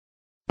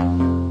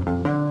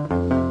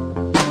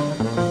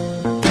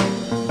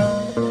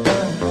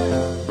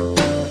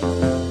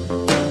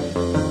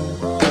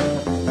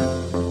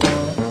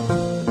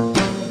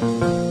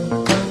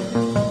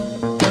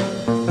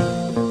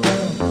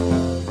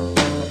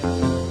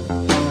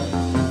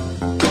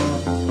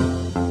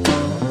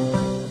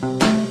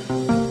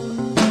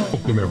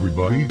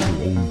everybody,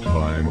 to Old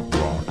Time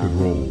Rock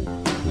and Roll,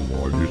 the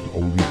largest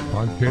oldies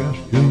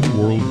podcast in the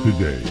world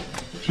today.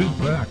 Sit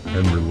back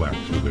and relax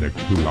for the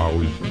next 2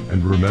 hours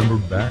and remember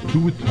back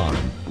to a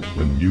time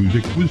when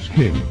music was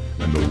king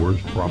and the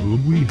worst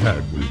problem we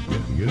had was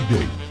getting a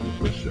date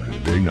for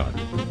Saturday night.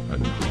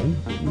 And now,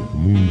 with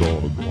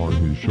Moondog on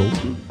his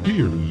shoulder,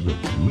 here's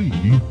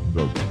Lee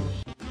Douglas.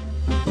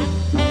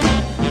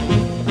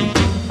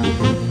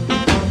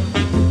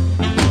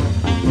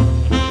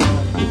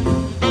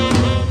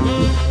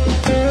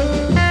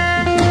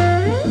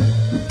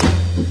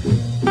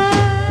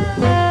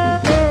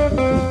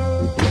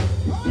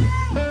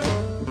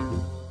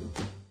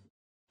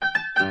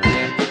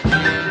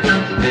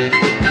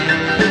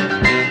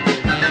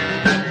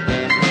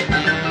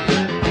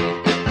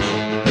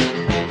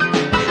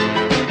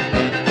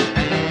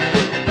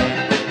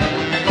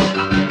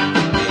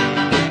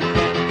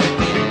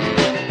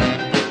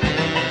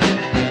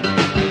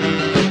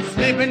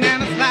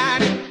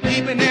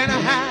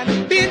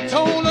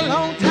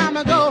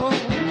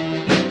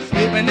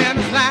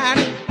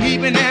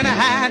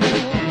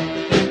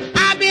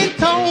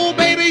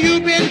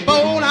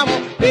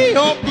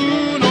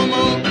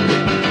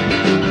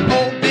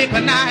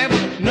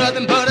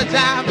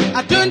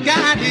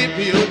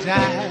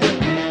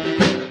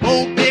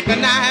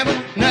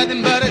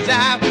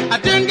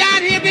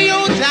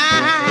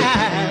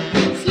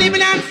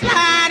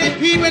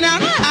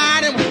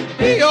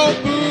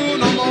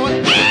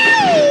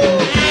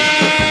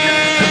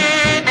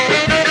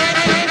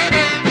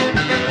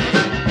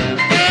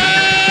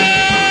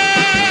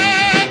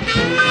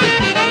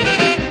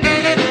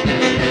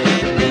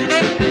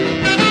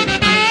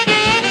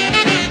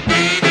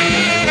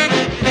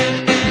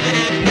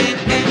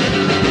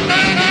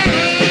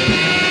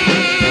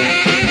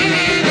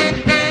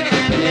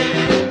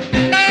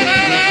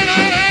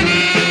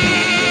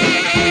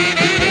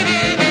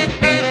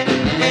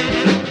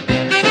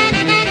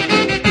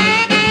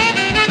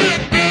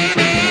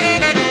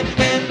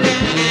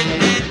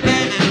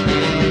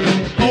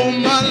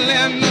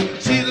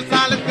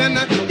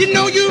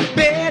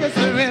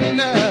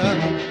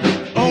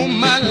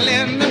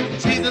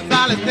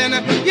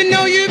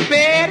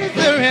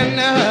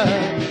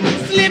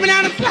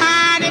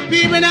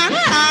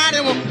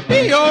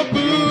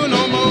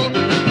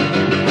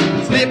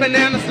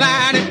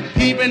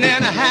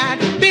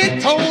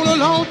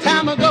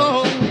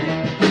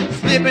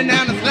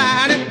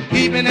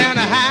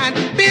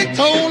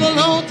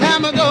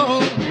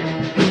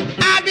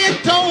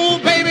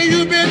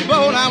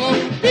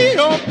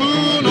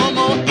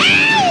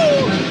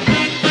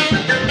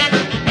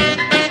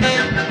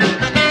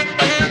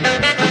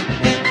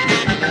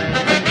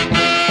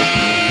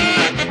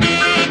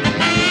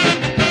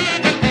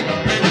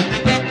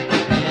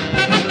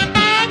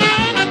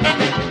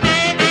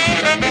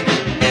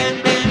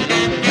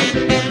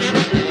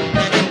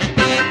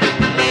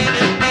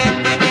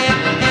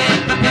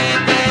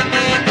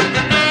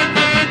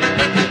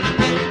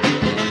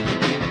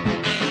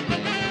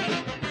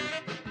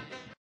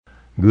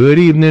 Good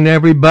evening,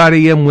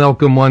 everybody, and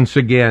welcome once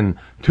again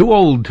to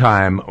Old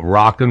Time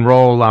Rock and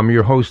Roll. I'm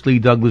your host, Lee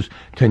Douglas.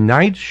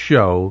 Tonight's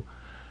show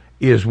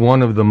is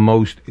one of the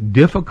most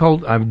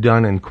difficult I've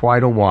done in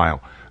quite a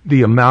while.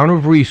 The amount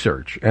of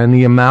research and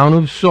the amount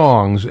of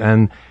songs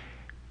and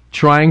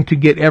trying to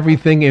get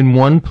everything in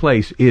one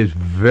place is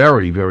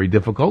very, very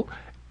difficult.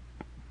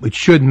 It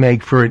should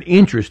make for an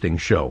interesting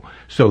show.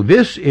 So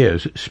this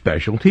is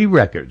Specialty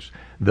Records,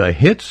 the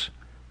hits,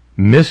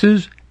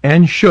 misses,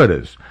 and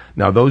shouldas.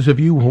 Now, those of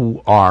you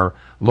who are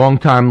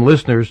longtime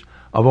listeners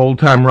of Old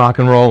Time Rock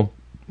and Roll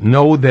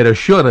know that a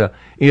shoulda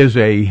is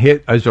a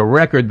hit, as a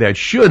record that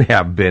should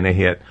have been a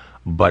hit,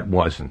 but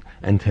wasn't.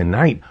 And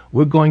tonight,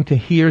 we're going to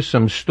hear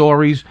some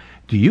stories.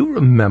 Do you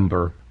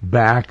remember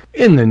back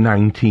in the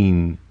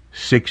 1960s,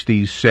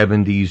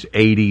 70s,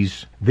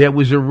 80s, there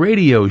was a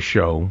radio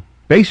show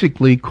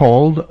basically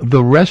called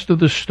The Rest of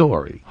the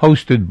Story,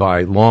 hosted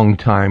by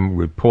longtime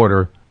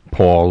reporter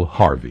Paul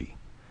Harvey.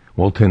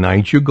 Well,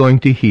 tonight you're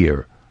going to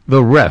hear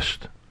the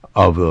rest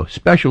of the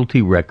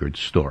Specialty Records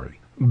story.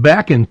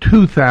 Back in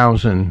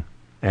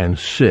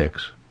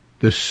 2006,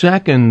 the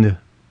second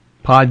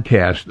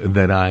podcast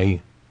that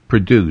I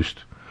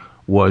produced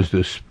was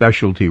the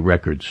Specialty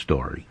Records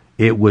story.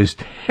 It was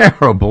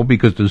terrible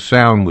because the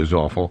sound was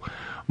awful,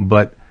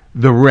 but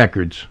the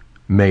records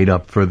made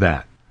up for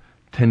that.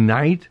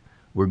 Tonight,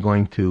 we're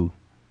going to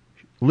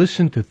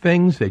listen to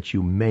things that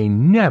you may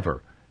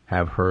never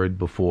have heard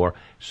before,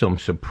 some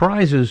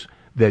surprises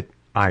that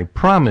I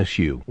promise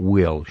you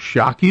will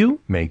shock you,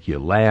 make you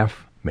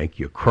laugh, make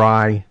you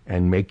cry,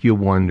 and make you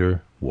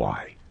wonder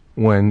why.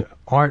 When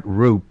Art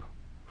Rupe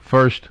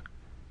first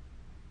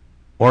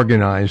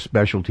organized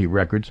Specialty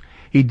Records,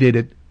 he did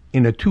it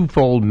in a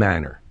twofold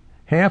manner.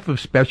 Half of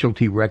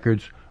Specialty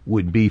Records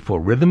would be for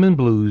rhythm and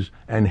blues,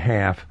 and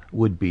half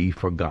would be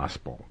for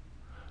gospel.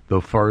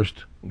 The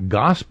first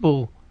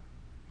gospel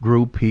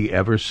group he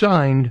ever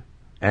signed,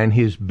 and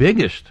his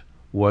biggest,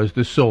 was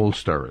the Soul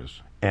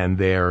Stirrers, and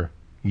their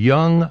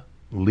young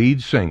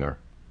lead singer,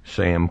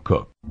 Sam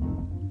Cooke.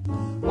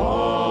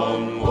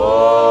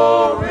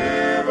 more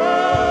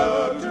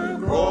river to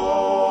cross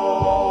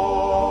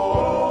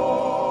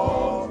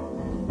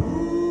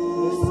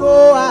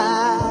before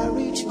I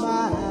reach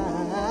my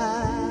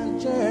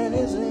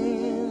journey's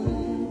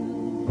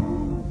end.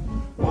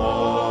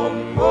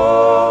 One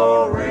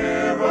more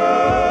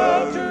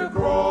river to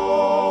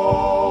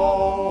cross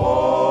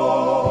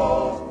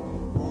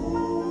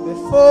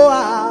before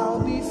I'll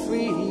be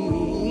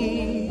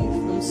free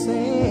from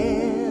sin.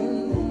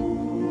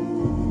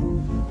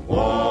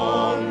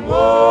 One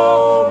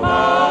more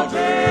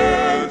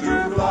mountain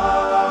to climb.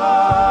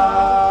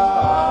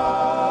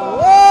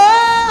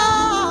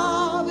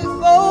 Oh,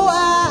 before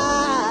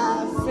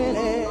I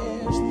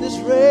finish this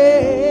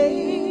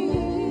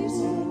race.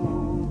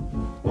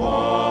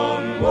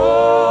 One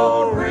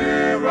more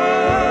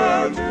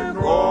river to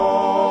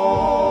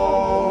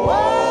cross.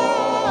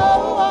 Oh,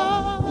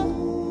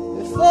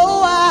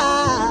 before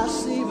I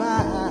see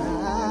my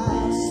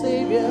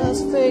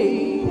Savior's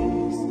face.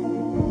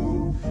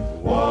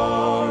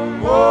 One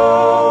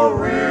more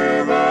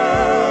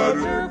river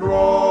to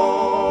cross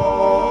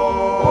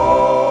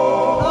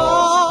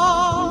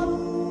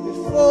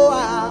before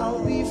I'll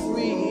be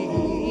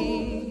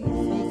free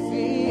from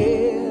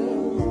fear.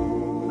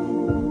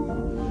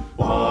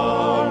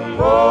 One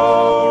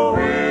more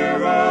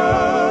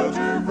river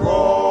to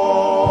cross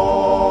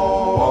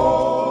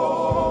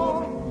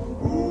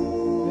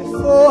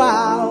before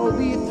I'll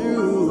be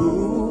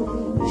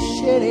through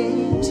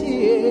shedding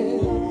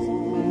tears.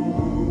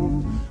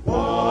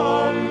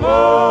 One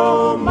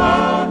more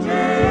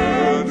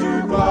mountain to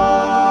climb.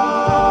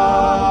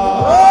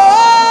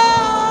 Oh,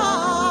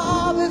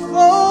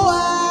 before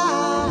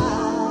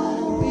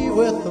I'll be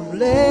with the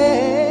blessed.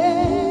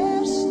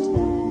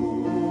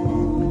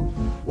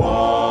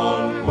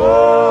 One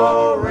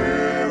more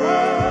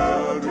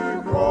river to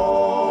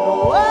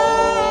cross.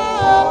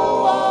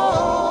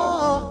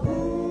 Oh,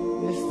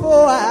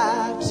 before I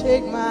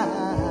take my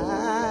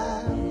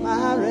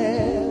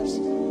rest.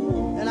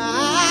 And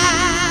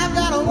I've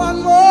got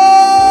one more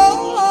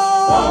river.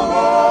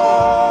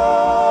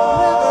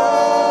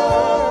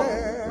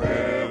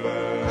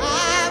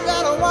 I've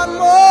got one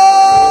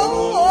more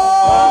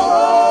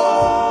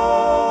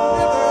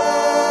river.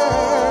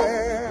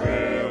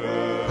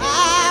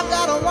 I've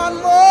got one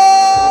more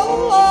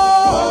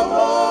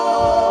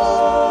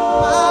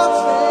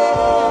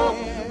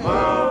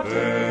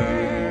mountain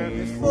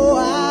before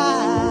I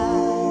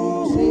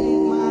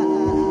take my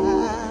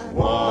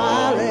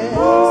rest.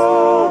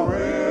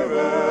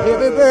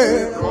 Every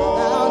bird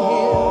down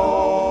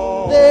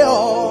here, they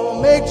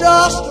all make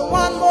just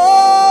one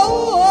more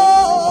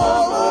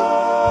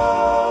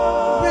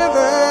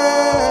river.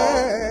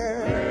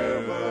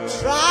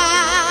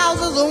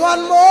 Trials is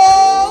one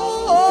more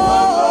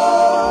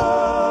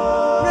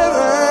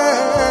river.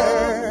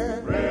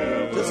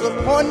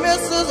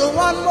 Disappointments is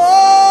one more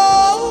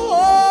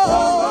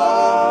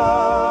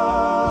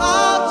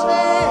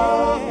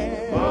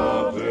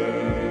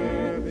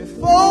mountain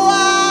before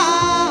I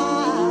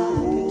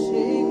can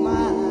take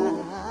my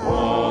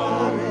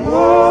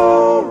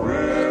more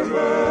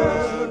river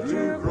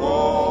to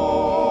cross.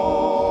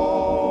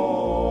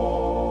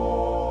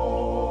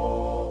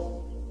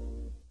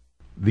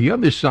 The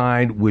other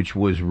side, which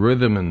was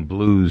rhythm and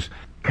blues,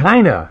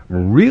 kind of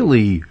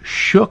really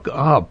shook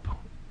up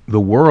the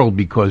world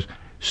because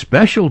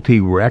Specialty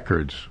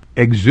Records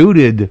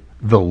exuded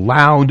the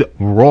loud,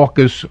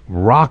 raucous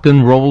rock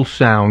and roll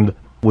sound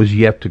was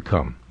yet to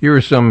come. Here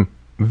are some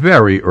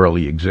very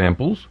early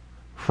examples.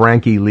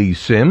 Frankie Lee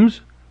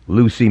Sims,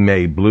 Lucy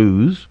May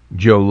Blues,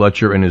 Joe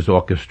Lutcher and his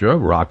orchestra,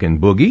 Rockin'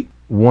 Boogie.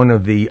 One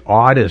of the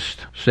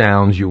oddest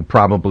sounds you'll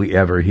probably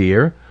ever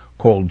hear,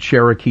 called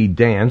Cherokee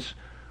Dance,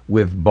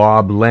 with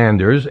Bob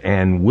Landers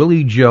and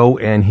Willie Joe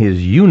and his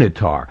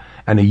unitar.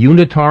 And a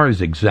unitar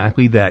is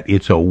exactly that.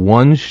 It's a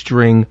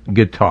one-string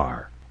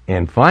guitar.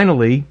 And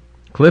finally,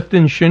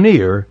 Clifton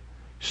Chenier,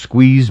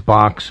 Squeeze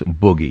Box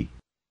Boogie.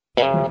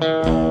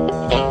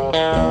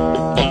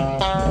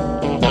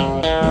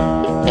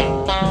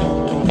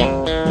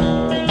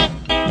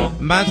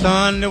 My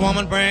Sunday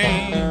woman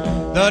bring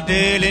the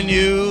daily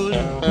news.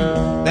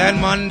 That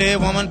Monday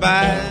woman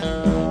buys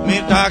me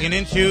stocking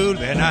and shoes.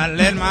 Then I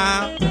let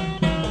my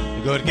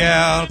good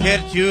gal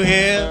catch you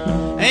here.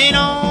 Ain't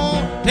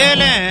no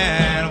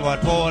telling what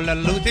poor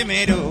little Lucy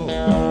may do.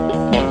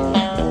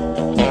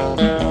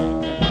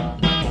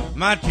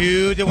 My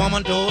Tuesday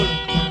woman told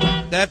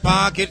that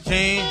pocket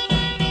change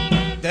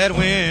that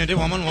Wednesday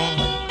woman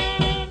wants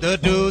to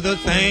do the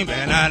same.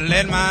 And I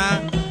let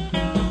my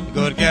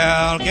good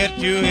gal get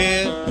you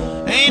here.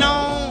 Ain't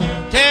no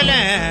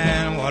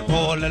telling what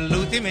poor little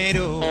Lucy may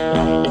do.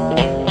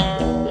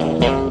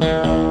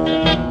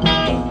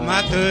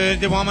 My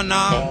Thursday woman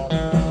knocked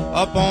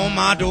up on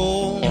my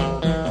door.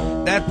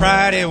 That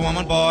Friday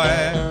woman, boy,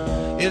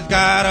 is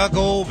gotta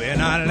go.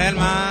 And I let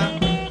my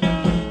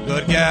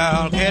good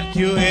gal get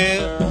you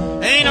here.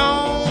 Ain't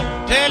no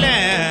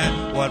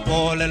telling what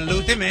poor little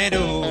Lucy may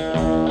do.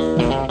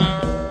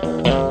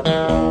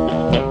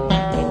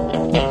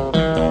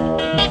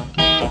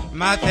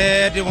 My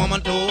Saturday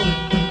woman told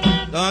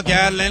the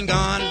gal rattling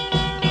gun.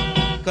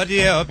 Cut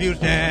you if you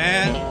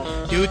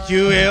stand, shoot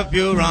you if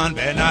you run.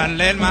 Better not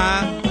let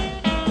my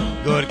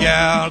good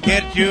gal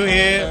get you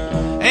here.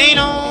 Ain't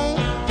no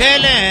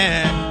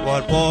telling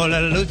what poor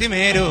little Lucy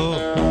may do.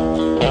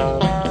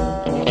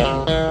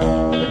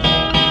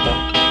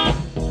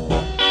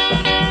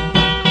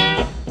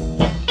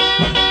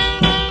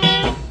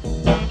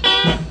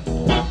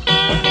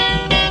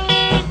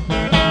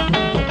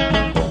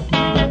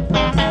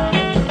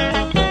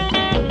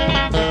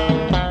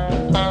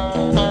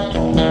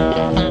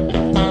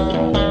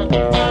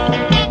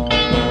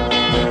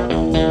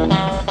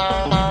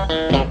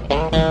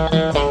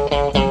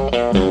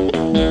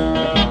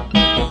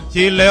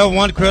 She left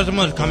one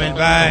Christmas, coming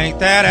back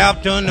that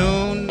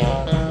afternoon.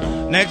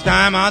 Next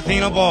time I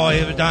seen a boy,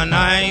 it was the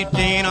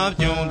 19th of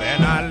June.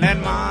 Better not let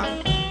my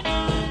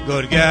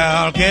good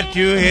gal get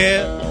you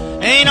here.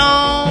 Ain't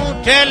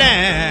no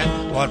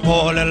telling what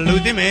poor little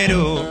Lucy may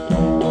do.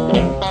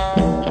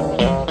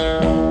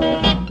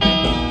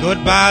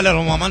 Goodbye,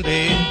 little woman,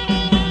 babe.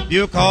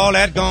 You call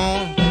that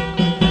gone.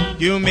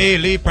 You may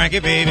leave Frankie,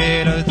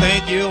 baby, to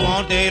think you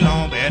won't stay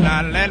long. Better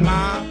not let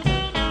my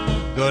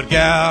good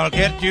gal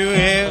get you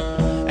here.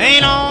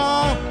 Ain't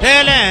no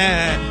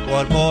telling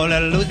what poor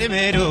little Lucy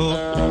may do.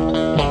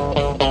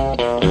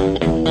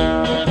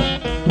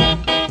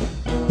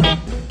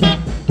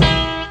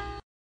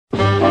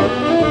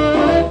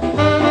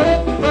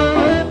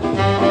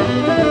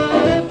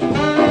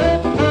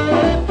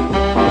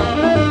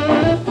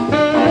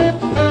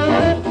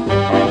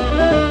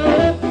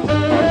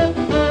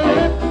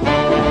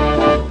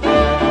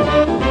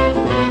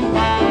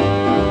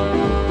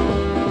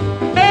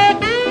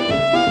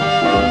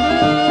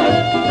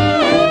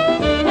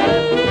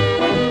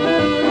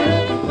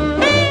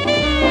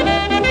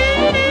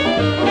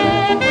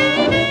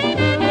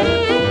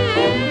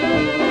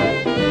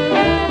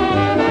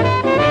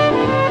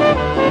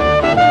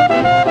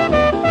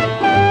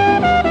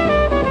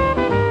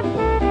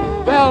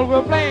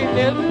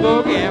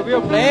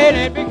 We're playing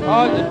it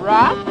because it's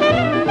rock.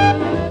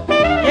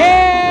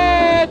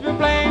 Yes, we're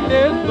playing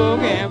this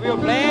boogie and we're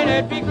playing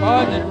it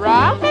because it's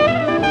rock.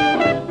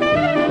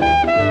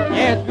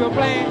 Yes, we're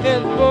playing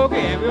this boogie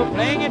and we're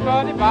playing it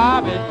for the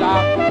barber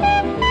shop.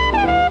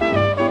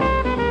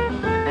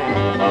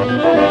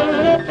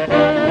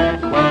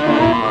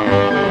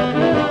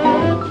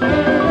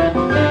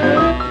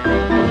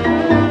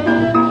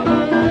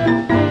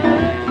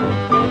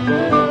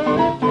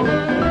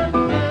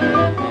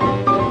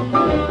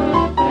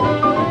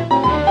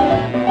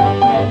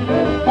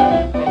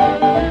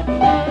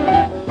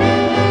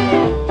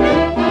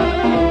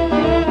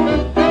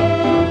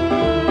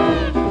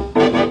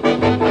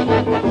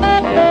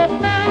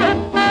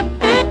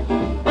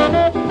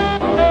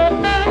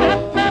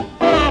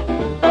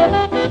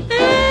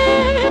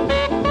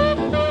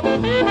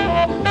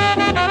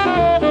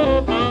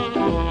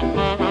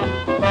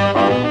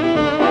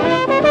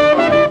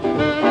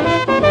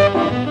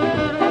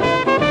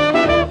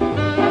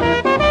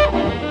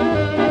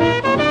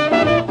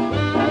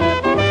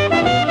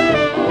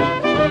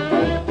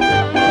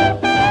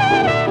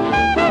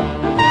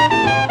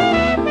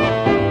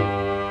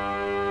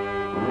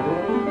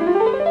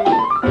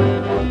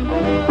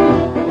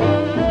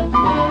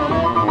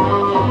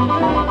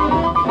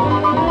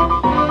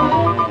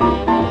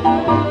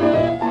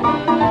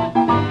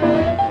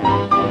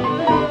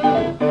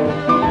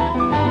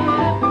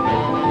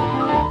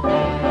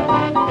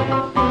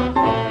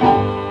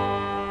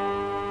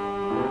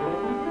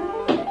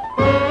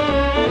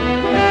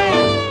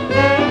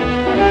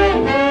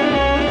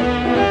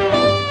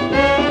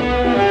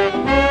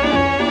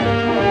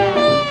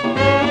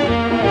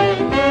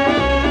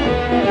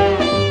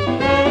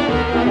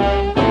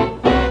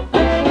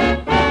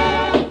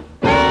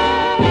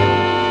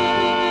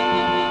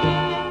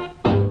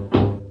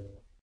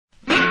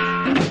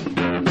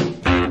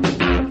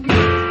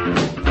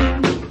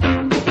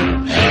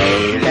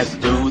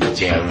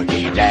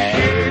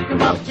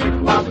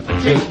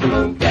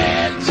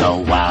 Dance so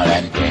wild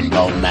and can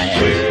go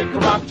mad.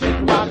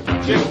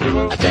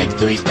 I take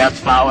 3 steps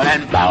forward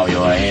and bow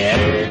your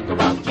head.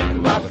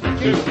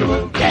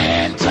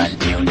 Dance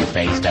until your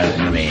face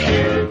turns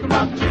red.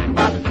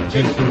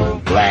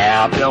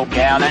 Grab your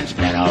gal and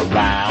spin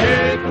around.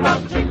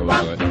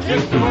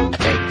 I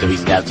take 3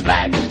 steps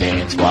back and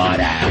then squat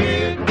out.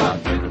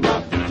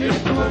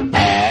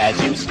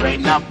 As you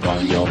straighten up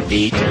on your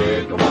feet,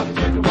 I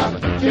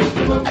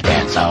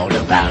dance all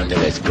around to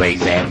this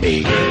crazy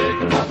beat. I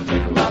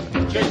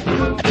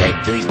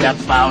take 3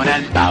 steps forward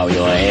and bow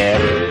your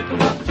head.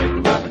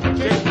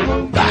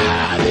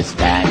 By this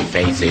time your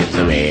face is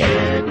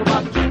red.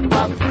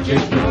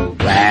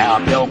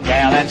 Grab your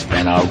gal and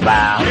spin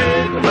around.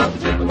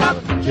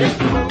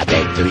 I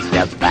take 3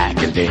 steps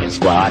back and then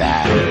squat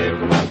out.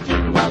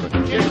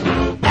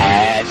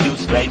 As you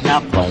straighten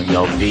up on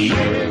your feet,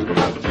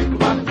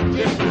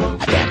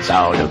 I dance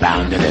all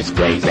around to this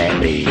crazy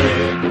beat.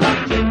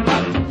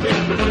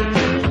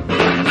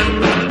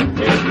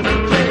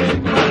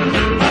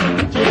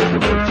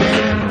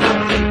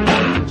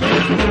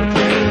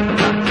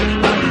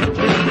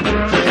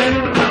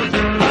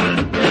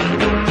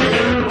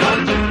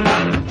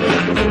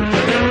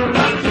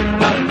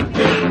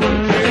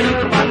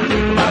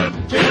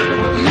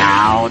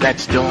 know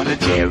that's doing the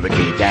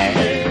Cherokee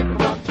dance.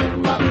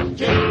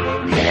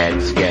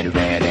 Let's get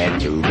ready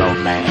to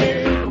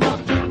romance.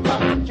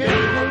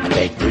 I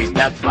take 3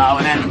 steps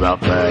forward and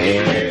rub her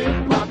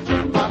head.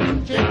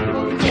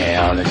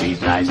 Tell her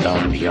she's nice,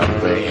 don't be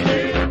afraid.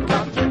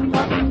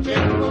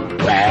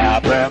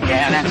 Grab her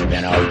again and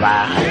spin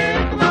around.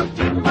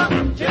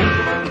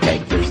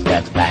 Take 3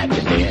 steps back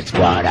and then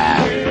squat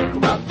out.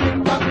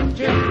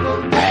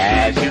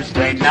 As you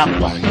straighten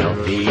up on your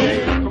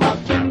feet,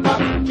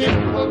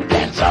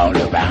 dance all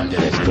around to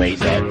this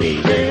crazy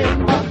beat.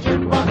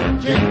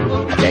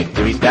 Take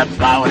 3 steps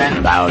forward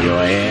and bow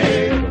your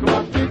head.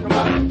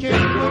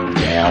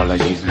 Tell her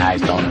she's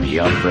nice, don't be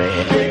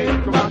afraid.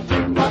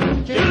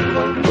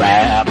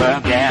 Grab her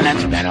again and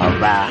spin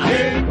around.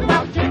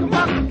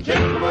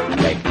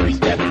 Take 3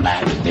 steps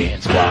back and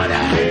then squat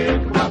out.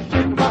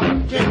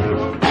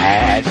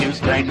 As you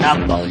straighten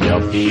up on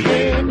your feet,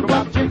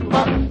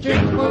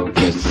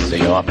 kiss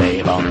your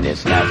babe on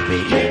this last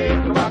beat.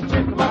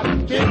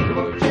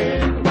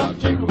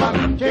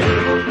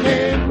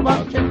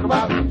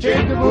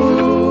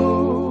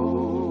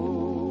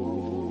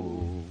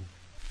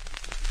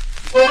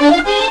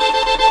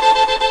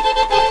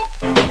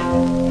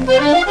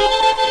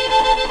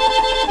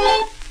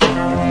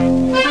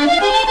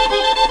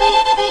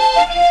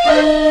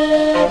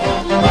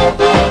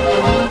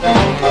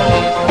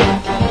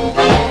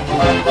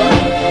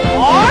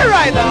 All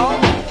right now.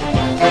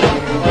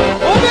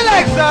 Move your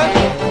legs, son.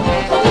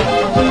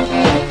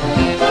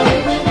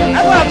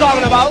 That's what I'm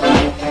talking about.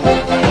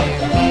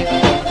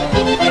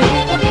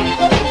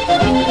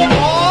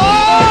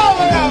 Oh,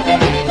 look out.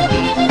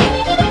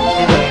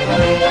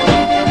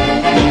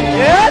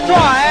 Yeah,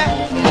 try.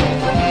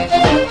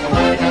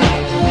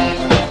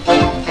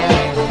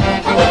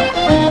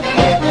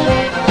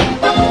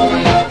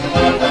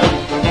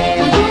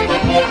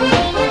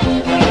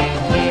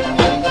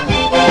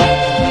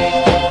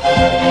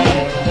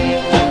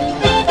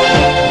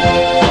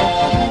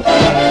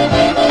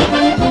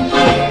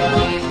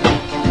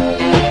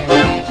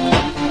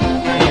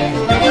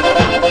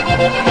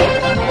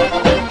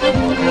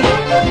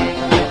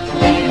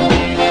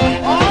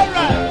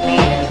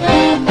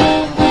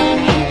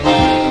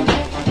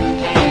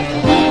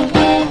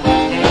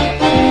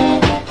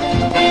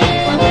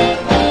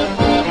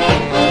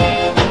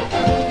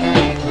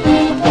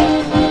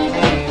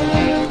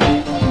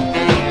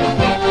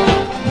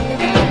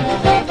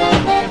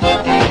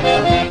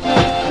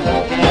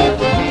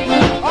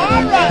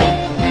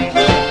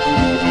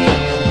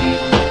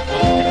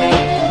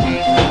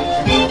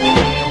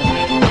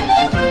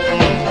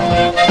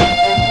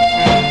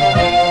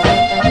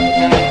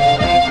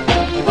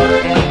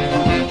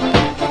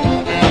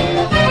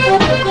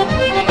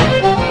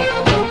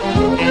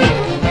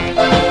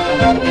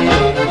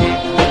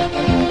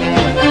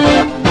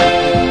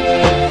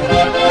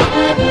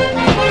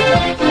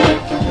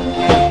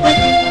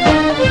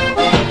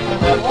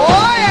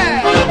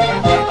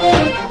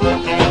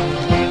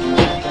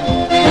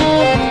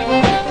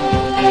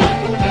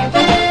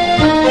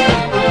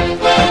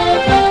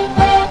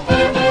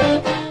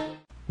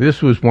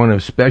 This was one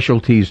of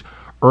Specialty's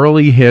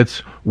early hits,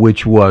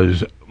 which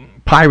was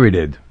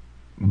pirated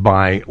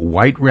by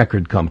white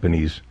record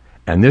companies.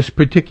 And this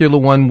particular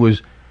one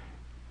was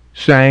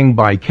sang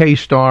by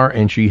K-Star,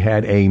 and she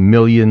had a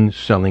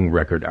million-selling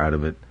record out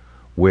of it,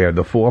 where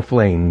the Four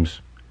Flames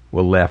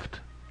were left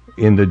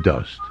in the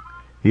dust.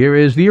 Here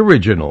is the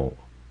original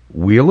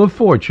Wheel of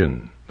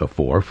Fortune, the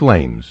Four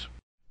Flames.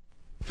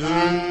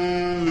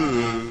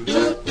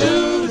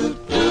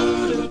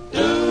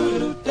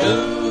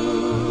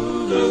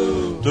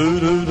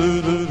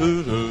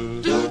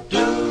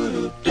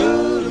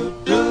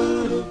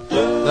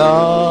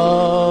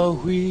 The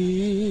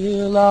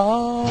wheel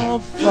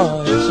of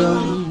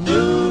fortune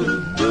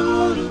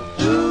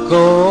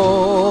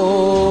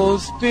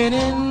goes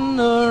spinning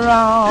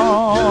around.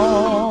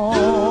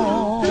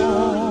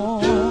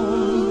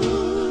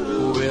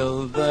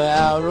 Will the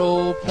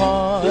arrow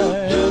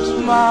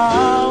point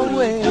my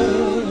way?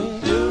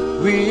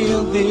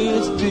 Will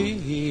this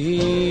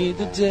be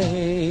the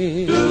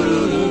day?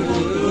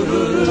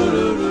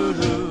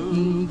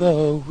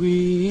 The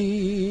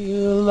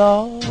wheel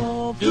of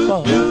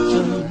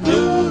fortune,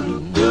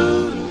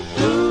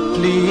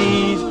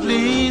 please,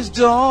 please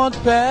don't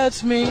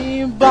pass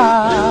me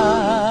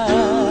by.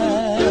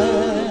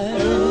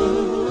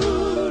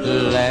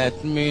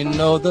 Let me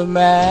know the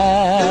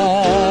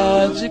magic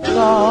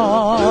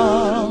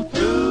charm.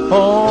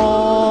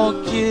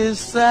 Oh,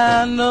 kiss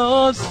and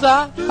a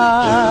sigh,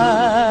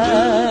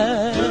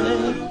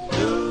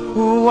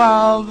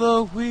 while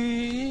the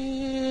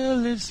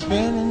wheel is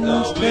spinning,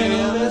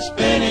 spinning,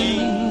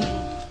 spinning,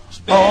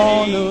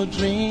 on a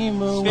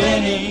dream of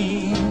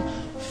winning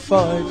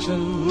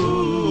fortune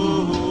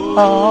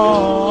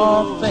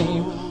of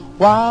fame,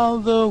 while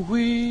the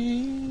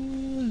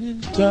wheel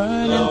is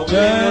turning,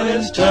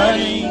 turning,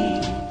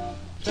 turning.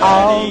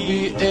 I'll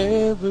be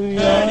ever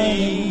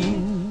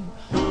yearning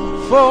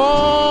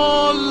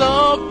for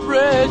love,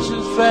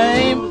 precious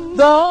fame,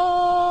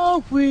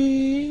 the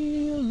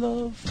wheel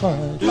of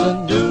fortune.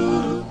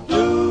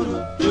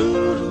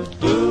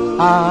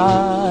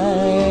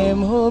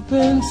 I'm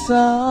hoping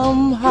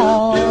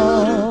somehow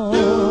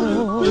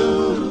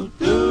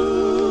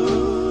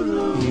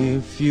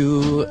if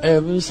you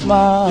ever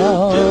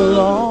smile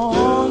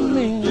on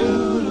me,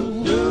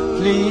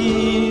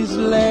 please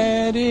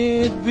let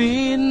it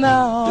be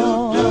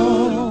now,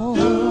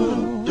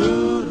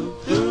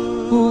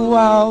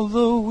 while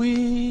the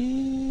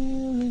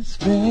wheel is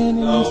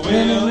spinning,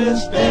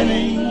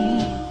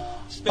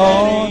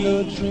 on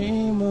a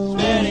dream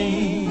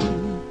away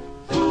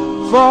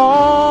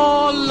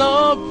for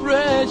love,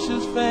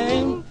 precious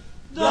fame,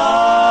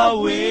 the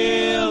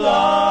wheel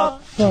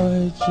of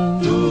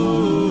fortune.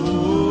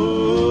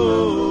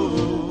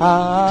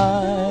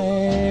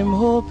 I'm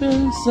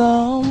hoping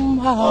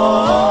somehow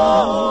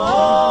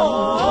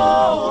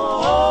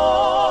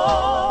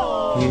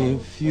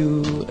if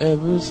you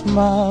ever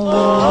smile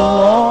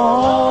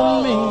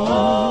on me,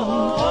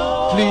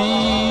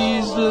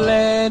 please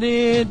let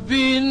it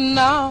be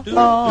now.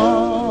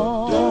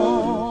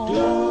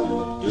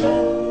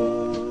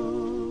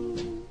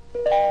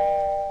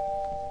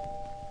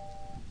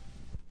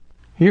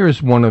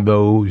 Here's one of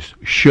those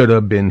shoulda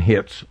been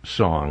hits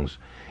songs.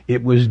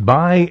 It was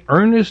by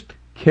Ernest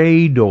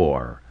K.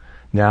 Dorr.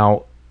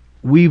 Now,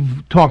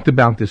 we've talked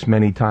about this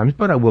many times,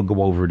 but I will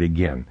go over it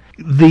again.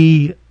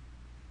 The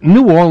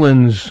New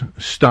Orleans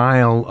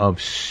style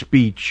of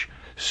speech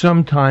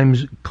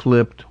sometimes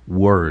clipped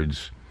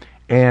words.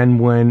 And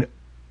when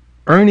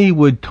Ernie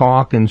would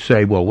talk and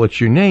say, well,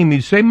 what's your name?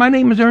 He'd say, my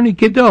name is Ernie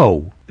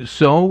Cadeau.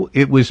 So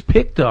it was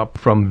picked up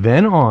from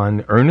then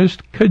on.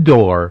 Ernest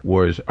Cador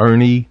was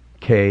Ernie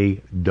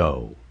K.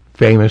 Doe,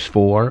 famous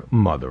for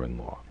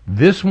Mother-in-Law.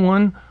 This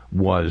one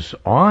was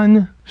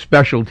on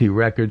Specialty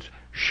Records,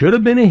 should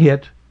have been a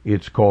hit.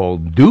 It's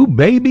called Do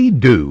Baby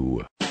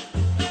Do.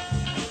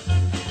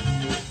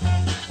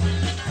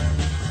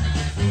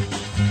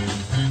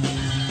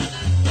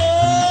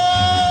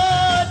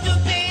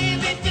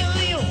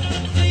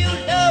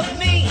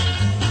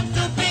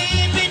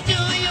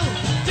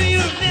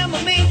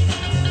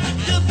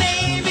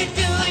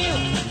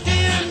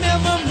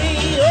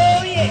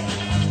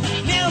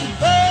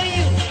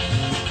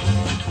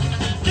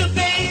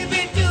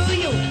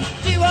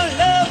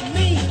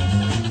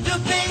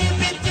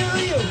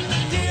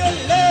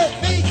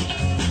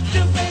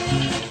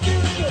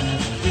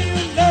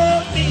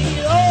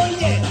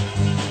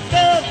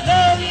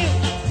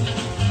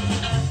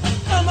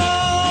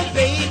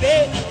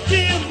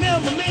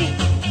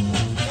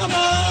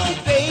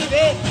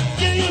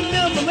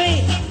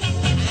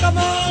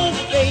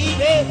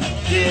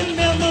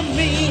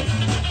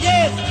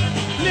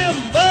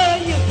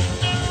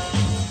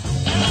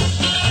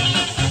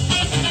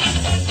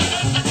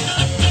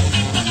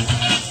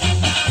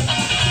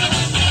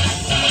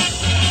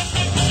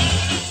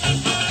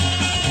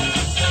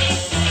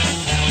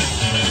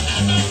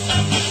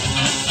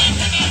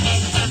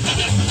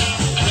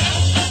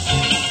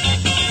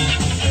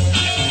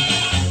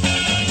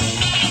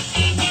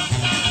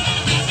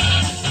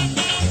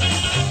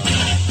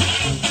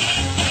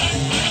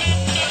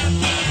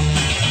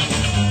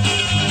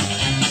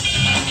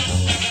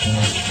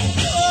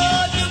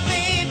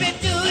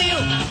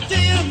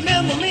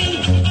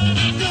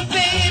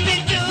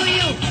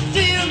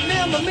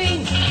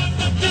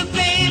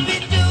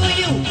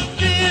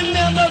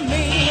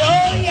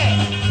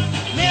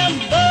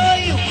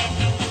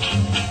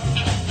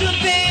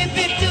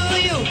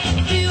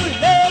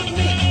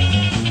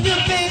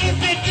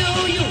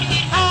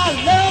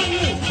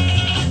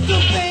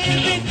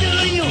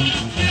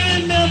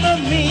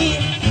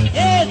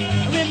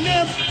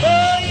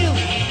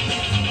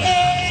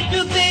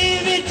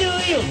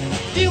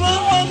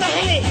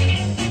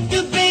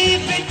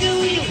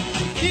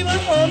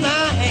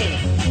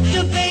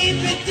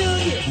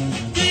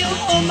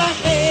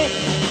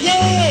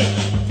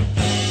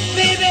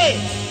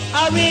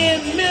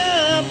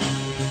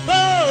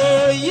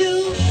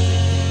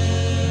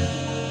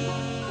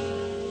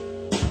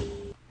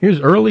 Here's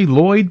Early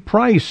Lloyd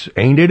Price,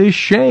 Ain't It a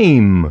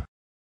Shame?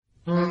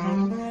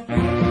 And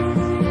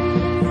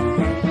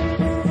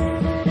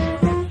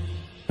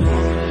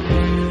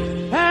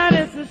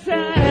it's a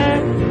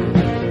shame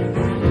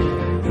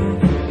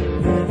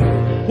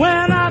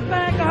when I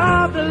think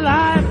of the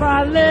life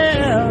I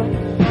live.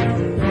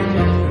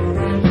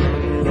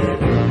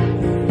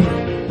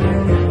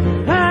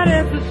 And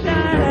it's a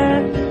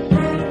shame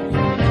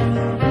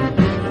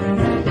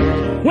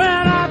when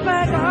I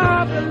think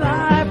of the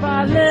life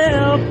I live.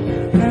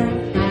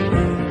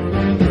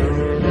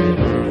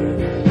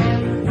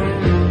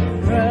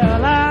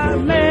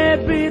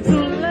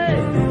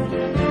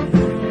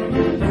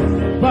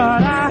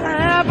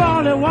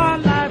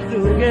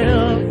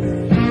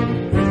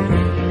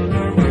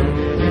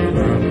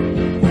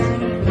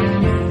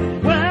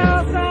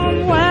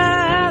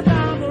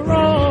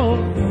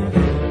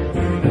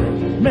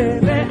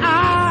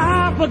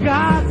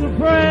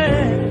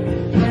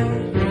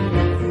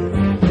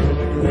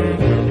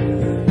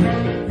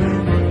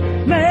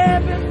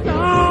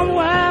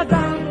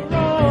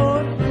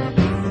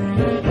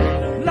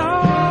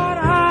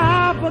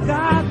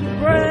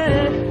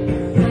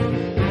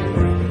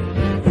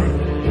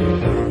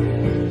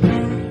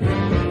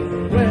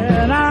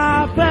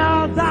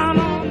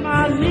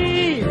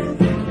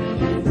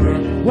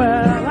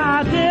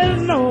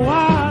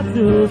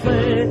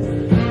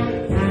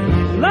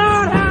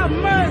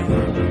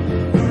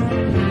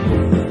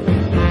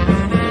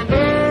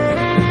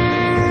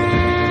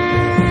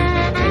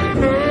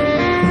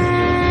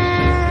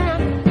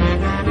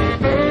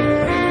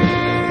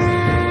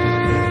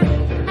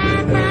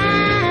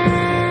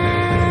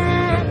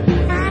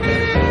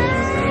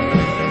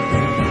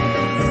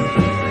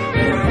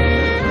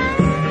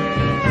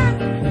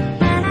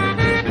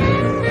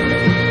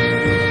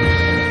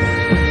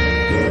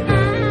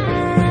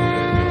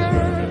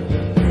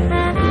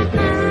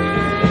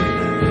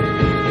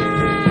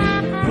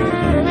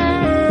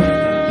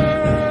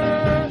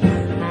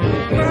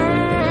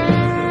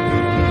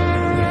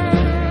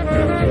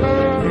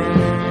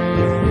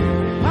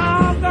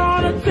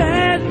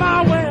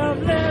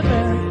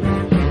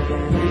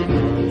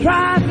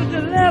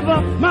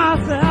 deliver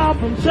myself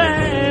from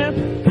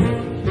shame.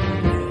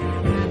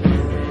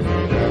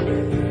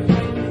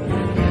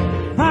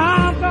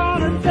 I'm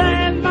gonna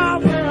change my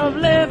way of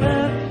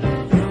living.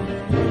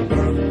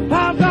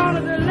 I'm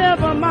gonna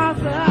deliver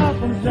myself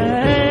from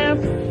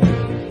shame.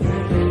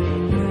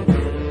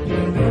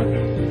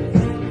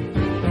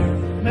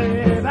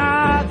 Maybe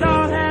I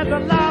don't have the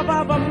love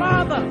of a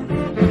mother.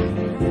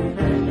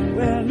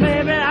 Well,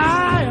 maybe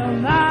I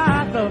am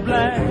not to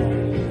blame.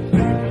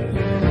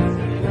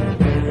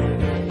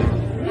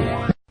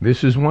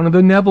 This is one of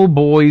the Neville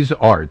Boys'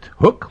 art.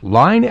 Hook,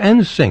 line,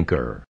 and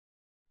sinker.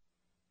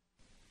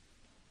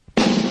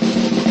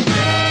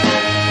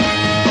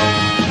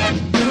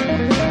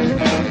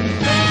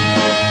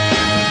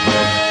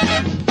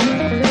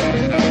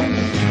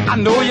 I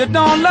know you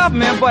don't love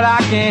me, but I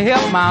can't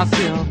help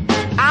myself.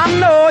 I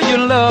know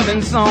you're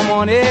loving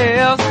someone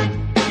else,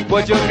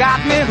 but you got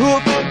me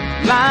hooked,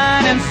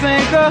 line and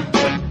sinker.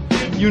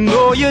 You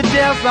know you're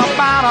just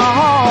about a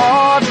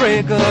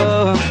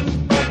heartbreaker,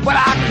 but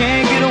I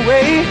can't get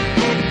away.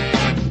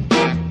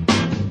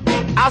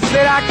 I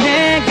said I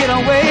can't get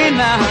away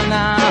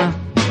now.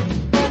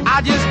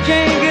 I just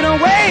can't get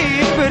away,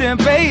 pretty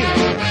baby,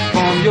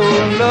 from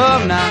your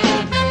love now.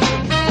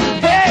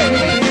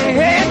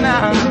 Hey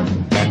now,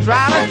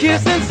 try to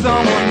kissing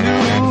someone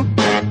new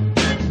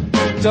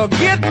to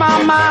get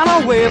my mind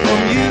away from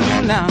you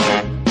now.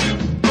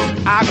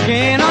 I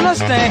can't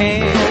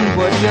understand,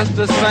 but just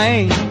the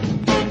same,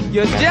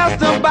 you're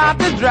just about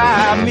to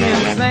drive me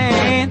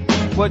insane.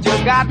 But you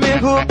got me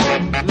hooked,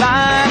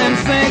 line and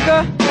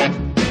sinker.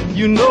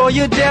 You know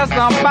you're just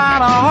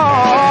about a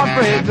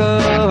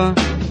heartbreaker,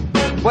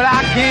 but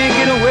I can't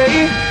get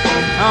away,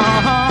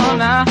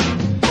 now.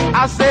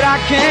 I said I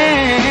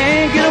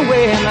can't get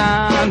away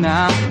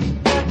now.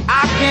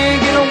 I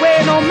can't get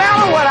away no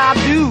matter what I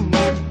do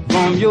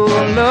from your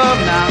love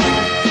now.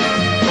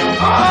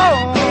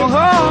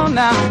 Oh,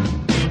 now.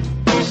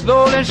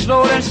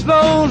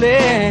 Slowly,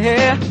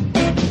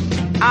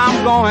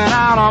 I'm going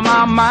out of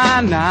my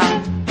mind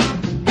now.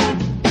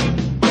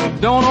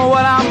 Don't know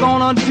what I'm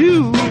gonna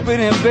do,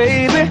 pretty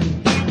baby.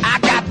 I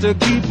got to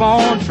keep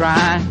on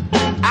trying.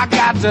 I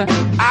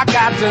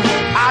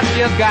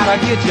just gotta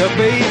get you,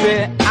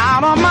 baby,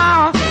 out of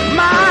my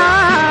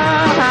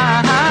mind.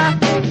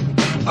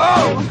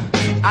 Oh,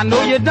 I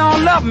know you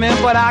don't love me,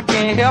 but I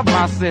can't help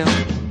myself.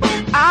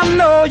 I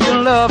know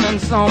you're loving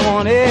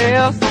someone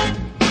else,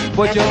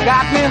 but you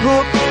got me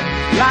hooked,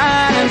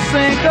 line and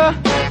sinker.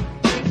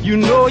 You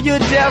know you're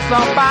just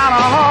about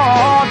a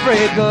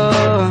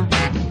heartbreaker,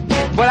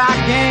 but I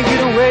can't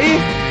get away.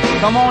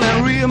 Come on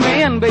and reel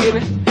me in, baby,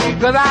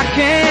 'cause I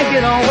can't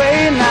get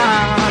away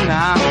now.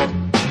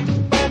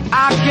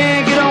 I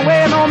can't get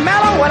away no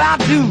matter what I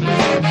do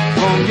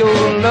from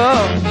your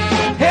love.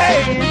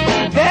 Hey,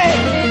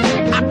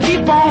 I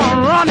keep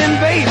on running,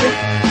 baby.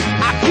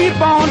 I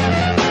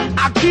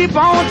keep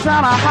on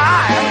trying to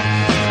hide,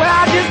 but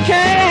I just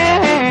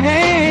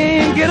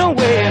can't get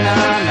away now.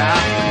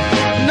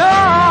 No,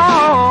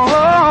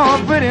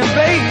 pretty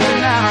baby,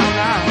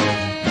 now.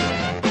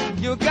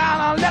 You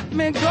gotta let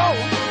me go.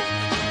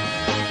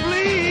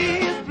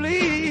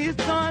 Please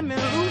turn me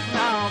loose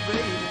now,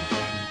 baby.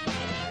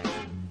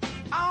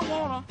 I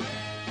wanna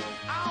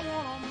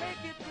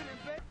make it pretty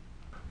baby.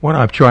 What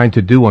I've tried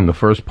to do on the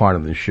first part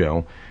of the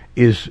show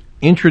is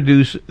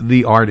introduce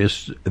the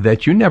artists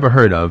that you never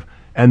heard of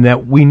and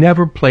that we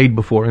never played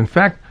before. In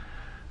fact,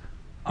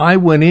 I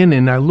went in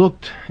and I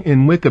looked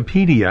in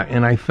Wikipedia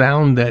and I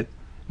found that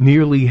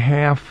nearly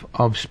half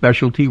of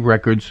Specialty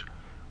Records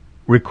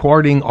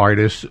recording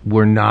artists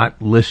were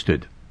not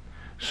listed.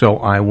 So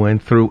I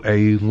went through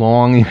a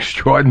long,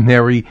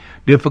 extraordinary,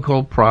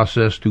 difficult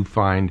process to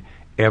find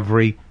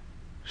every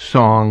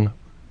song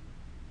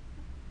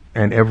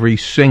and every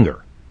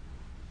singer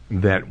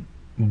that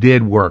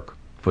did work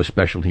for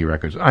Specialty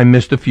Records. I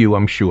missed a few,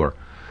 I'm sure,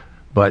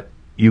 but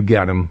you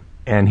get them.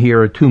 And here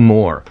are two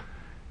more.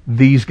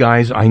 These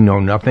guys I know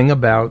nothing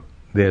about.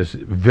 There's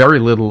very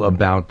little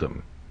about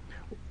them.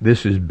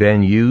 This is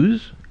Ben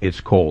Hughes. It's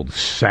called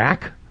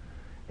Sack.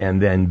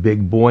 And then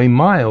Big Boy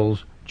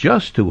Miles,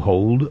 Just to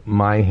Hold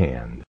My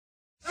Hand.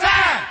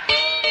 Sack!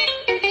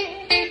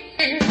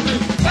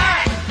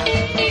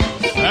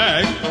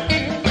 Sack! Sack!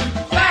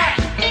 Sack!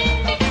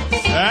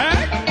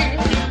 Sack!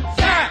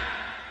 Sack!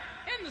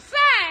 In the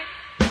sack!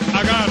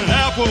 I got an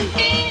apple.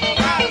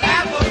 Got an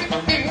apple.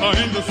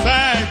 In the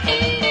sack.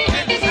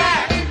 In the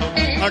sack.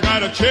 I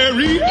got a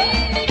cherry.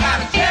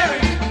 Got a cherry.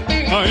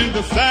 In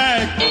the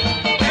sack.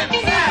 In the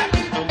sack.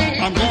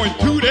 I'm going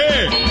to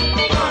there.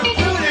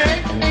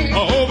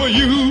 Over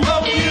you.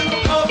 Well,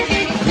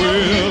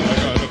 I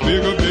got a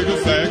bigger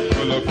sack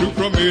full of fruit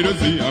from A to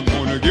Z. I'm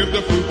gonna give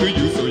the fruit to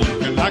you so you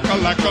can like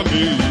a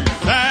me.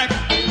 Sack,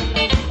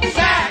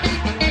 sack,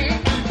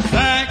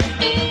 sack,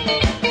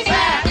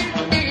 sack,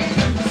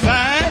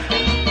 sack,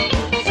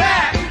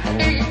 sack,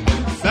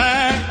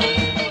 sack,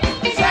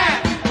 sack.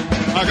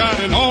 I got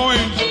an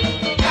orange.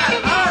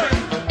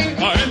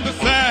 In the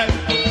sack.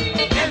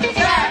 In the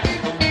sack.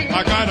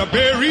 I got a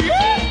berry.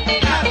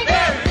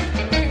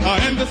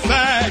 In the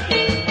sack.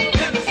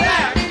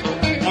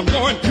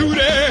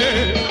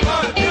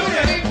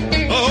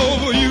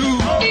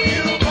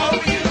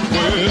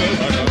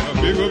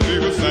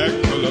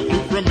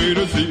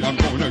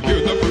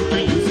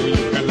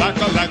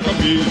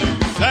 me.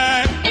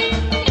 Sack.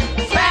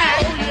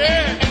 Sack. Oh,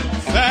 yeah.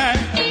 Sack.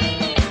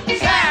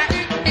 Sack. Sack.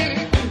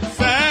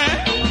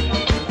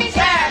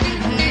 Sack.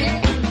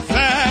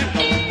 Sack.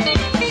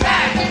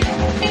 Sack.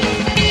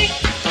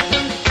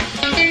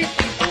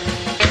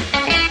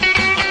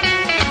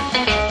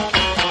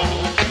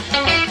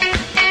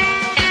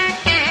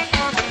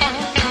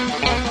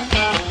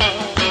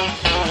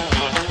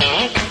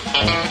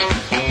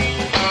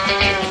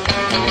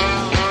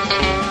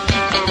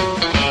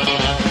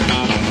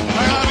 I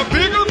got a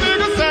bigger,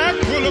 bigger sack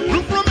full of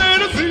fruit from A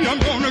to Z. I'm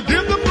gonna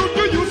give the fruit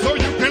to you so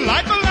you can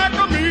like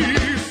me.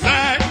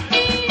 Sack.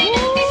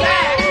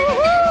 Sack.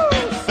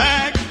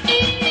 Sack.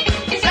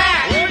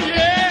 Sack. Oh,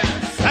 yeah.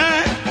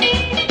 Sack.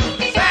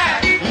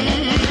 Sack.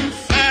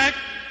 Sack.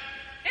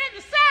 In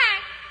the sack.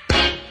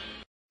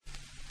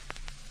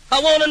 I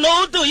wanna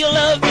know, do you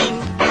love me?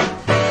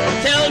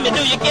 Tell me,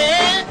 do you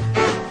care?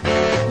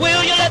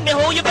 Will you let me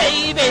hold you,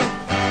 baby?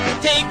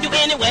 Take you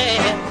anywhere.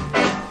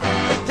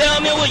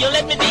 Tell me, will you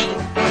let me be?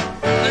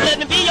 Let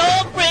me be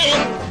your friend.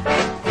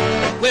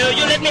 Will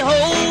you let me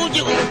hold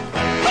you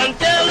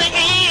until the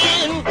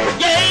end?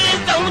 Yes,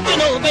 don't you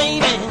know,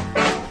 baby?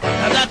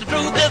 That the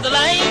truth is the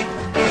light.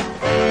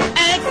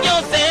 Ask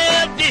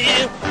yourself,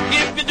 dear,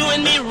 if you're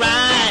doing me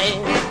right.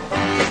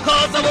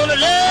 Cause I wanna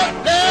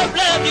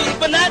love you,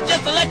 but not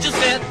just to let you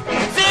sit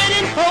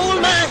and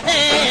hold my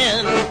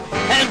hand,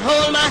 and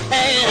hold my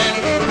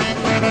hand.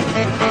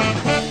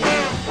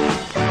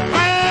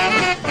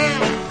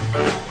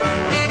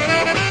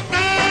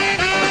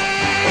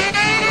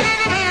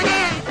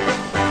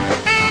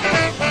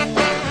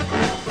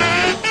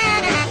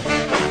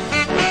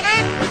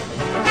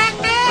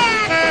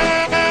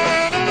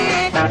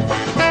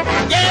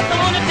 Yes, I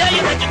wanna tell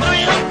you that you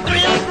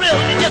thrill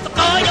me just to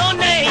call your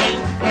name.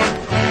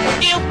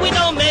 If we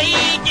don't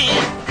make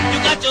it, you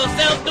got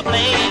yourself to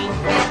blame.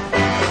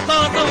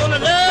 Cause I wanna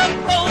love,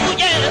 oh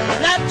yeah,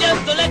 not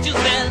just to let you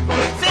sit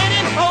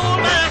and hold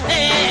my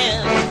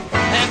hand,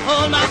 and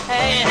hold my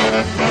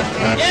hand.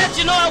 Yes,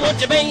 you know I want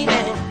you, baby.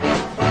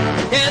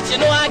 Yes, you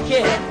know I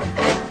care.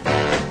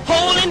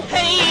 Holding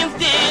hands,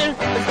 dear,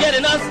 is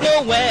getting us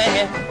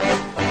nowhere.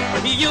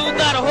 You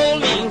gotta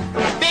hold me,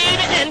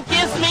 baby, and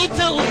kiss me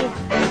too.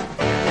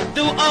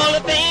 Do all the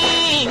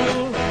things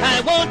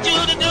I want you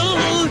to do.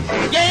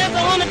 Yes,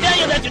 I wanna tell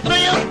you that you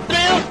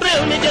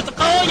thrill me just to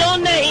call your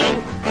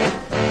name.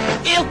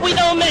 If we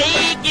don't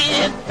make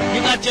it,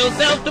 you got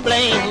yourself to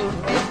blame.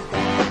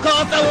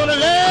 Cause I wanna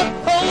love,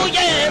 oh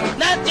yeah,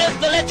 not just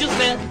to let you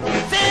sit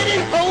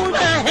and hold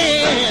my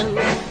hand.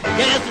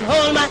 Yes, and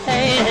hold my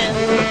hand.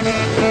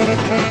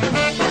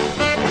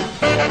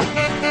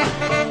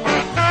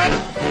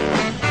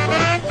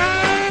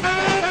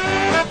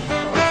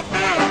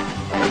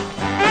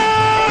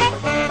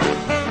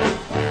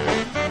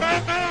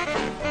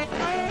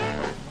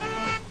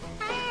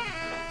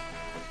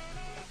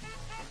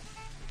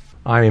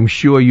 I am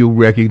sure you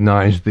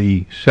recognize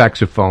the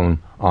saxophone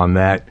on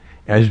that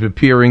as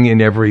appearing in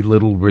every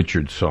Little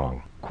Richard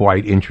song.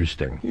 Quite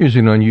interesting. Here's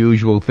an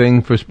unusual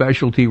thing for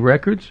Specialty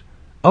Records,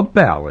 a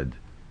ballad.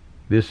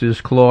 This is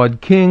Claude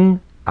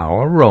King,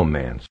 Our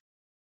Romance.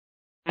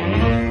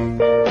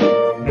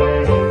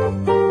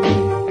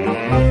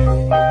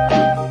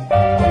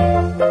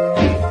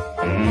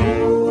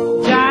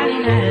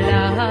 Darling,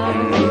 our love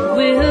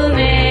will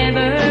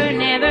never,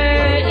 never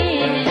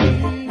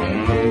end.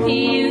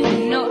 You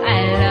know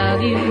I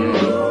love you.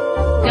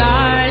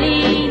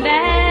 Darling,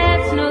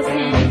 that's no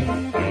sin.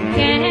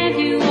 Can't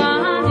you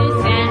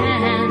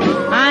understand?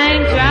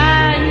 I'm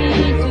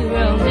trying to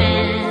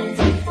romance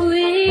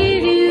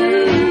with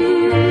you.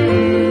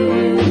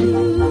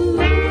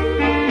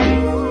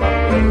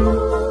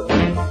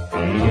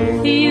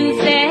 You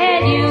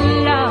said you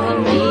love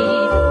me,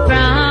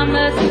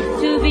 promise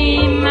to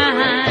be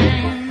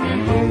mine,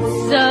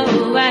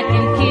 so I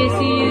can kiss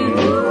you,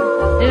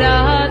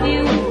 love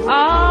you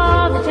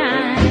all the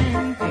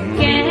time.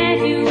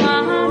 Can't you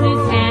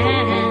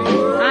understand?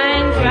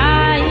 I'm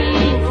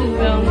trying to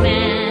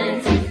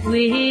romance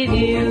with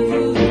you.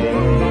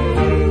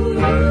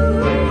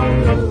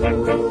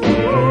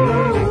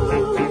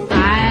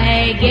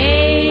 I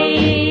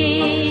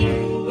gave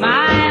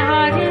my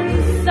heart and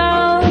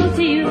soul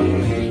to you,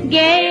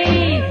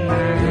 gave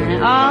my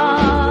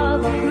all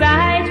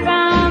right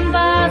from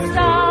the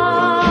start.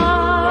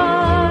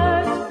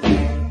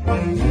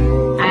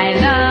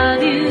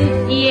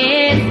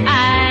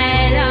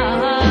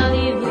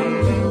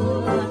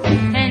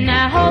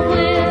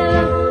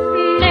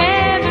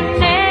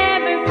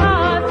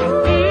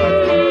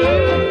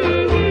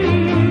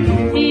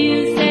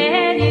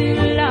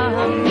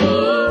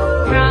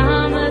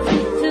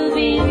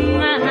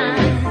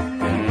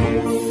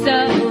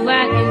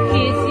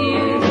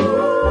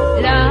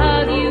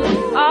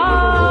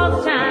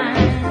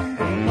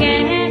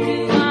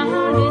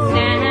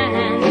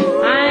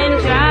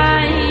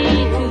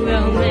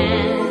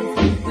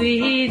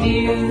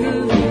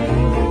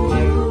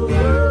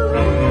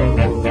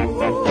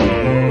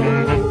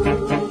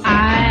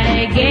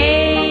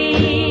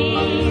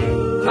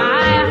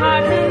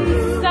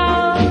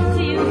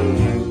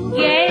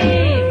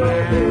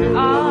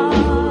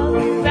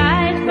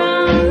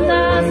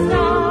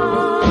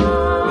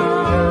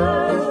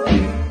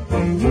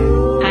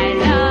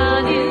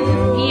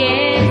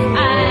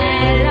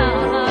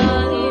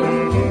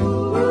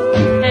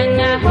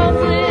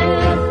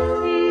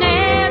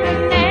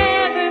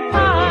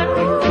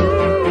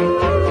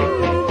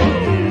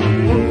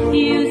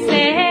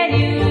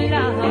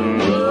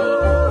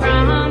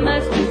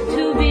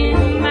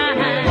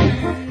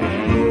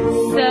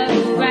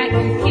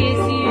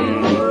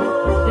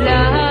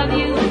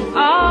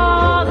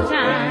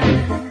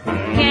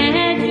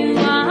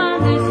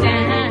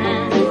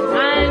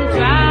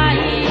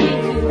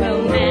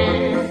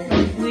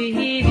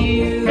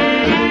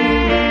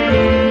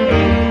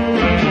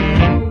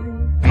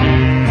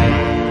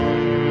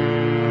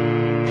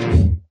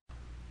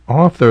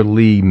 Arthur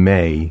Lee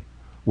May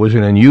was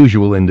an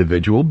unusual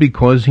individual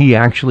because he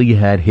actually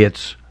had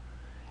hits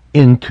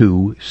in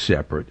two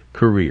separate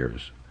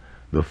careers.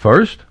 The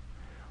first,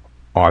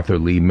 Arthur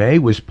Lee May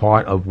was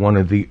part of one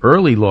of the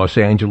early Los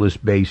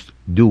Angeles-based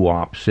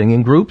doo-wop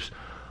singing groups,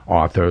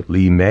 Arthur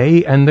Lee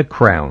May and the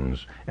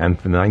Crowns, and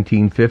the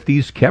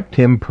 1950s kept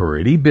him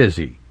pretty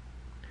busy.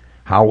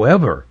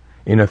 However,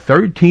 in a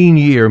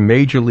 13-year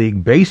Major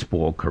League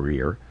Baseball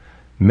career,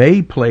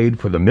 May played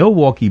for the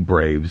Milwaukee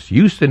Braves,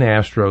 Houston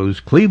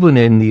Astros, Cleveland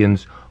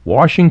Indians,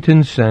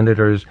 Washington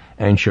Senators,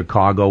 and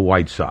Chicago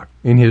White Sox.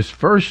 In his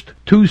first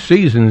 2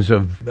 seasons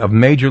of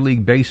Major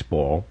League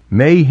Baseball,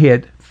 May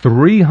hit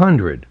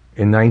 300.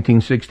 In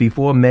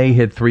 1964, May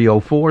hit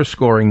 304,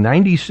 scoring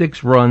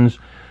 96 runs,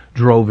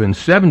 drove in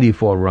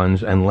 74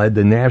 runs, and led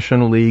the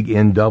National League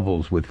in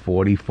doubles with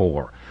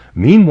 44.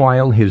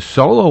 Meanwhile, his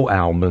solo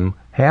album,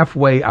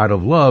 Halfway Out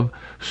of Love,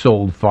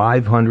 sold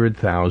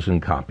 500,000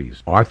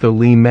 copies. Arthur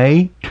Lee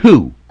May,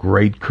 2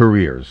 great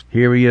careers.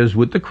 Here he is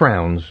with the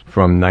Crowns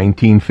from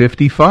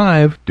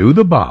 1955, Do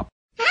the Bop.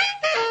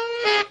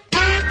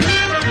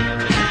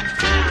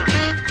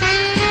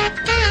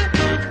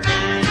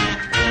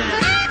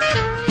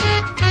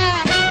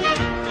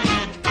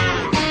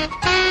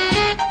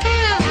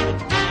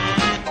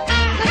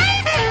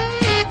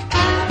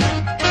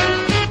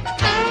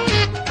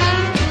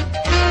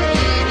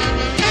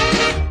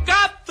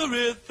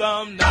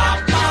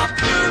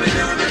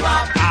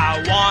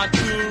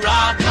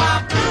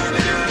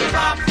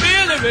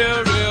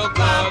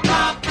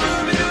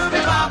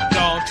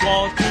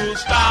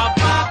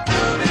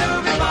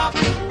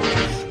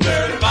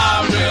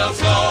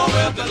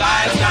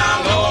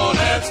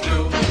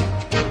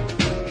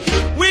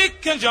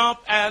 Jump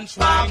and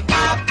swing,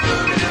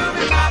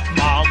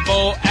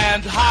 mambo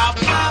and hop,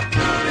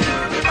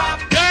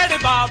 dirty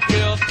bop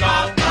real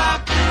slow,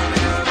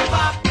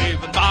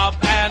 even bop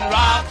and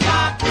rock,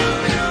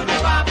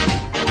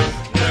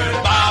 dirty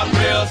bop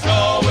real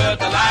slow with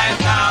the lights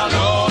down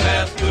low.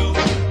 Let's do.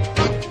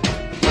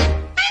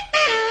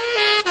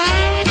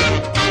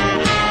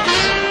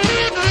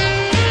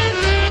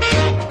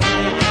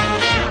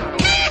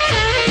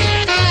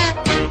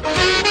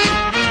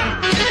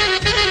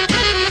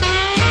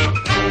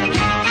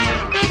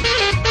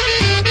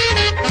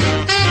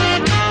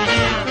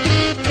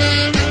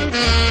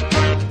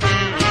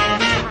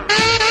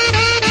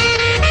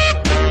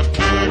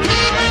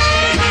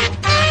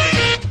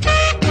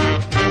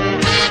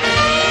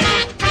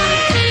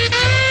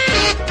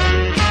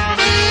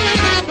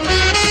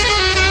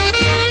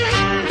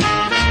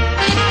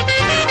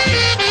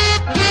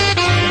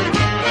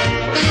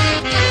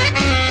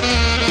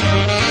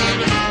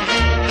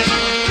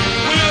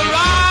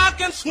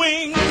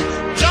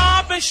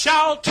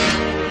 Shout,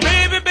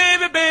 baby,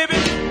 baby, baby,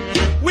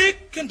 we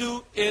can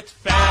do it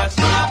fast,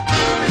 or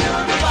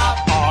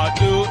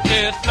do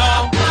it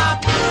slow,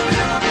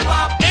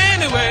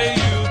 anyway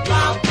you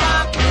do,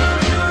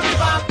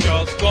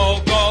 just go,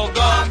 go,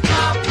 go,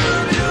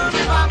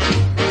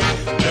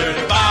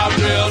 dirty bop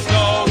real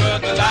slow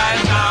with the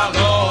lights down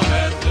low.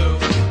 Let's do,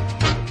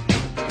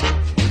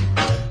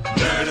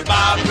 dirty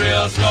bop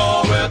real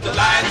slow with the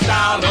lights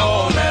down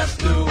low. Let's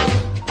do.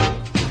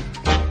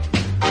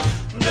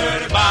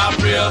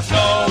 Real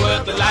slow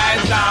with the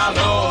lights down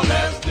low,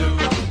 let's do.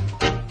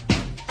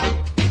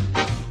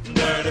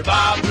 Dirty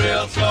bop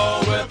real slow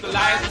with the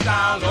lights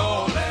down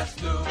low, let's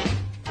do.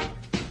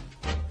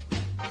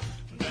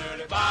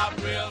 Dirty bop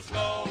real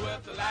slow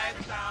with the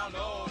lights down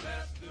low,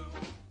 let's do.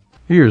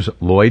 Here's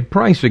Lloyd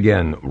Price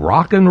again,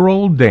 Rock and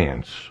Roll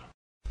Dance.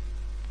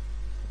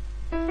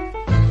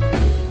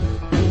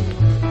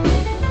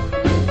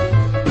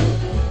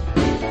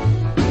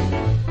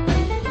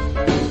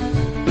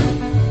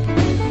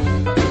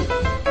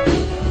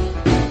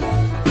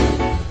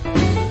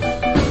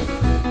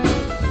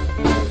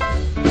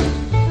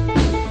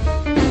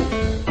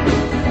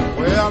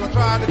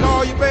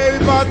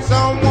 But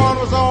someone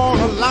was on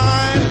the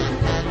line.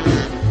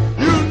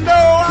 You know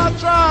I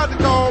tried to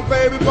call,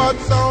 baby, but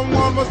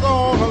someone was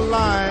on the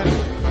line.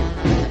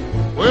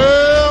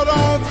 Well,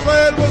 don't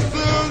say it was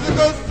Susie,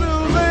 'cause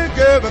Susie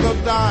gave it a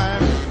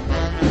dime.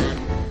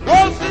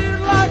 Well, she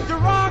liked to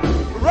rock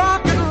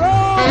and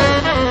roll,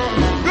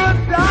 good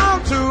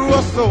down to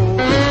her soul.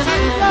 She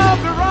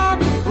loved to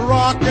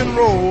rock and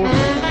roll,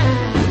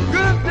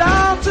 good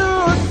down to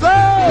her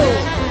soul.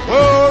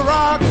 Oh,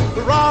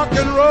 rock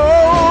and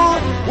roll,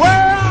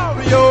 wear out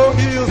your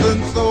heels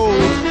and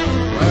soles.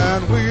 When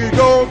we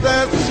go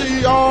dance,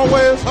 she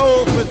always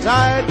holds me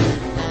tight.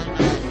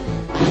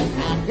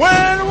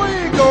 When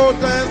we go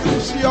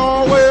dancing, she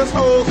always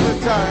holds me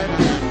tight.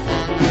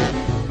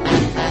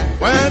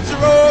 When she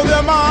rolls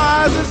them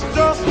eyes, it's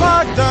just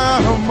like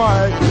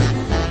dynamite.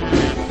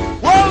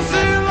 Well,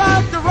 she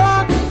likes to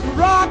rock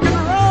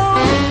and roll,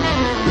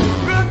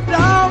 good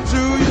down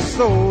to your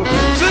soul.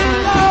 She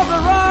loves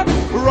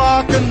to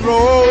rock and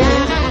roll,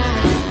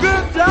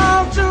 good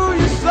down to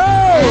your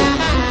soul.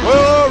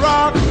 Oh,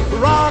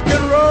 rock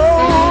and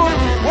roll,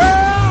 wear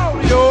out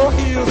your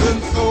heels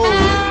and soles.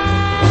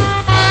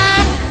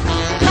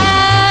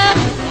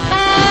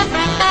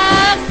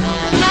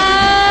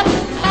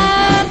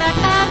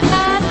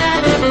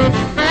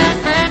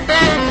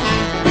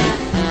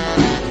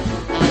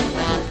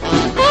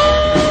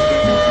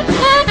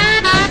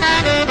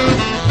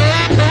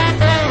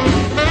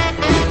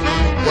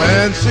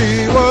 When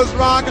she was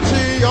rocking,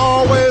 she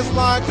always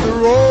likes to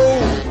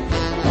roll.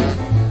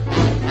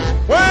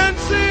 When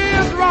she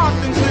is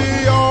rocking,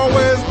 she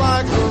always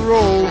likes to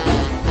roll.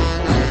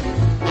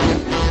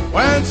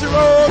 When she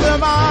rolls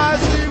them eyes,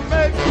 she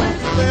makes me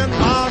spin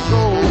my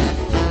soul.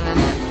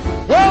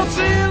 Well,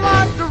 she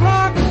likes to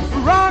rock,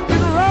 rock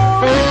and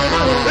roll.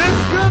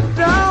 It's good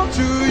down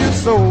to your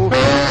soul. She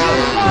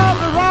loves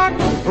to rock,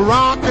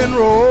 rock and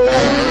roll.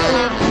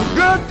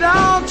 Good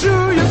down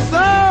to your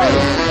soul.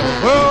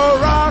 Well,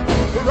 rock,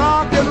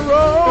 rock and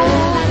roll.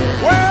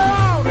 Well,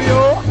 out of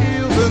your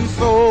heels and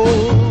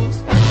soles.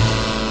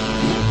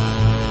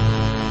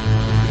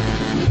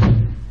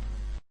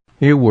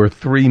 Here were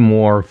three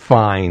more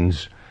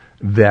finds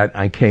that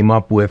I came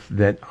up with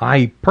that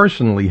I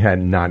personally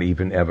had not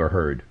even ever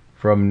heard.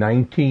 From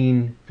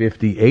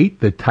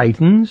 1958, The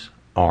Titans,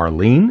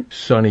 Arlene,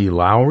 Sonny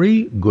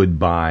Lowry,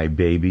 Goodbye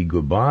Baby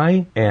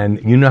Goodbye,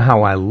 and you know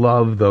how I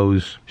love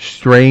those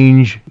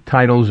strange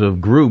titles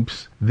of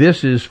groups.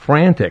 This is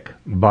Frantic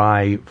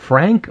by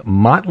Frank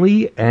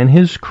Motley and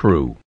his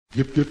crew.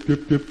 Dip, dip,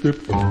 dip, dip,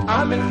 dip.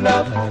 I'm in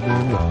love, I'm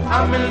in love,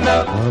 I'm in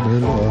love,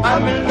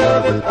 I'm in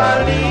love with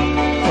Arlene.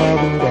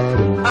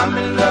 I'm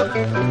in love,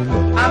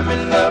 I'm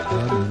in love,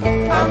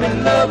 I'm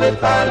in love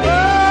with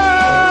Arlene.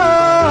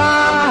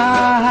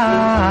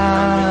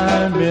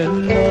 I'm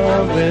in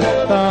love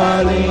with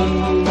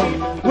Arlene.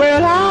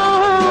 Well,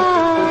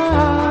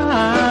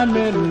 I'm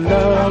in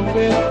love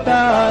with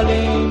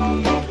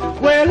Arlene.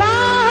 Well,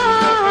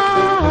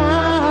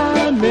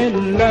 I'm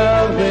in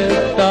love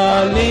with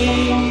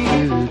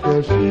Arlene.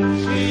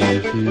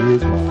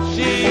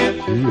 She is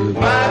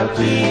my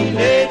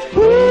teenage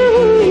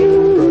queen.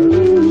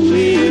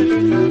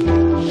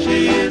 She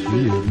is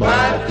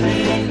my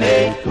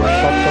teenage queen.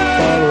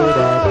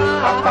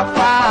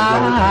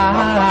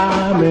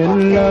 I'm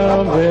in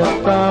love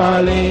with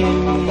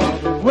Arlene.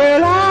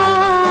 Well,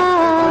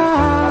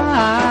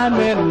 I'm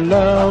in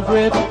love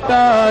with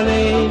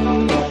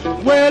Arlene.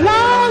 Well,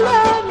 all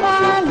of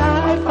my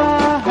life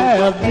I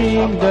have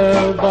dreamed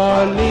of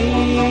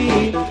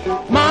Arlene,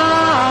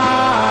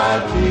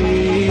 my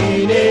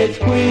teenage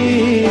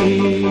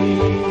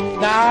queen.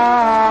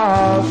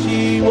 Now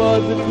she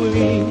was the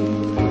queen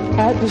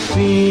at the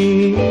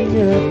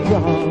senior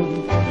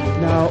prom.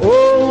 Now,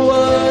 oh,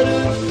 what a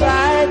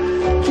sight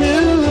to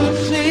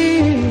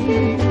see,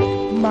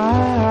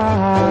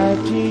 my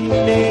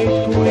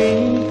teenage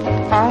queen,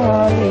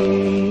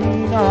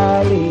 Arlene,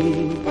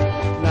 Arlene.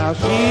 Now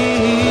she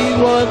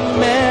was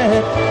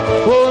meant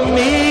for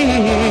me.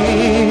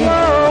 Oh,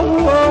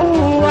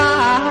 oh,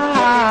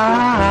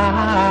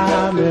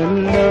 I'm in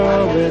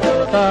love with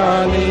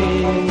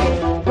Arlene.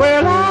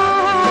 Well,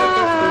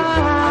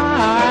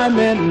 I'm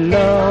in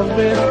love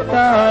with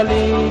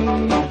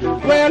Arlene.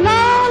 Well,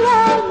 all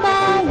of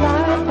my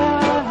life I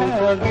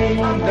have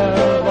dreamed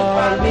of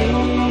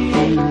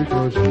Arlene.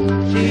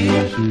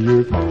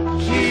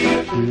 She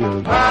is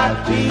my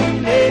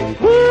teenage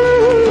queen.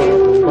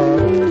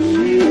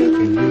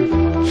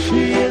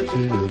 She is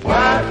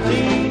my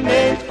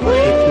teenage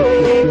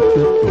queen.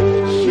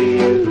 She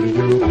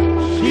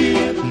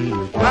is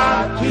my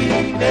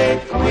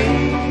teenage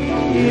queen.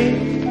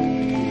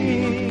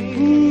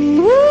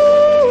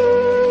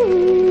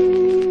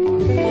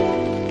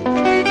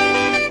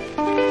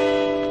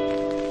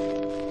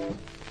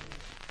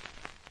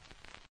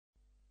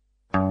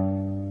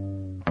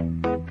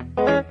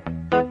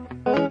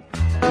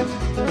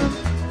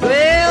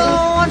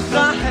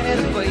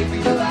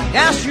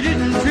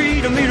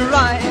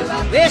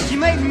 She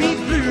made me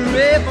blue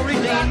every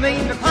day,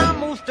 made me cry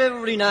most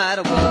every night.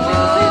 I wanna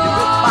say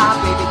goodbye,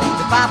 baby,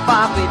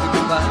 goodbye, baby,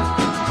 goodbye,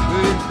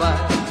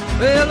 goodbye.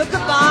 Well,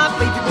 goodbye,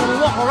 baby, gonna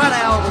walk right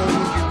out on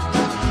you.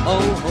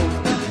 Oh, oh.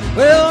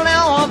 Well,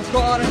 now I've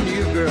got a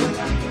new girl.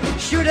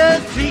 Sure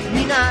does treat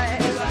me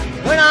nice.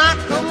 When I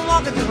come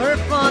walking through her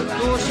front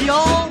door, she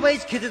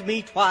always kisses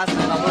me twice.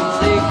 And I wanna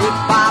say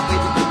goodbye,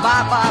 baby,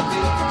 goodbye,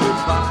 baby,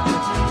 goodbye,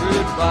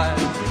 goodbye.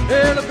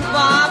 Well,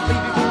 goodbye,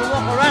 baby, gonna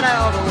walk right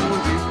out on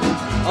you.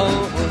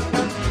 Oh,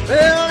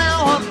 well,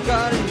 now I've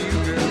got a new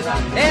girl,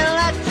 and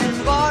that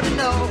you ought to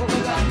know.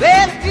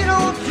 Well, if you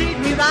don't treat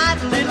me right,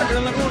 little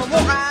girl, I'm gonna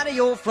walk out of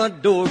your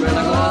front door. Well,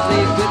 I'm gonna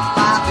say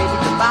goodbye, baby,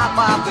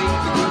 goodbye, baby,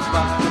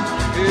 goodbye,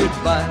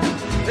 goodbye.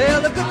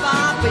 Well,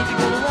 goodbye, baby,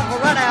 gonna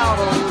walk right out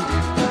on you.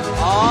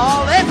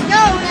 Oh, let's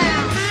go now.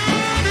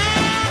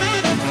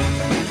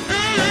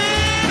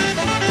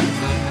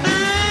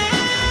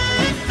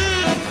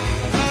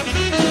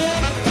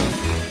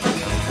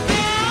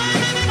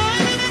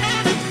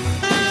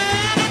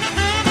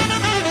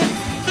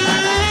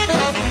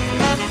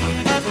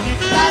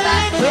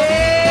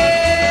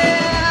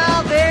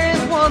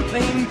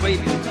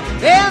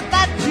 If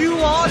that you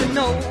ought to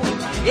know.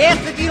 Yes,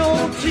 if you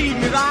don't treat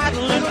me right,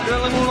 little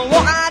girl, I'm gonna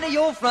walk out of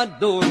your front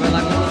door. Well,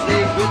 I'm gonna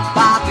say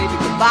goodbye, baby,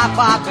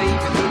 goodbye, baby,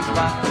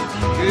 goodbye,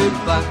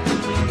 goodbye.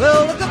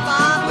 Well,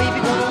 goodbye, baby,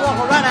 gonna walk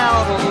right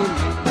out on you.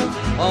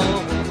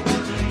 Oh,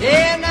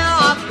 yeah,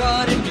 now I've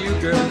got a new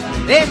girl.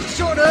 Yes,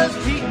 she sure does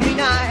treat me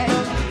nice.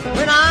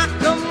 When I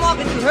come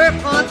walking to her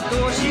front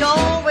door, she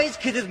always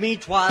kisses me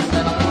twice.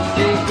 And I want to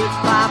say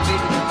goodbye,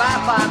 baby,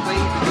 goodbye,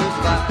 baby,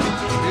 goodbye,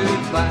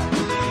 goodbye.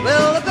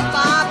 Well,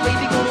 goodbye,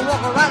 baby, gonna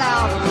walk right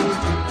out on you.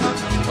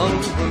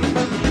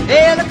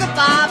 Hey,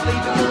 goodbye, baby,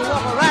 gonna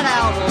walk right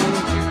out on you.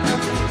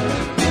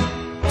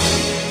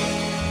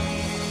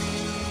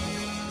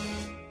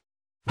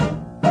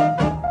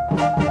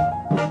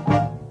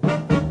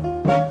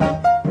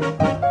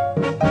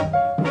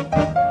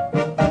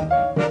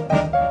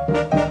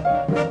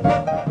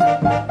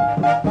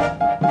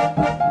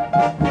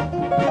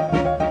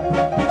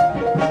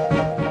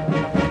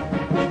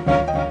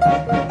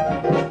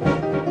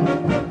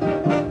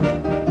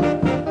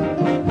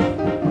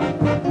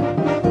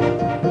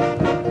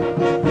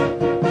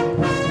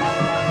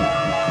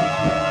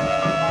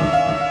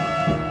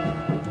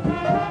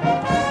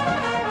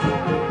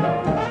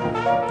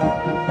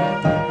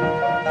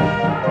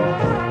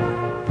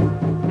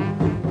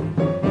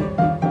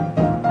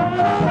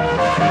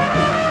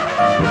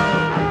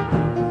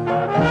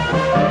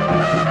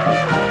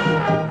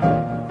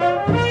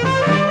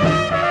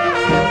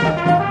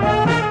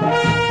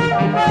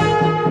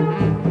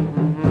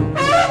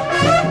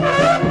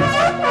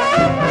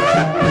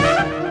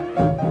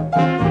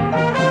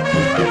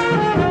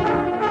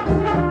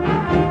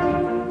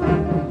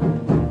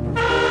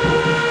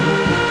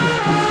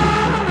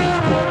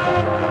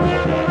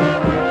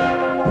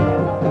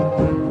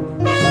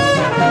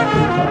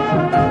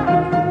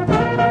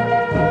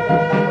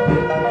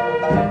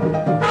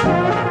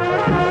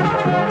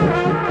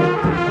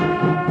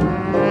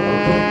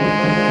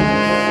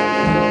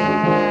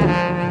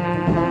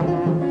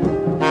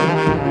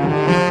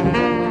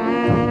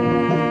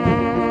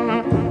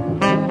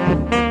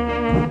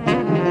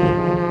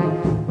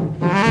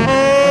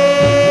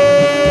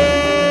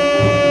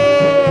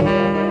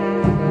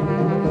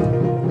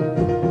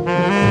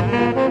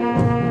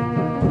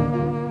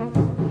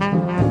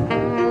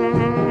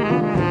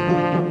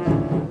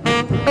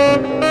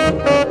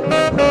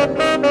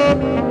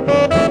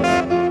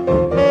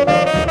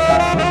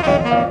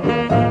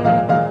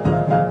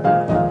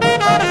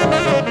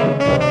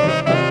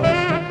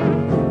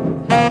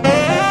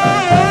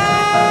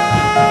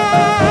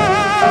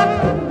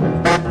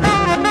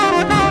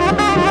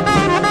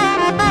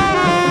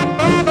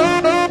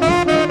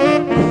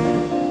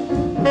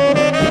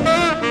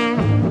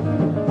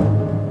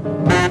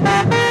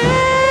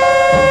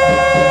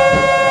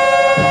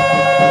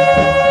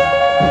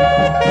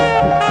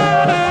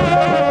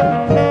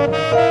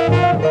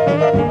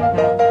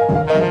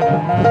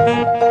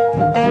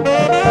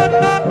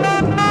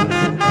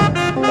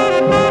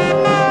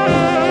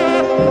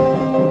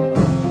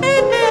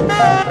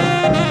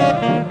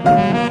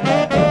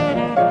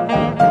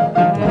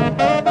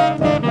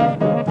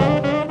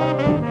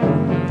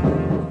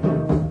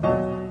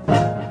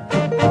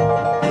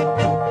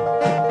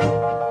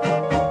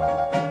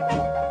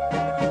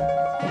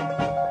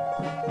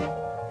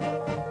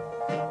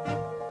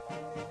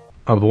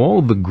 Of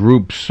all the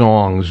group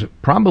songs,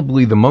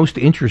 probably the most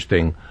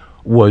interesting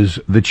was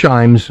the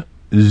Chimes'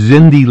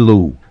 Cindy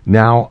Lou.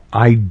 Now,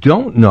 I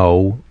don't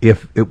know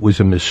if it was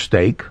a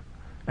mistake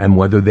and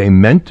whether they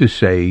meant to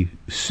say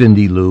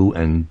Cindy Lou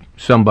and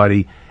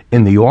somebody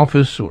in the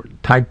office or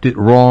typed it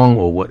wrong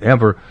or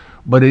whatever,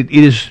 but it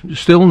is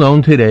still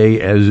known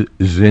today as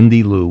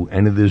Cindy Lou,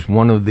 and it is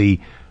one of the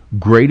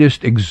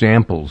greatest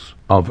examples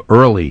of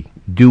early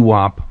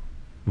doo-wop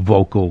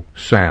vocal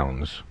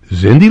sounds.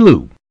 Cindy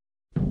Lou.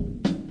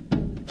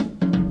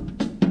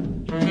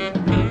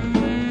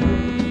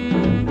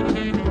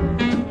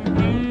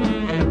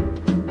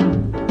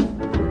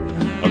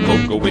 A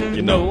cocoa with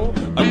you know,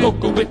 a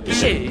cocoa with you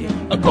say,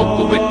 a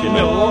cocoa with you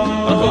know,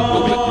 a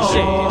cocoa with you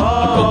say,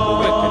 a cocoa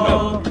with you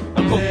know,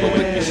 a cocoa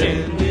with you say,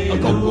 a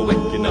cocoa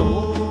with you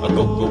know, a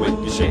cocoa with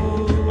you say,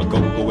 a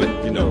cocoa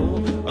with you know,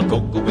 a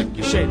cocoa with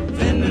you say.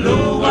 Cindy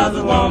Lou was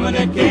a woman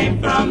that came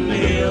from the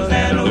hills,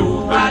 and a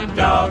ooh, hot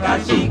dog, I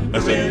chic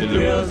with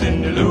grills.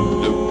 Cindy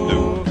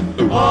Lou,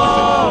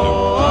 oh,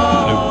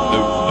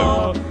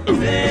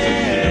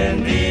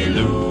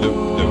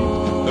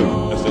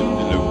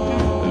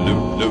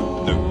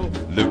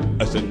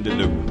 Cindy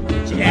Lou.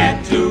 She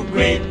had two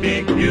great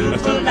big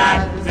beautiful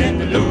eyes.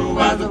 Cindy Lou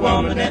was a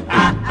woman that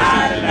I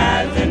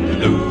idolized. Cindy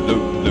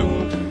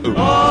Lou,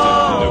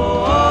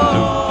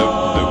 oh,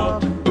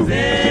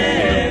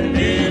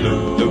 Cindy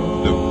Lou.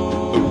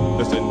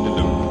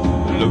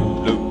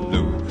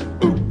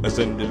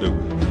 Cindy Lou.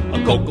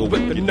 A cocoa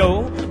with you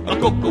know, a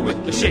cocoa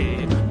with the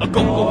shade, a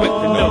cocoa with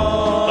you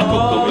know, a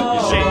cocoa with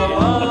the shade, a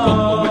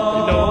cocoa with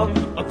you know,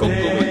 a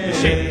cocoa with the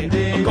shade,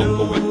 a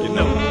cocoa with you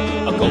know,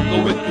 a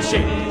cocoa with the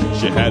shade.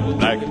 She had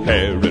black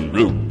hair and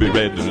ruby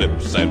red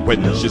lips, and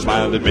when she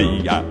smiled at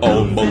me, I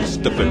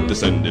almost flipped to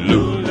Cindy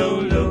Lou.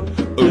 Ooh,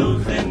 ooh,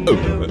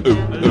 ooh,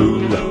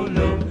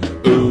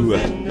 ooh, ooh,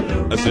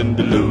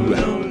 Cindy Lou.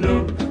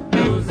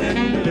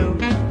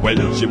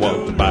 When she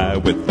walked by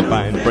with a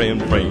fine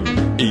frame,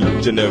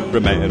 each and every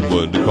man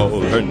would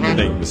call her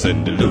name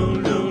Cindy Lou.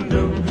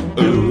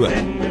 Ooh,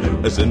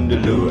 Cindy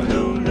Lou.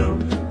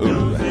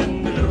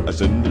 Ooh,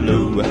 Cindy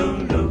Lou.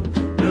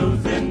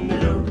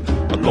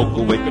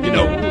 cocoa with, you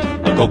know,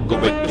 a cocoa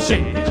with the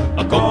shade,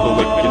 a cocoa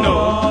with, you know,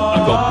 a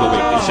cocoa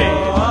with the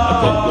shade, a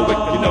cocoa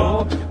with, you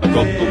know, a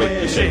cocoa with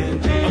the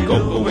shade, a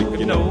cocoa with,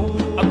 you know,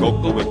 a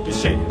cocoa with the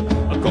shade,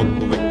 a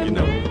cocoa with, you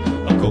know,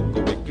 a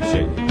cocoa with the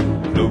shade.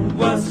 Blue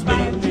was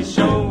made to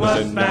show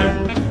us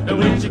man, and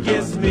when you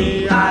kiss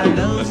me, I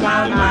lose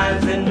my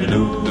mind in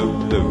blue.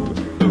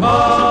 Oh,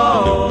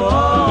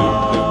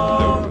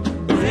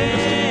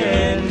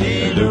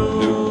 Cindy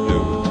Lou.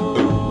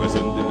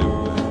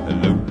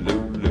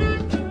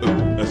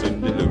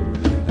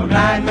 A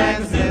blind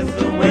man says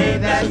the way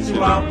that you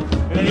walk,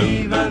 and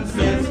even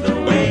says the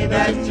way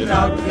that you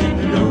talk,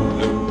 Cindy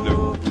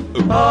Lou.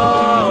 Oh,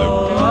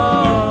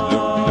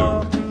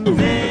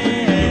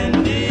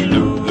 Cindy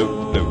Lou.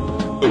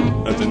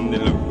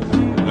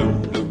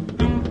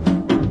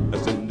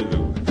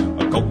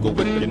 A cocoa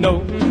with, you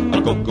know,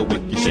 a cocoa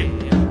with your shade,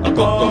 a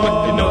cocoa with,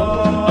 you know,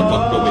 a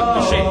cocoa with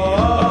your shade,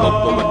 a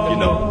cocoa with, you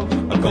know,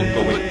 a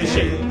cocoa with your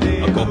shade,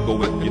 a cocoa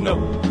with, you know,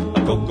 a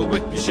cocoa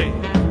with your shade,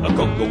 a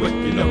cocoa with,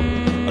 you know,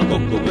 a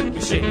cocoa with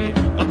your shade,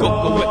 a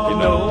cocoa with, you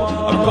know,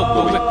 a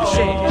cocoa with your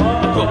shade,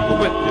 a cocoa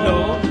with, you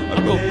know, a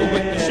cocoa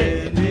with your shade,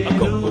 a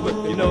cocoa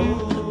with, you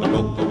know, a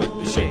cocoa with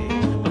your shade,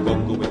 a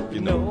cocoa with, you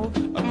know,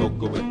 a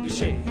cocoa with your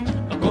shade,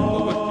 a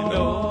cocoa with, you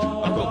know,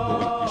 a cocoa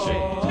with your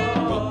shade,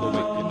 a cocoa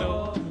with, you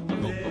know, a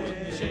cocoa with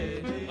your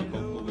shade, a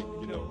cocoa with,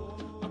 you know,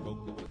 a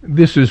cocoa with.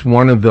 This is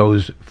one of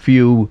those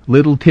few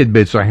little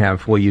tidbits I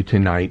have for you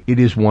tonight. It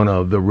is one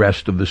of the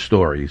rest of the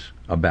stories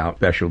about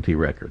Specialty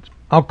Records.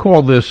 I'll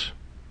call this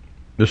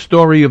the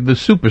story of the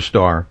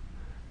superstar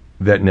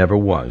that never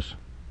was.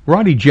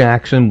 Roddy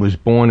Jackson was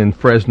born in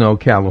Fresno,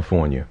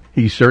 California.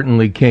 He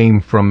certainly came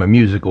from a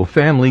musical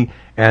family,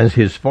 as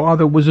his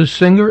father was a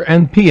singer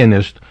and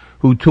pianist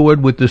who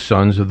toured with the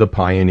Sons of the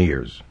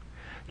Pioneers.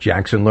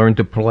 Jackson learned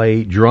to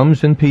play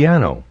drums and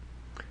piano.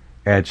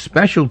 At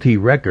Specialty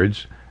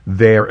Records,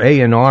 their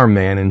A&R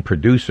man and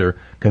producer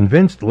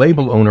convinced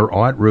label owner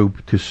Art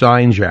Rupe to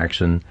sign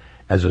Jackson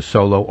as a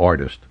solo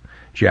artist.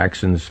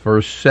 Jackson's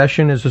first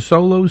session as a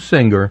solo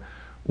singer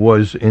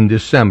was in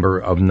December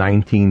of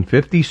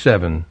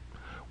 1957,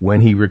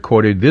 when he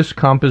recorded this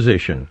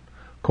composition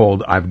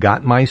called I've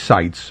Got My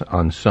Sights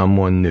on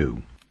Someone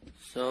New.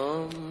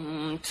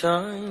 Sometimes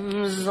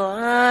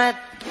I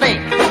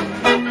think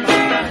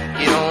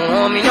you don't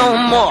want me no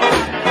more.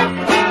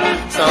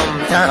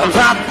 Sometimes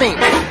I think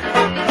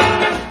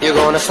you're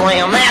gonna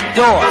slam that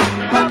door,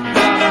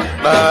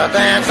 but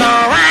that's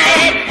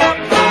alright.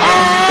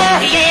 Oh,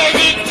 yes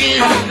it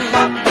do.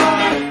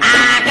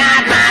 I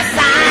got my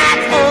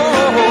sights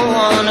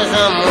on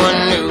someone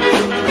new.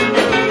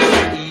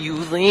 You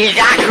think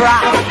I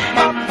cried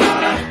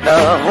the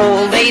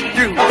whole day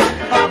through,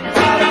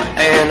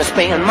 and I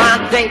spend my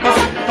days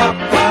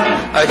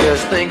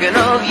just thinking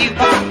of you,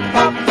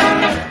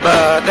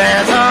 but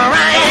that's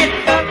alright.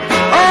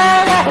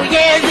 Oh,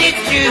 yes it's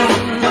true.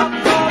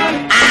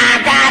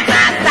 I got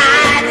my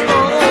sights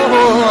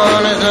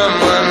on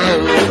someone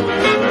new.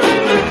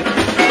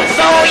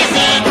 So you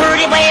see,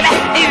 pretty baby,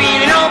 you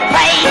really don't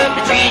play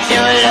to treat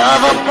your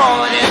lover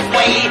boy this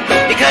way,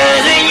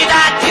 because when you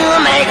got to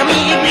make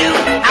me blue,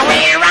 I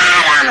went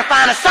right on to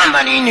find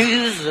somebody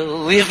new.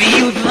 So if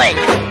you think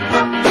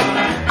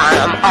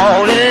I'm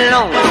all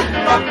alone,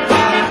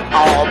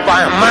 all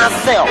by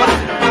myself,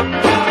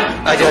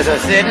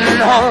 just sitting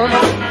home,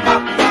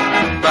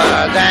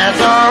 but that's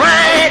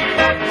alright.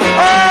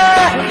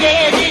 Oh,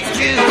 yes, it's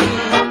true.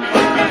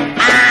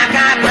 I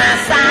got my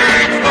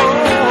sights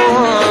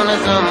on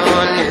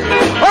someone new.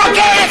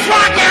 Okay, let's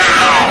rock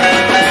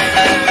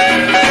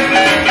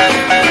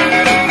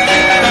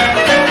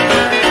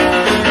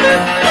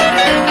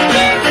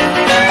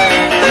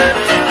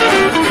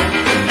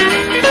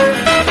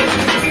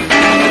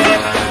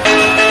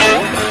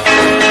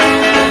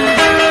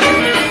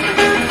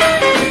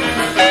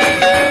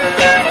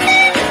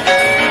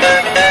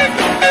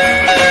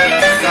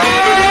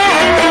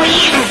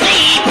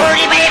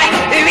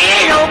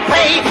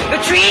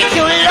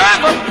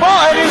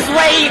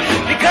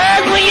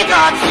because when you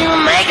thought you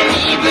were making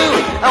me blue,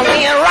 I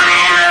went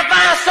right out and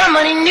found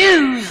somebody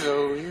new.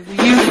 So if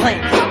you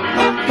think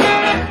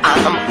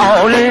I'm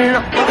all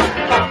alone,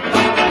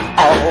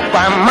 all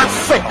by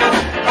myself,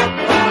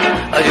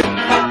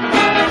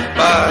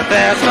 but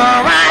that's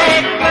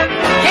alright.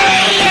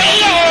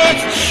 Yeah,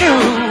 it's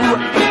true.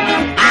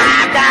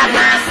 I got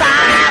my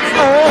sights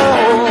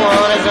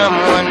on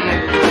someone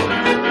new.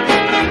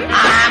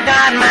 I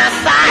got my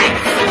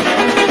sights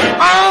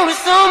on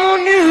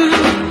someone new.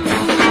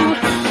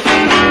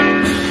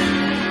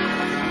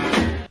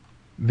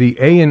 The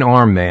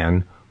A&R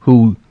man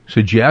who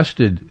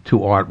suggested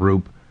to Art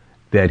Rupe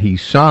that he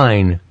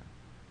sign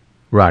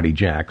Roddy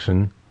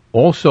Jackson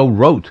also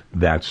wrote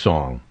that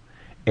song.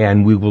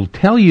 And we will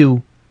tell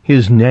you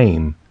his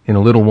name in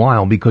a little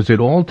while, because it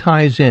all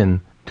ties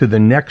in to the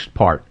next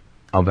part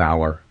of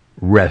our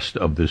rest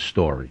of this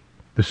story.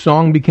 The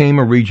song became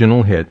a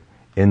regional hit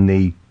in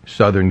the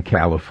Southern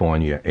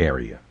California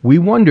area. We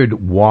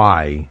wondered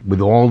why,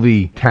 with all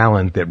the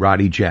talent that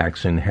Roddy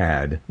Jackson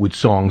had, with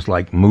songs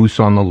like Moose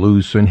on the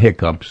Loose and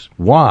Hiccups,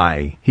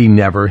 why he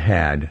never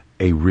had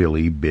a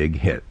really big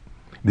hit.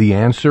 The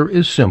answer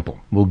is simple.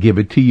 We'll give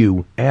it to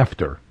you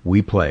after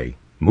we play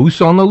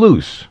Moose on the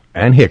Loose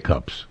and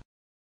Hiccups.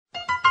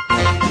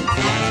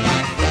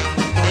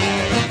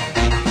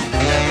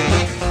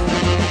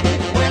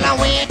 Well, I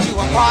went to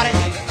a party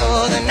the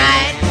other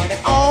night, and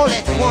all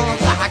at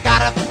once I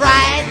got a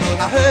fright.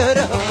 I heard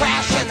a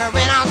crash and I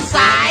ran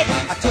outside.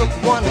 I took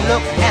one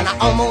look and I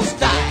almost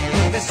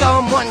died. Then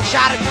someone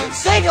shouted,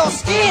 "Save your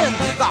skin!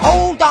 The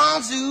whole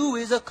darn zoo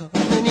is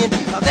a-coming in.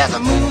 There's a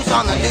moose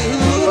on the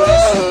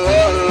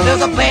loose.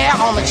 There's a bear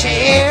on the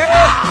chair.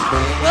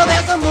 Well,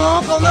 there's a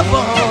monk on the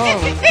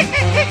bunk.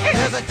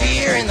 There's a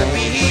deer in the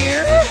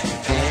beer.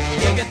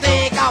 If you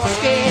think I was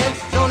scared,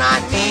 no,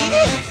 not me.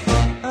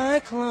 I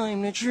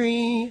climbed a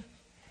tree.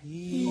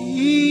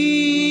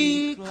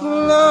 He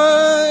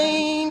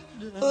climbed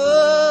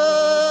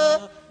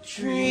a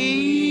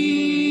tree.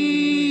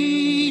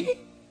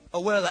 Oh,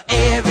 well,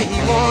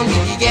 everyone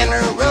began to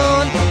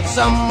run.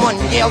 Someone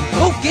yelled,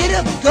 "Go get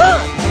a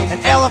gun!" An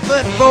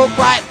elephant broke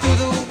right through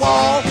the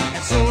wall,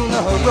 and soon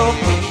the rope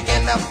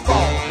began to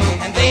fall.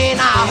 And then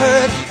I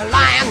heard a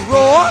lion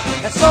roar,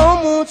 and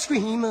someone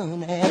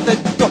screaming at the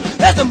door.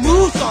 There's a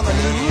moose on the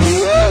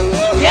loose.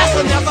 Yes,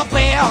 and there's a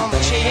bear on the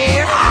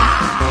chair.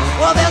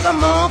 Well, there's a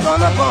monk on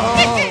the bunk.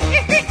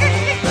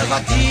 There's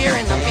a deer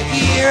in the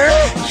beer.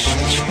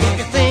 If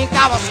you think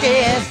I was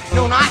scared,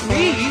 no, not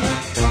me.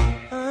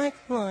 I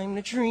climbed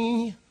a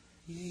tree.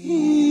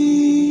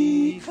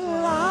 He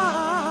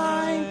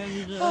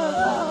climbed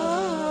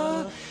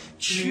a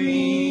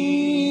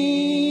tree.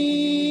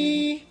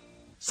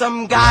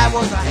 Some guy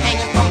was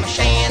hanging from a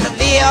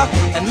chandelier,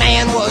 and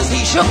man was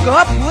he shook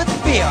up with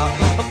fear.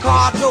 A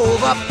car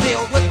drove up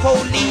filled with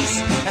police,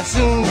 and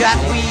soon got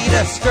we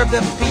disturbed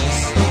the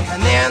peace.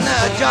 And then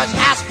the judge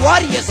asked,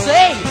 "What do you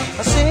say?"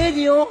 I said,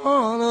 "Your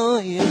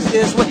Honor, it's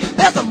this way.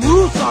 There's a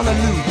moose on the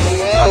loose.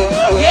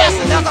 Yes,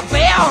 and there's a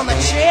bear on the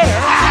chair.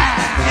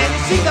 And you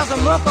see there's a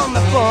monk on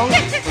the bunk.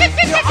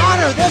 Your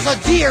Honor, there's a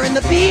deer in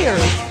the beer.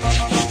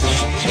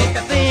 If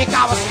you think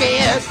I was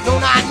scared, no,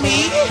 not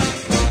me.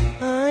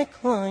 I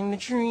climbed a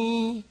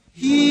tree.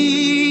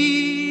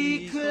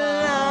 He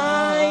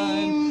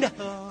climbed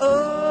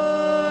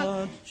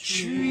a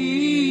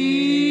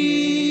tree."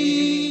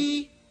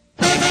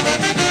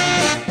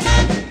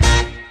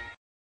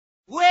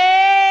 Well,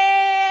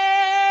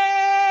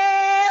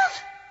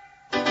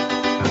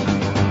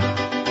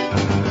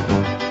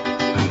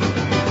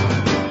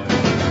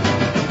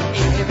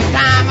 every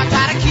time I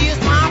try to kiss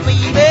my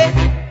baby,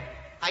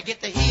 I get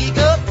the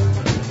hiccup.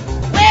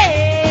 Well,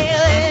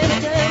 every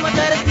time I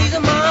try to squeeze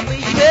my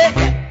baby,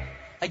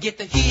 I get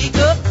the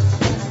hiccup.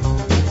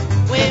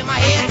 When my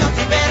head starts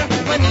to rattle,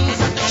 my knees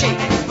start to shake,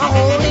 my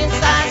whole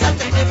inside starts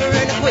to quiver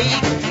and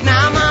quake.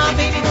 Now my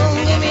baby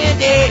won't give me a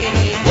day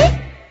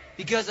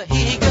because of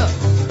hiccup.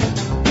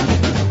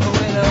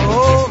 Well,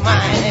 oh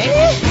my,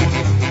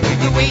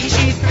 the way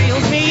she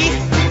thrills me.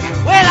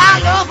 Well, I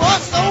love her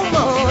so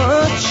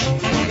much,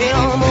 it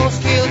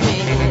almost kills me.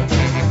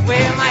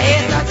 Well, my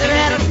head starts to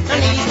rattle, my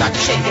knees start to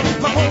shake,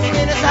 my whole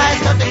inside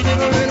starts to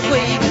quiver and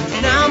quake.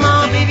 Now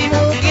my baby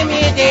won't give me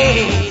a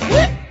day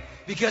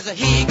because of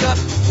hiccup.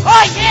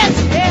 Oh yes,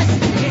 yes,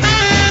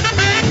 yes.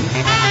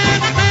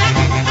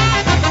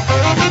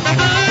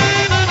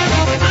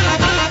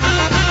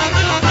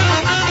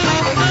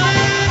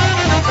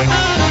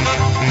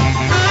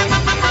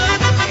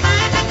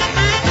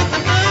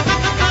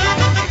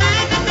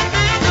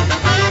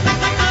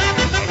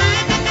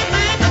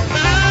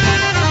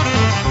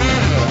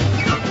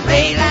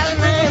 Late last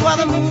night while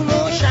the moon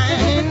was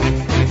shining,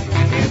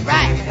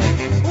 right?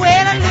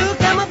 Well, I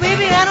looked at my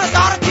baby and I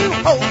started to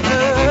hold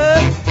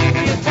her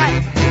real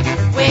tight.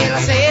 Well,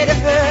 I said to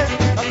her,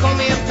 "Call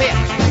me a pet.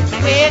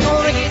 We're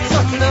gonna get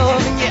some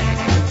loving yet.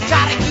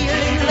 Try to get a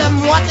little of 'em.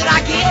 What did I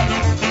get?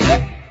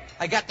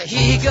 I got the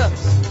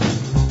hiccups.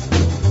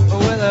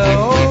 Well,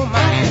 oh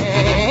my,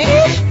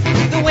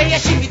 the way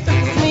she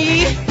throws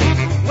me.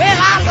 Well,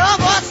 I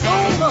love her so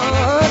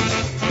much,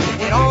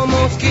 it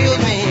almost kills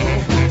me.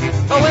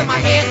 But when my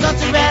head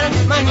starts to rattle,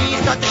 my knees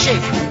start to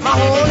shake, my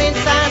whole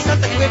inside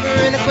starts to quiver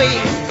and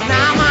quake.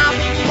 Now my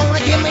baby wanna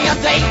give me a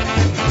date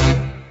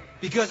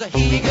because of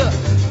hiccup.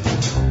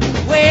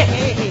 Well,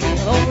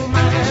 oh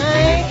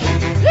my,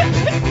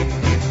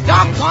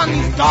 doggone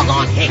these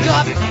doggone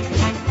hiccups.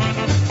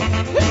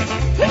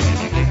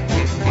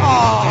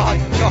 Oh,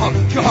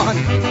 doggone.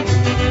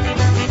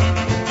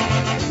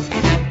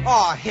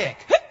 Oh, heck.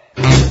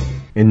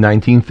 In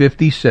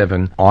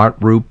 1957, Art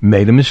Rupe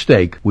made a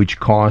mistake which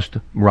cost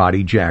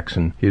Roddy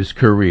Jackson his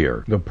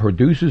career. The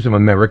producers of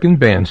American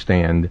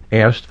Bandstand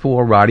asked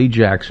for Roddy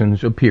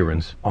Jackson's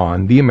appearance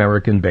on the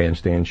American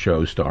Bandstand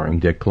show starring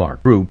Dick Clark.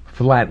 Rupe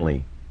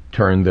flatly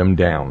turned them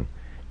down,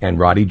 and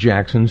Roddy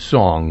Jackson's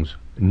songs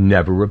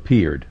never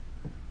appeared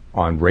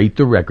on Rate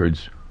the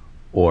Records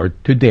or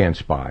To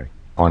Dance By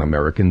on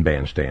American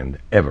Bandstand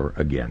ever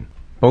again.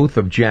 both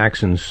of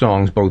Jackson's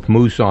songs, both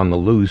Moose on the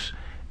Loose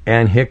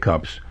and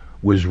Hiccups,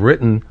 was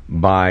written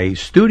by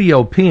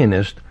studio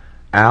pianist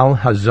Al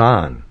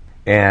Hazan.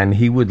 And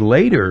he would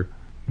later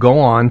go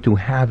on to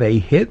have a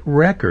hit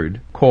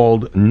record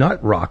called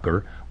Nut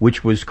Rocker,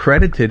 which was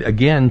credited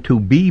again to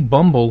B.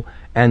 Bumble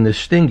and the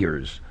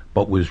Stingers,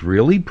 but was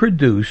really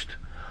produced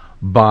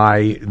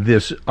by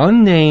this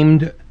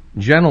unnamed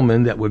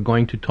gentleman that we're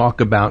going to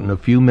talk about in a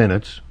few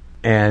minutes,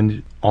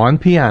 and on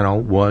piano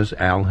was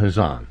Al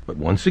Hazan. But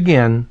once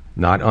again,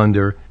 not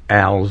under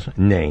Al's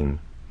name.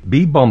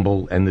 B.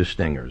 Bumble and the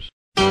Stingers.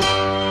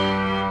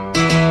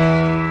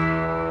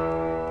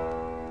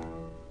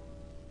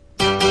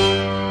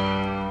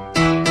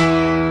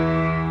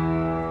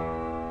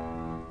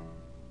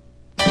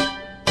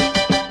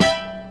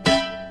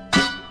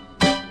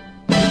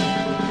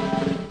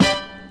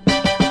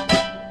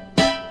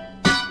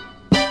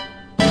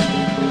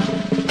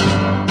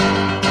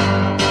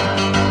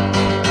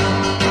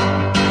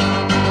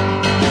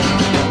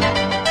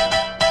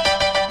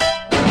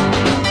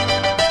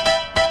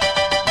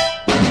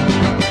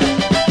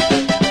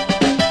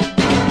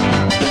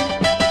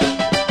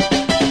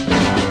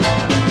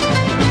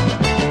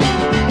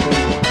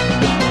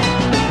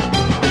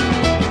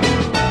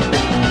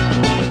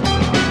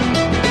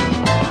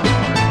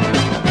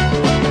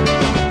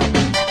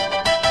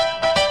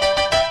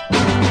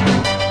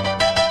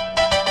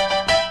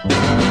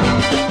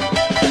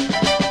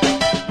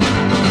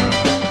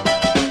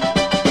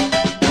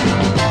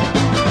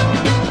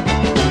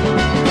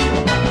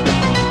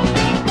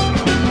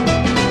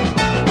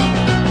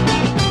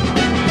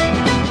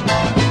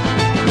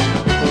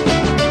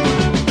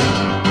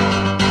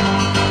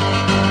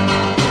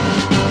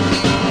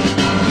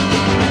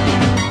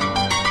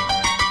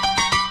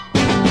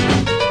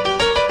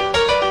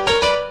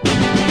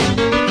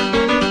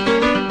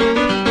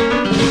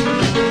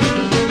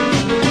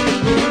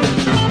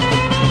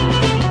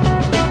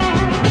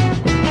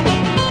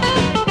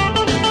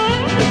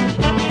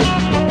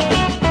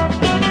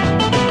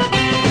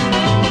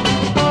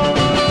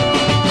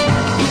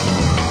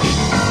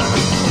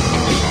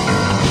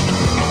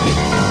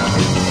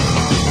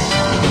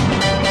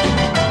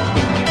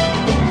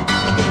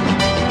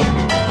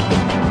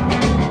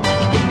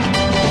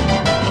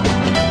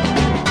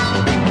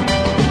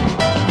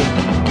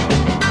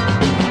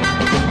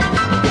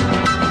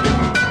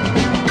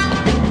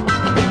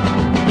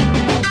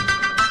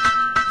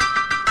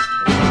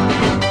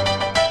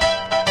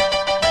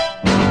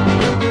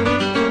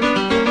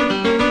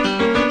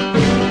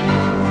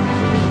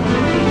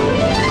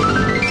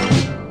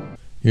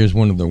 Here's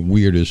one of the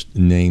weirdest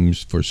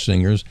names for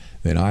singers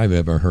that I've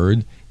ever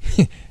heard.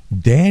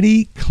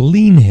 Daddy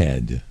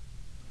Cleanhead.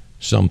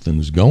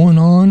 Something's going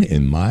on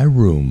in my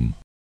room.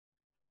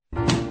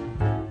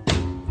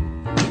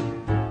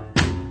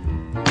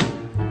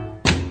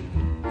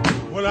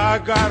 When I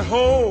got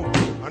home,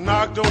 I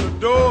knocked on the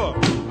door.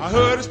 I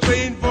heard a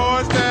strange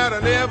voice that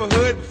I never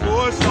heard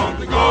before.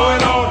 Something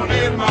going on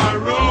in my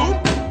room.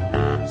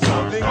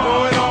 Something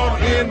going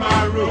on in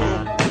my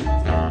room.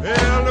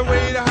 Well, the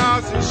way the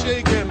house is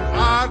shaking,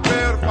 I'd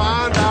better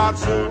find out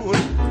soon.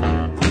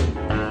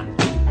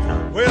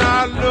 When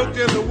I looked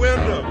in the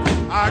window,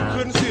 I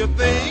couldn't see a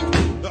thing.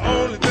 The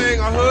only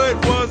thing I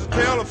heard was a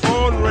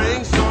telephone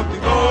ring.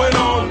 Something going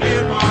on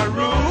in my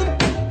room.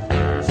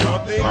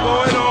 Something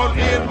going on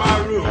in my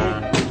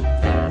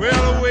room.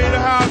 Well, the way the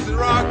house is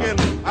rocking,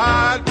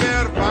 I'd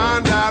better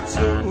find out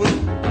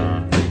soon.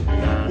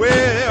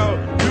 Well,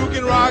 you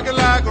can rock it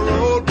like a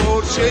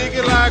rowboat, shake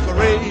it like a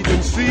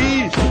raging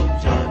sea.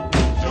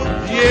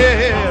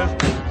 Yes,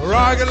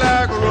 rock it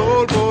like a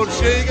rowboat,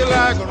 shake it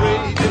like a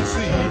raging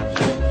sea.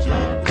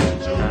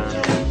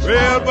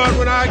 Well, but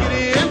when I get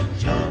in,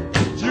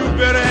 you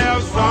better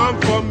have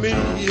some for me.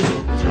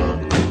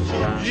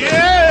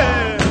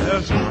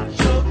 Yes.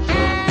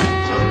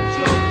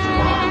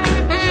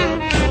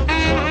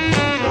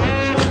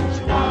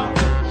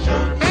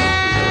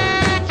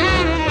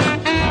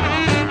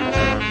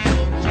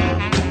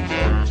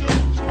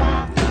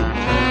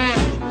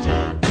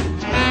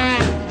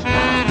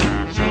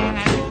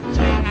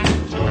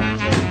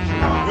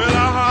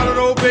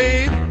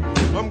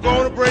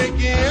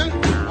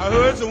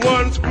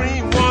 Someone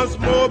scream once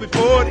more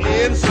before it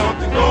ends.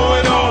 Something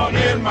going on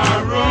in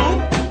my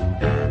room.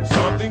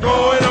 Something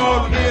going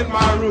on in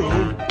my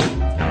room.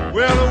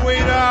 Well, the way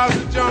the house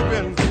is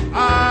jumping,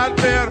 I'd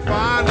better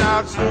find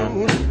out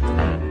soon.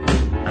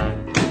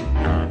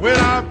 When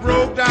I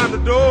broke down the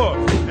door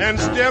and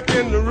stepped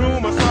in the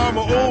room, I saw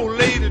my old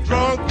lady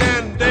drunk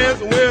and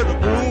dancing with a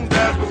broom.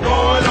 That's what's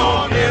going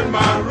on in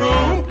my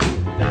room.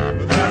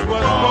 That's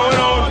what's going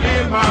on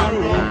in my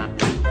room.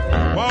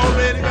 My old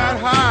lady got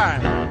high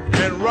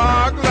and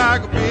rock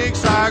like a big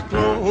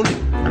cyclone.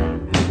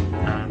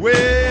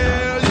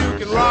 Well, you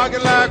can rock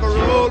it like a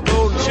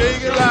rowboat and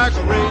shake it like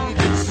a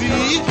raging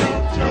sea.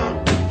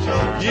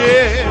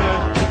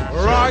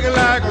 Yeah, rock it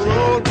like a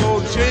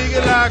rowboat and shake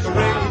it like a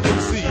raging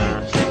sea.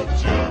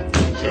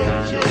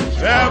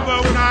 Yeah,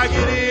 but when I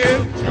get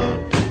in,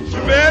 you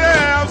better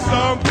have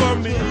some for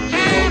me.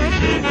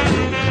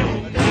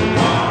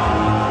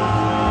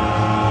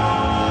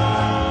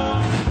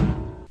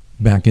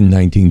 Back in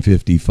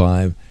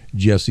 1955,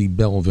 Jesse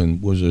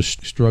Belvin was a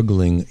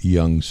struggling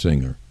young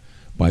singer.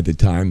 By the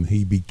time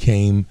he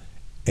became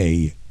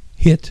a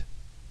hit,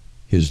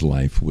 his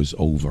life was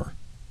over.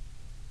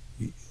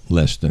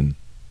 Less than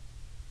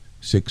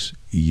 6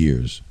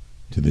 years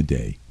to the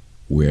day.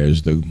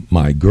 Where's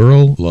My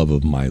Girl, Love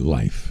of My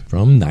Life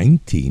from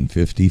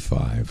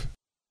 1955.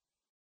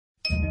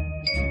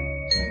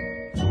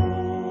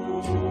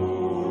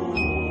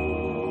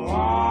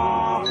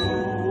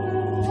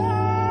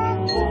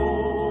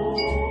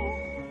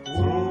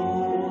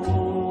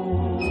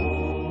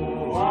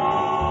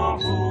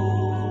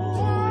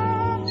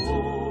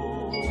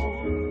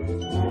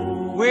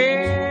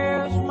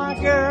 Where's my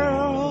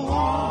girl?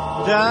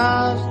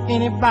 Does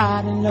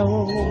anybody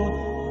know?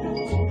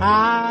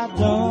 I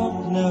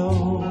don't know.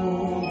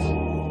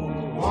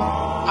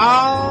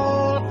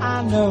 All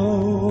I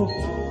know,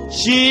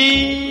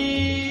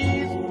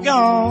 she's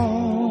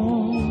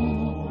gone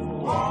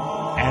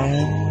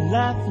and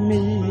left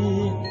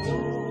me.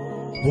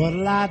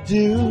 What'll I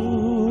do?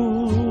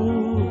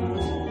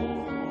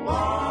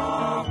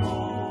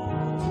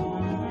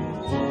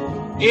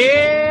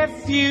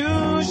 If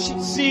you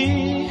should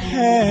see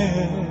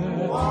her,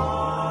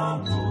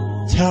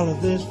 tell her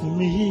this for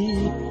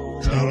me.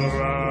 Tell her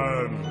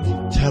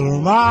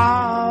I'm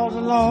all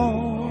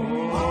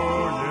alone,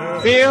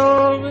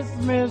 filled with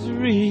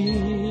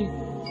misery.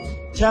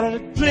 Tell her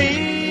to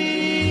please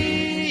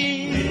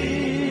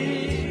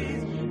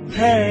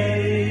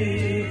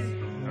hurry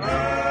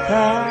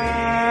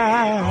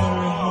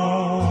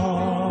home.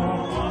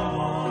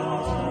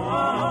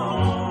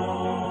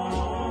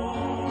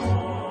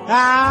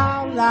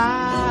 I'll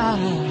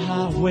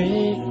lie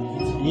awake,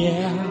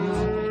 yeah,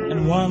 and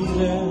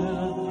wonder.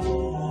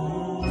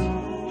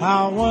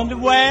 I wonder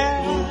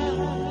where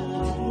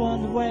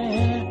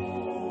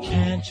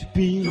can't you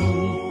be?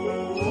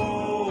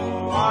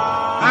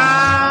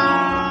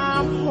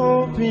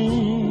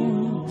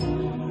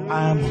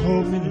 I'm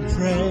hoping and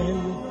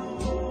praying,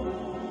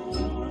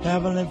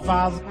 Heavenly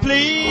Father,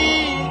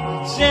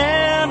 please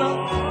send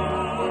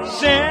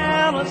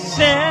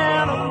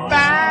her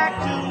back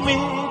to me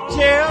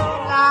till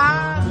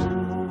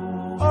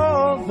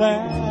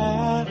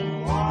that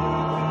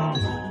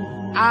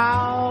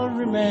I'll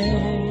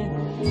remain.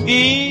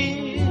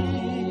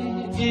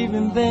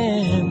 Even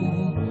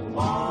then,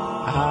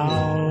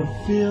 I'll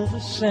feel the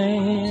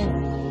same.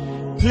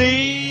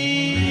 Please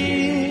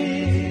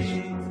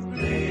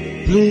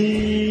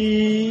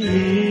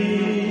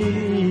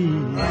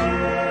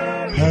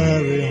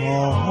hurry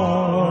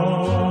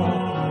home.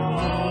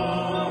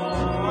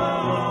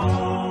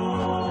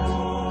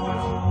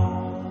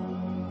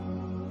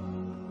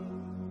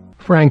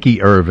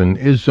 Frankie Irvin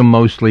is a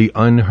mostly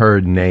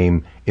unheard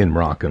name in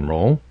rock and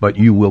roll, but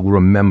you will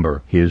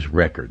remember his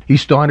record. He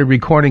started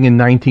recording in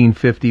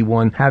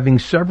 1951, having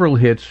several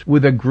hits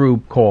with a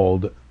group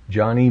called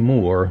Johnny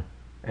Moore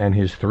and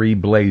his Three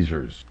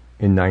Blazers.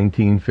 In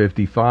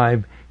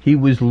 1955, he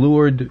was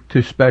lured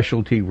to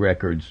Specialty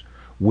Records,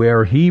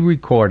 where he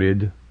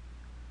recorded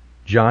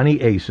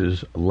Johnny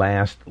Ace's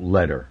Last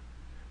Letter.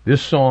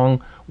 This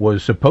song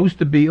was supposed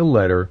to be a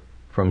letter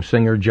from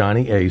singer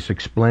Johnny Ace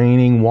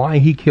explaining why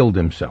he killed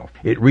himself.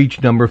 It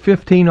reached number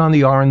 15 on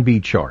the R&B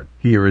chart.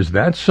 Here is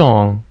that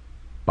song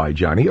by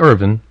Johnny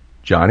Irvin,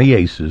 Johnny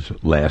Ace's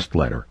Last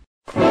Letter.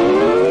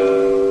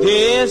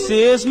 This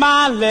is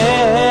my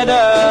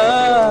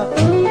letter,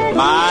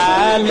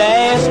 my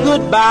last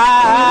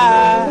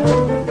goodbye.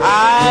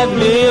 I've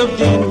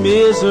lived in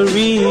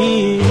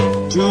misery,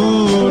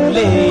 too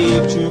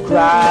late to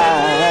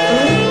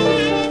cry.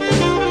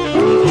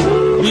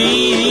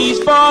 Please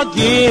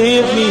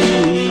forgive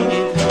me,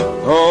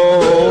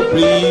 oh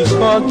please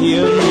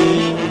forgive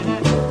me,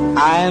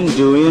 I'm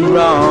doing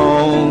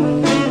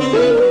wrong.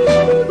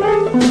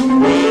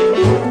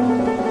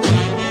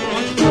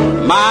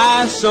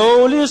 My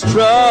soul is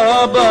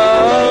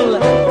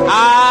troubled,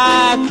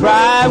 I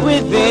cry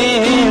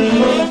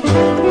within,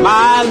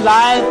 my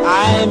life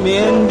I'm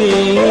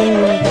ending,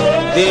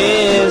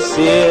 this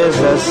is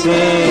a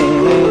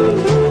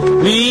sin.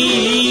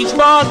 Please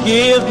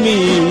forgive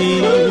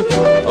me,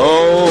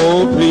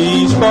 oh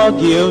please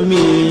forgive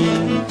me,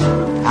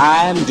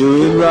 I'm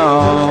doing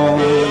wrong.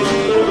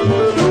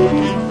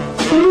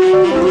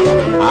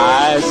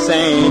 I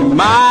sang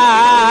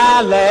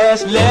my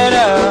last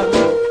letter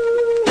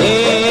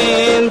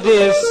in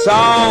this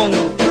song.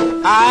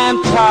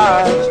 I'm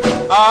tired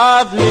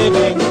of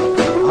living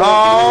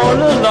all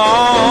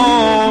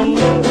alone.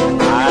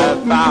 I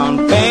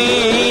found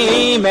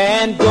fame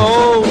and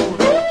gold,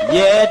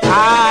 yet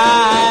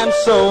I'm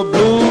so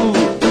blue,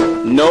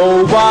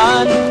 no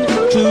one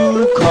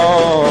to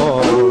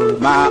call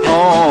my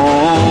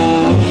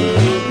own.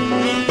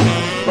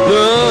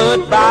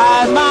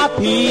 Goodbye, my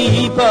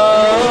people,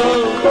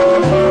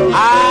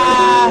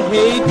 I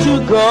hate to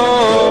go.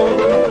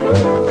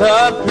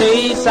 The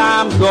place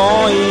I'm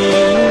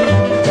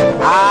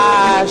going,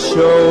 I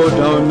sure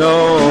don't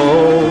know.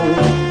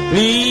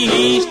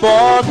 Please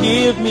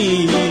forgive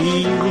me,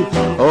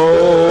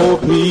 oh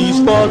please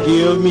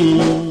forgive me,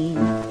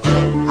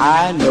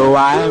 I know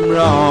I'm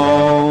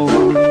wrong.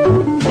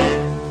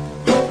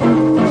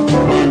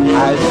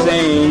 I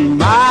sing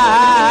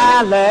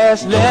my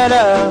last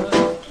letter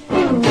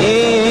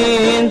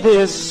in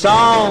this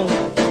song.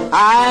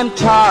 I'm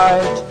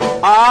tired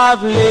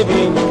of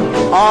living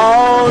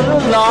all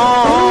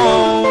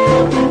alone.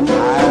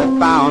 I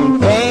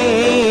found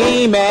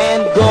fame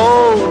and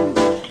gold,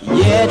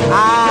 yet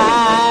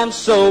I'm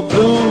so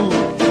blue.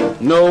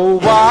 No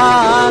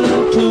one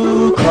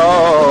to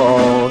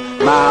call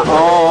my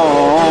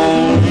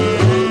own.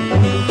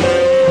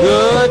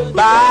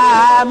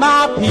 Goodbye,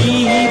 my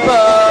people.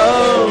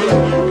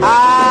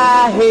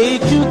 I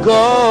hate to go.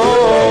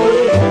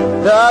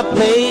 The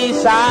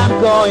place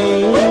I'm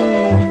going,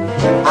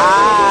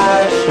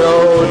 I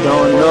sure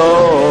don't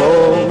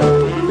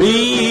know.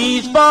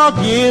 Please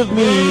forgive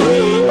me.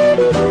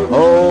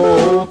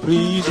 Oh,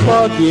 please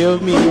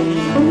forgive me.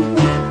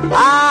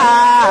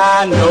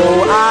 I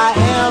know I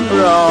am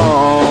wrong.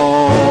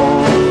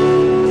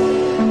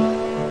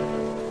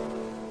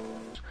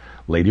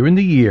 Later in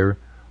the year,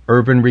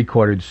 Irvin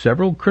recorded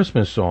several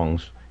Christmas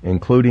songs,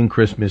 including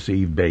Christmas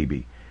Eve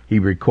Baby. He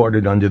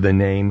recorded under the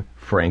name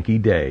Frankie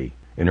Day.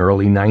 In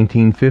early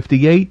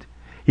 1958,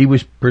 he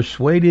was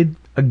persuaded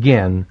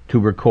again to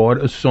record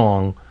a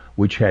song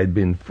which had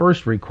been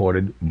first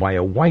recorded by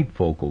a white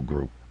vocal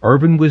group.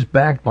 Irvin was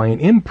backed by an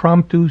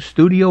impromptu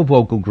studio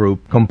vocal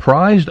group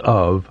comprised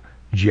of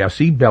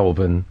Jesse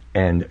Belvin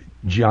and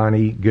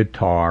Johnny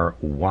Guitar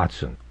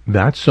Watson.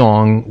 That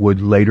song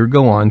would later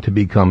go on to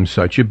become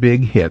such a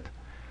big hit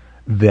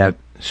that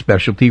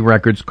Specialty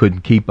Records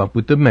couldn't keep up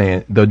with the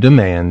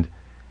demand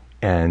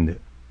and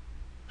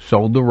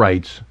sold the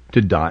rights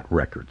to Dot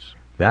Records.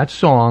 That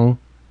song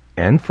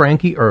and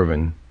Frankie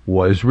Irvin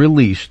was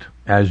released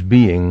as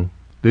being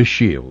The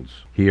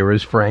Shields. Here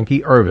is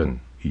Frankie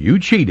Irvin, You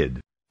Cheated.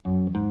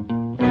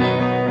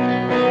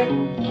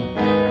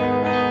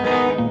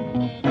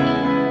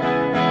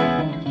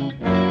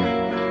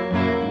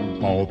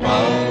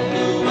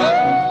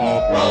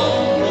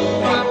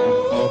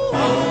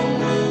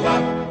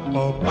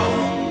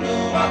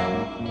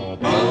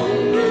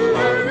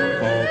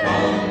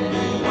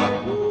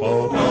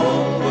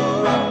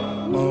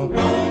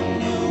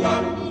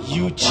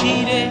 You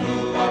cheated,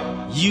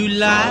 you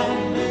lied,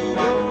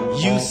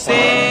 you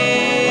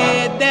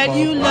said that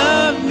you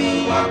loved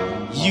me.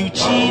 You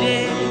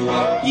cheated,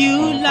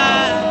 you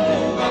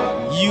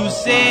lied, you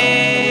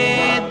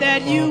said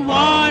that you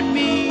want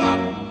me.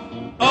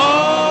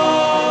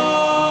 Oh,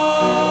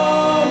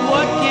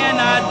 what can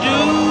I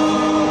do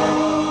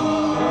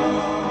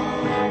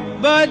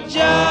but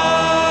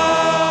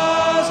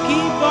just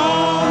keep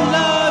on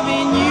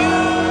loving you?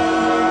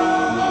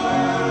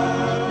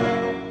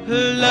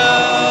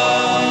 Love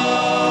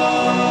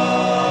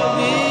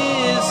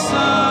is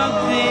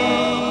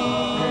something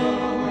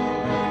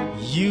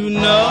you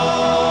know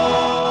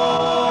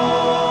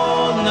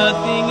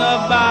nothing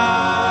about.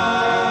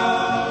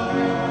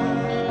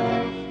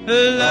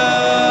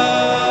 Love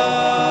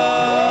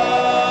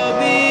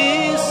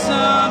is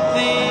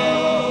something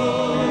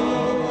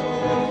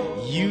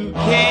you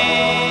can't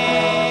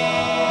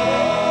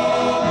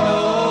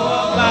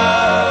know about.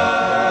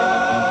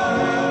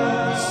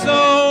 So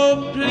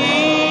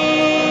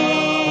please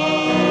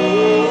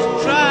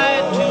try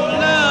to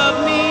love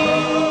me.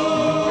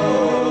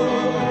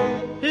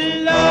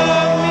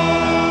 Love me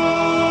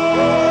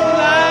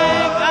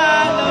like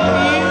I love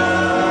you.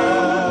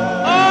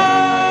 Oh,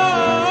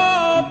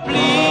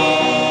 please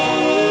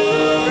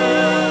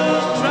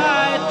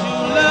try to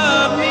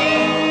love me.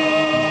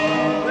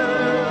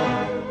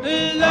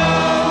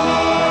 Love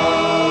me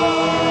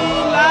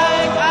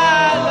like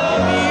I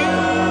love you.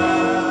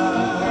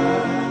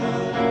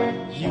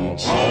 You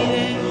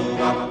cheated,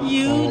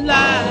 you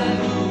lied,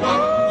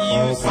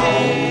 you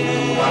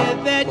said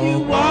that you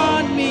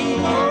want me.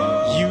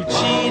 You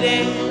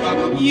cheated,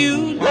 you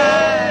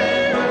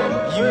lied,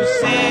 you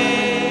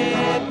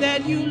said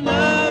that you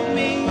love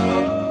me.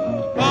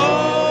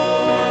 Oh,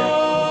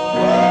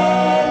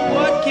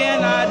 what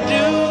can I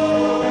do?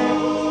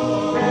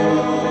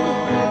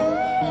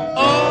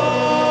 Oh,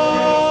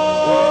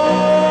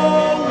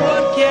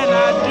 what can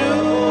I do?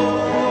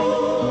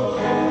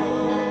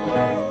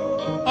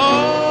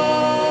 Oh,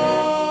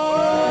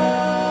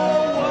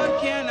 what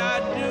can I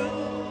do?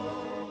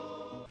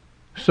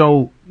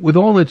 So, with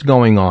all that's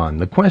going on,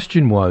 the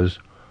question was,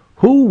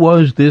 who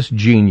was this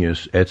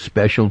genius at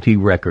Specialty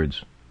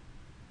Records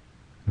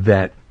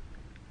that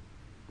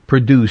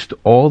produced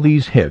all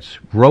these hits,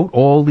 wrote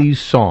all these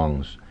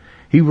songs?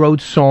 He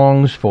wrote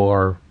songs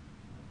for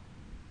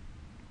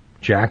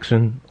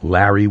Jackson,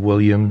 Larry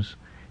Williams.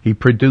 He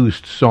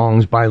produced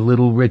songs by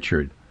Little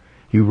Richard.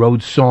 He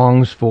wrote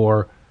songs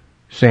for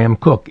Sam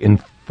Cooke. In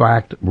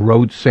fact,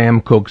 wrote Sam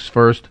Cooke's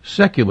first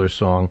secular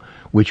song,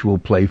 which we'll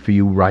play for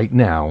you right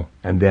now,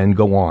 and then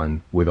go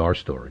on with our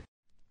story.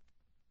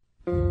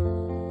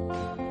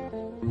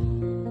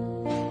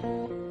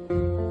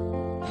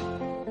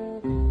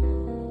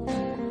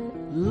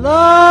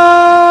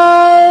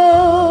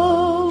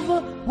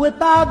 Love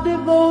without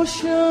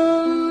devotion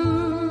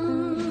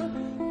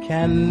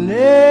can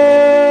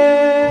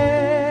never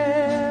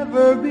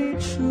be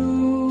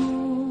true.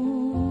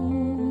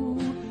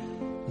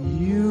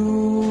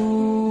 You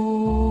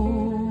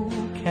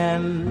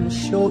can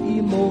show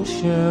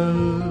emotion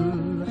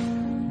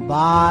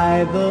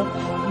by the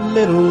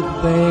little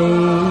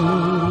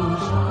things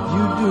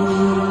you do.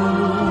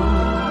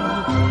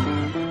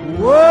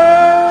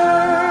 Words,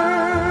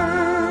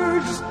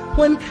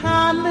 when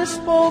kindly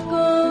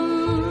spoken,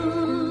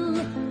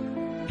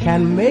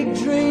 can make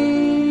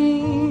dreams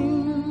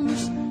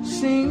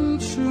seem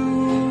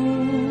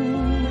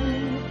true,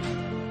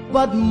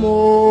 but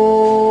more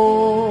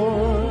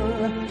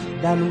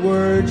than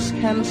words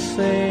can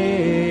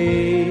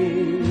say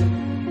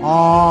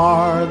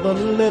are the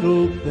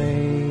little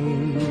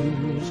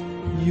things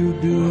you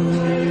do.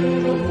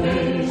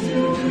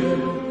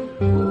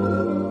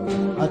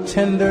 A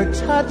tender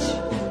touch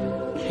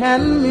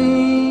can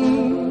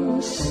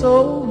mean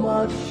so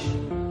much.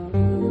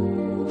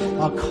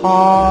 A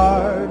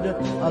card,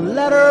 a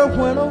letter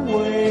when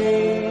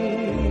away.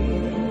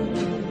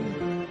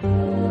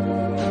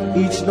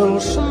 Each little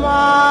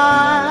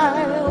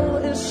smile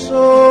is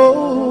so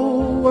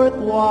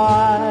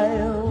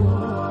worthwhile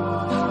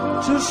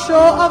to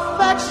show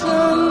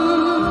affection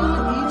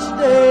each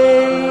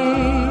day.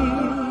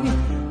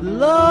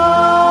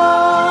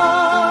 Love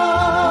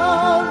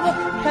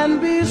can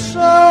be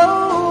so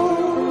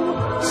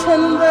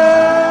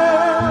tender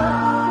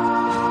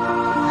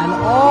and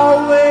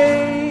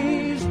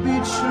always be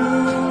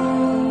true,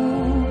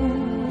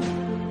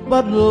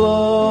 but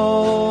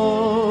love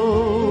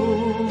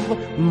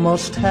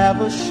must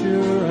have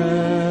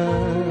assurance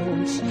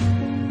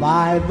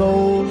by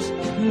those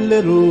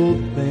little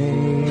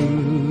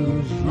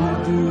things you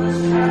do.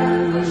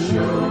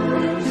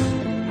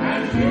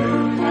 And you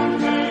can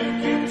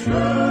make it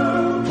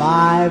true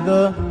by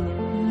the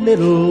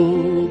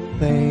little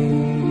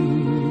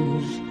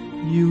things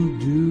you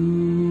do.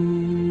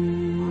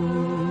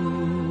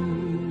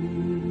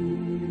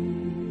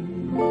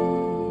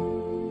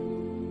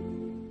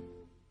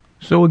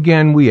 So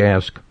again, we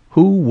ask,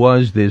 who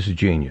was this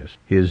genius?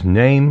 His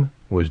name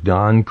was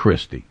Don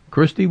Christy.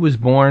 Christy was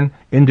born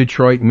in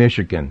Detroit,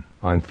 Michigan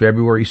on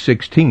February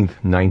 16th,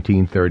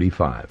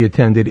 1935. He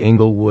attended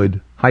Inglewood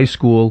High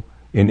School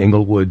in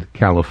Inglewood,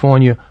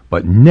 California,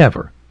 but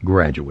never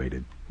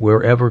graduated.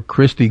 Wherever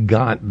Christy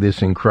got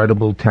this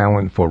incredible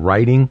talent for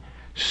writing,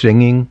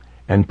 singing,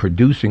 and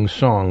producing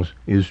songs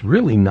is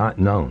really not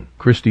known.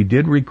 Christy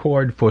did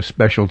record for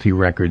Specialty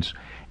Records,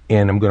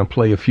 and I'm going to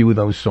play a few of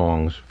those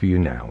songs for you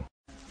now.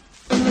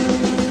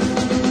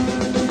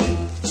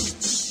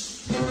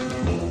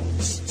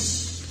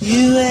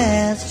 You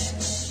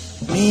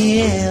ask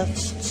me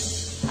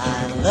if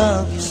I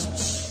love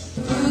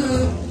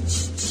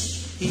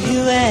you. You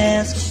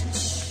ask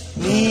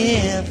me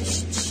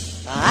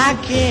if I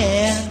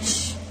care.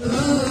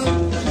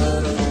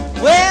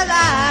 Well, I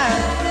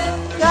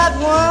got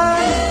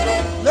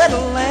one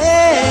little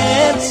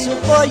answer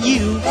for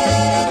you.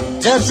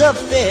 Does a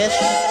fish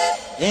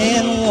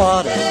in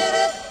water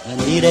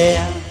need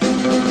air?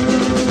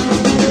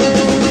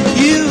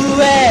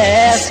 You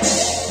ask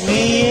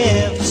me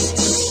if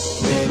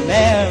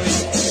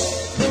married,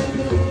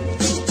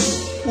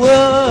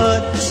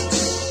 would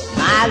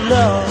my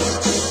love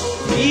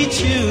be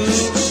true?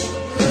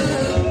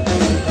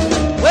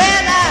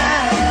 Well, I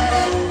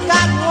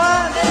got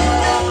one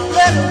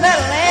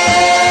little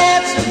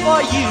answer for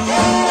you.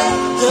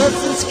 Does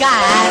the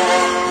sky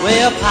way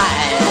up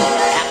high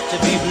have to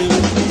be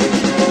blue?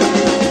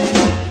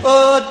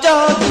 Oh,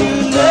 don't you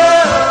know?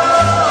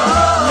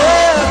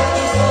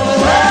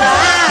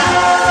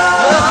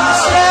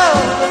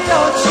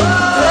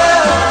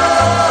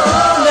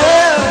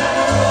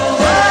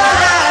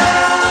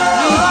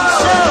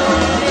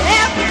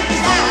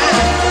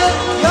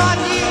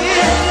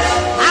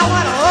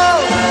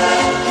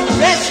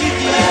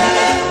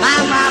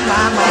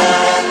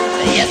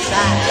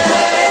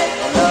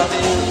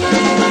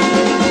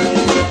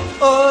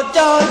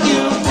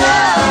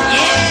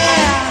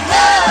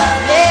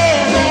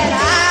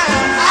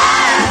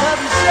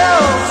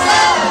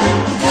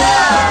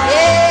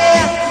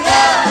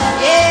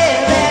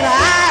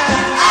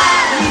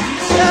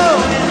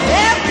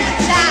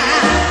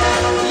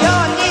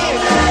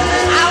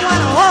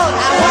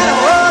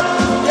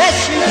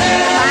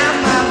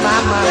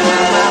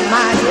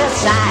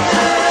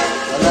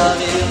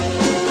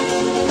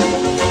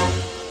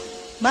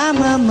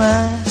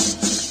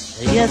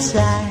 Yes, I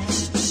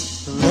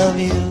love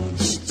you.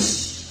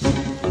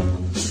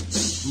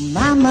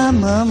 Mama,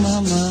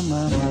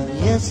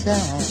 yes, I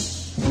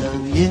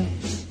love you.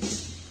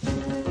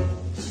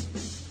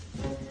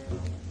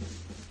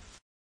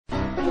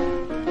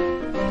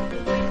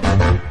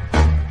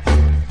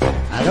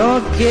 I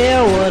don't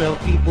care what the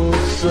people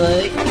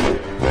say.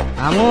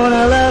 I'm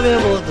gonna love you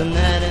both the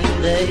night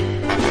and day.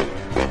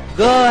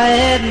 Go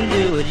ahead and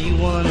do what you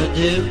wanna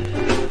do,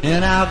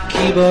 and I'll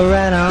keep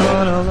right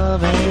on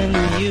loving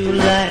you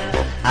like.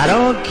 I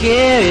don't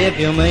care if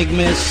you make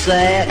me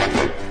sad.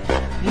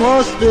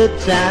 Most of the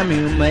time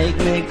you make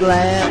me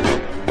glad.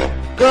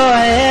 Go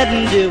ahead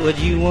and do what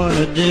you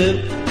wanna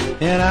do,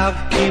 and I'll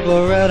keep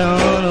right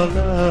on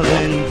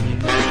loving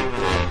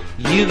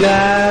you. You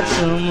got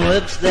some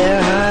lips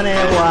there, honey,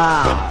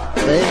 wow,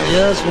 they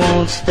just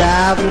won't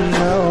stop,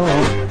 no.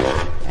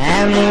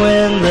 And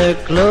when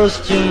they're close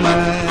to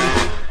mine,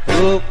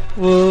 whoa,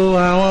 whoa,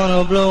 I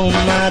wanna blow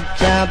my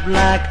top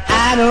like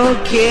I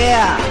don't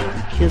care.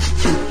 Kiss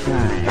too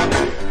fine,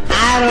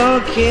 I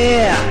don't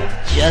care,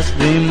 just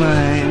be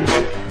mine.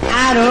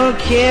 I don't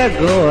care,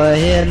 go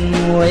ahead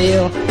and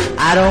wail.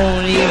 I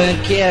don't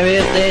even care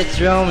if they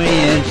throw me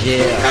in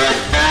jail.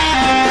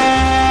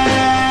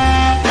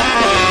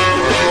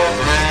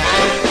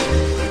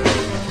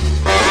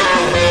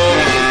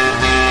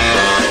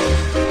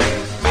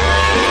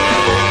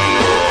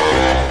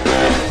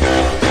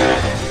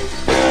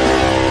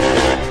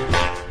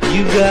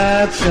 You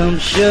got some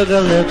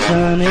sugar lips,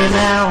 honey,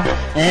 now,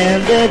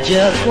 and they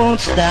just won't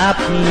stop,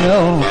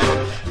 no.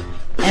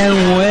 And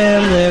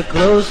when they're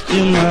close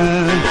to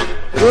mine,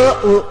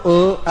 oh, oh,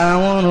 oh, I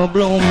wanna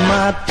blow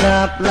my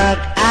top like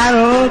I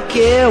don't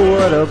care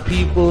what the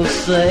people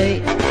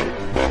say.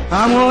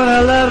 I'm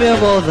gonna love you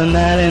both the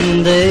night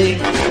and day.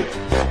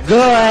 Go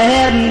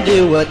ahead and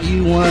do what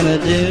you wanna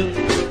do,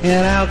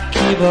 and I'll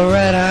keep her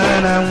right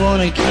on. I'm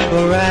gonna keep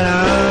her right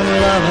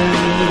on loving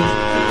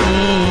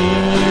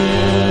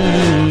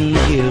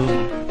you.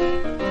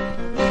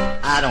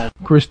 I don't.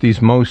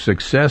 Christie's most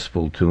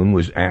successful tune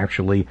was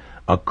actually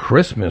a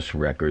Christmas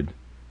record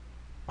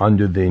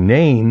under the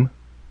name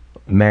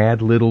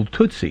Mad Little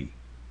Tootsie.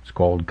 It's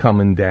called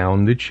Coming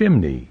Down the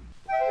Chimney.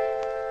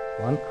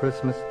 One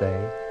Christmas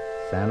day,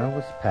 Santa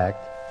was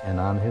packed and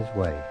on his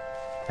way,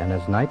 and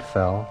as night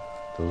fell,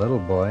 the little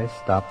boy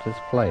stopped his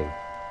play,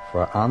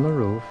 for on the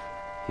roof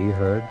he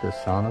heard the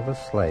sound of a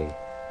sleigh,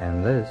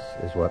 and this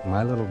is what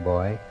my little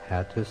boy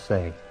had to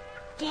say.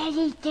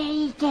 Daddy,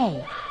 Daddy,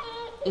 Daddy,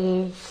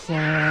 is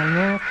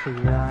Santa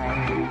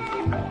Claus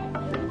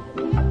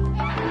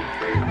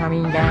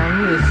coming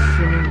down the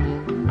chimney?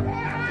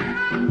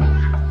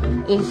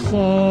 Is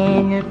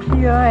Santa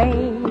Claus,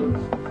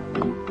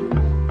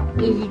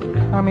 is he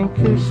coming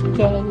to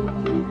stay?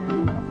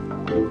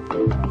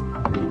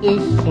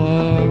 Is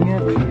Santa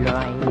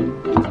Claus,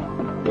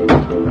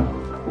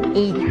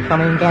 is he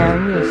coming down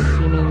the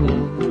chimney?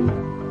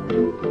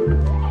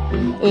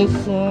 Is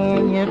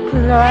Santa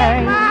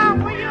Claus,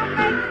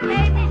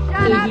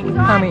 is he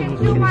coming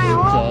to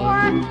stay?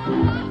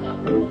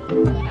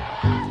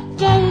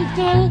 Daddy,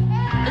 Daddy,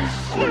 is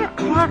Santa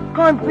Claus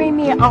gonna bring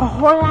me a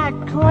whole lot of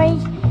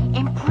toys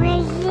and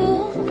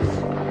presents?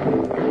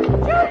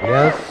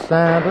 Yes,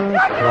 Santa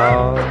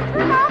Claus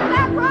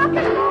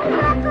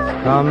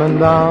coming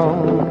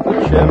down the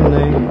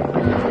chimney.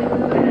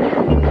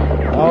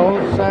 Oh,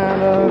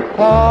 Santa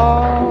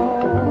Claus,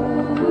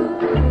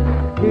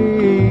 he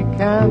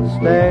can't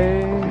stay.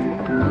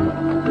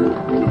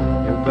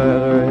 You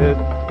better hit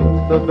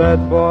the bed,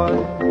 boy.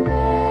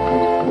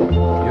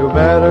 You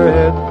better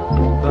hit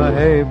the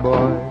hay,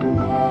 boy.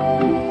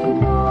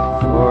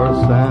 For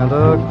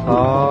Santa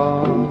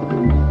Claus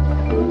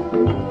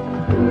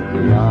will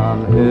be on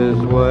his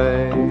way.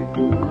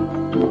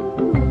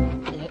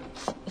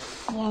 It's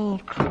Santa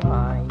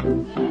Claus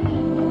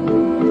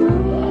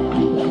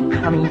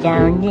coming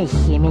down the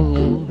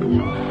chimney.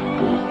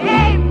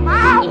 Hey,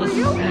 Mom, will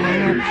you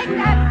make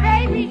that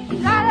baby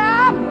shut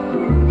up?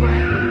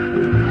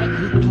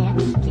 He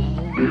can't stay.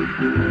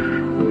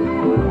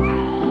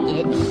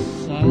 It's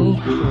Santa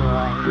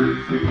Claus.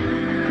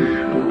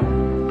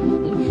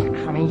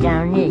 He's coming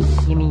down the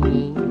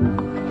chimney.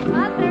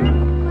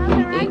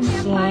 It's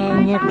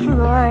Santa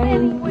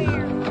Claus,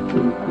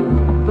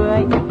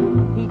 but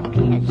he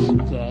can't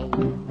stay.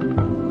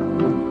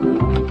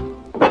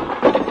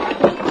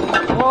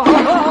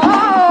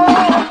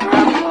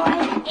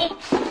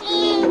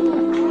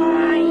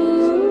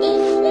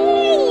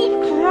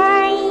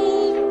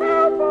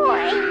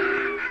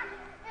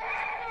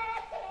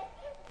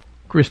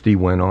 Christie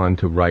went on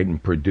to write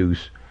and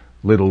produce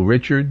Little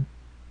Richard,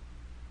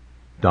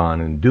 Don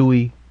and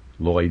Dewey,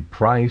 Lloyd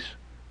Price,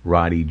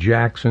 Roddy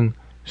Jackson,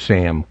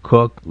 Sam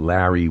Cooke,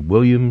 Larry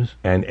Williams,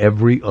 and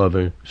every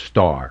other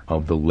star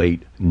of the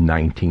late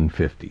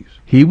 1950s.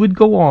 He would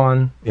go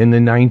on in the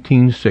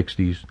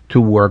 1960s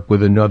to work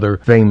with another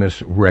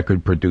famous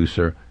record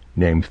producer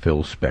named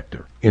Phil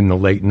Spector. In the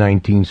late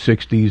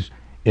 1960s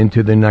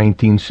into the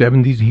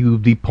 1970s, he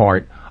would be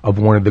part of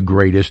one of the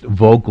greatest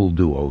vocal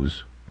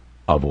duos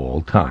of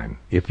all time.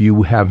 If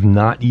you have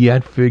not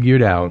yet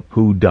figured out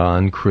who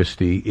Don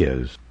Christie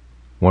is,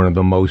 one of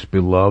the most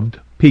beloved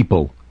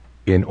people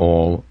in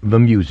all the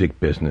music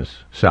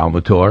business,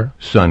 Salvatore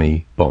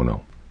Sonny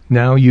Bono.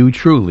 Now you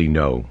truly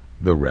know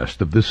the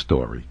rest of the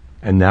story.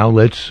 And now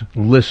let's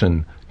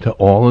listen to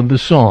all of the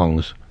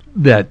songs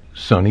that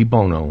Sonny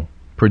Bono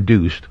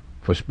produced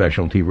for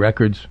Specialty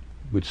Records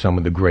with some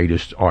of the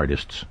greatest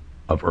artists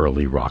of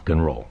early rock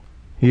and roll.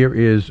 Here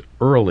is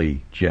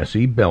early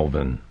Jesse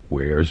Belvin,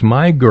 Where's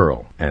My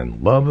Girl,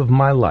 and Love of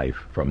My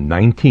Life from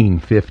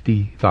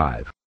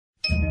 1955.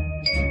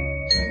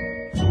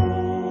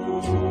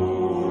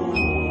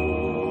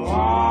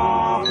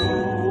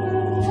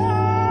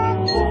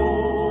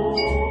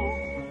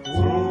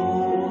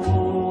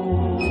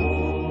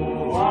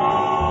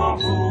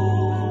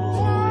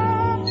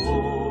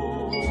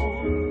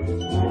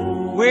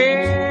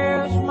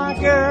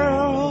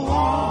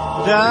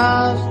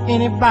 Does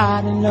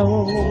anybody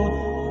know?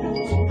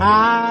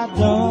 I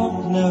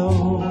don't know.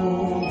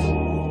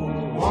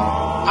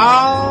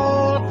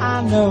 All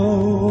I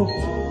know,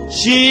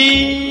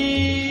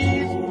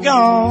 she's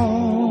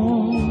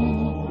gone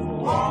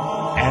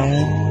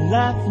and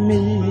left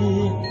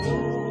me.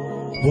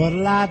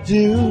 What'll I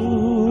do?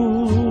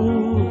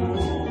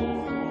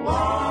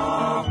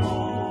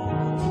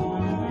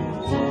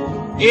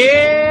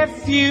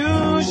 If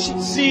you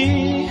should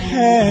see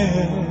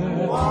her,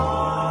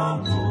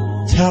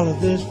 tell her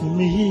this for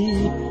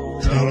me.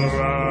 Tell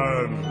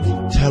her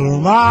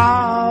I'm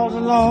all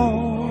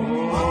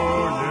alone,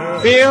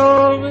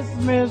 filled with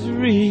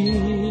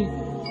misery.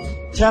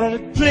 Tell her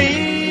to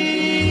please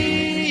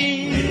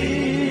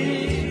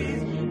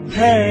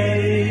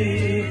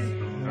hurry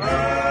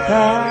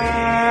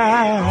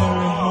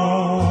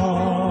home.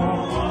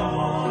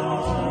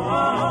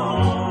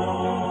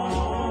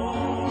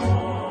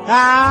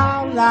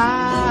 I'll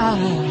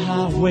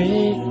lie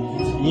awake,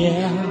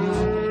 yeah,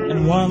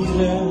 and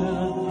wonder.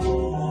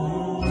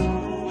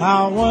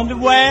 I wonder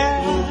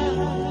where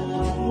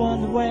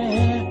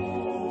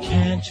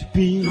can't you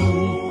be?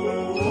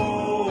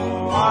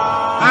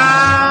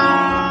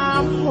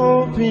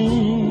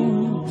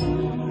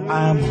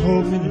 I'm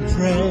hoping and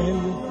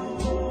praying,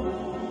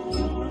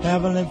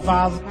 Heavenly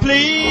Father,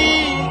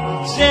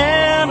 please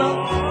send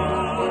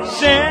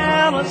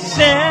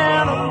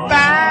her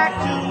back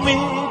to me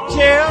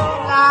till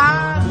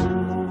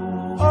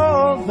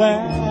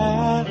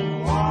that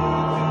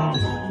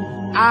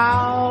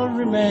I'll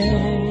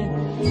remain.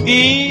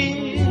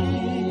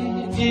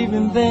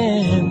 Even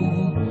then,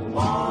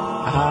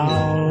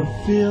 I'll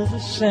feel the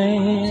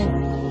same.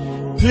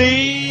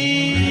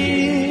 Please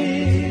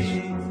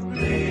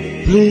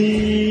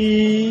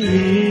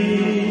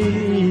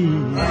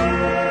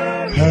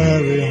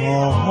hurry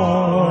home.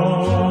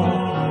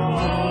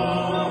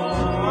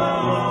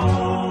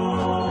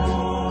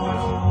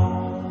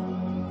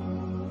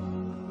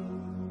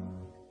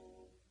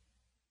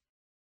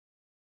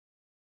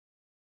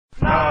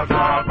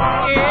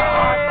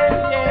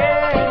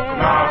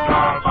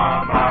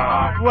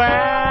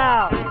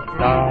 Well,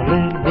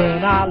 darling,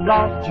 when I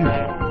lost you,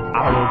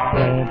 I was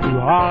playing too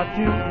hard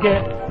to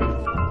get,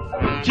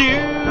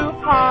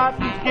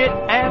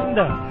 and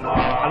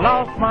I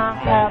lost my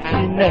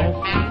happiness.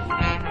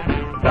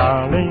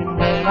 Darling,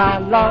 when I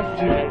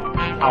lost you,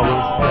 I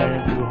was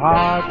playing too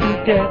hard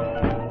to get,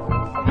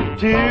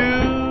 too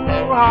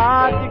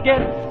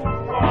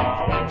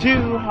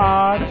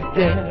hard to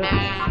get.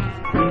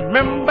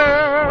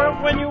 Remember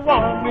when you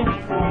warned me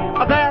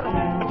that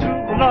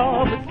true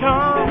love would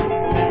come?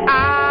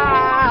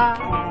 I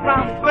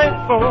promised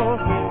faithful,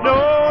 no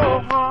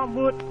harm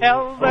would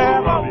ever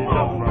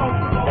come.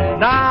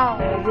 Now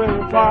we're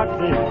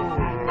parted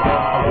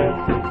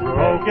with a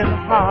broken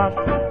heart,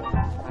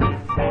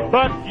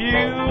 but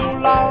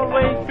you'll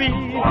always be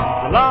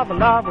the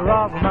lover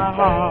of my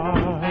heart.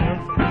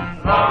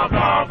 Love of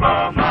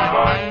my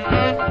heart.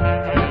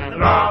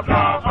 Love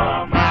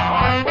of my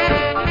heart.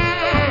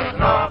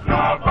 Love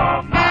of my heart. Love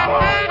of my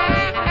heart.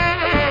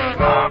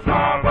 Love of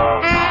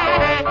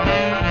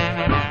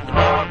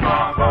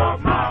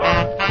my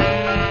heart.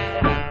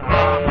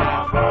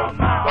 Love of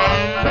my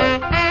heart.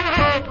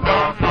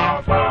 Love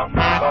of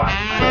my heart.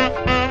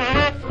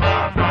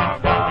 Love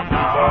of my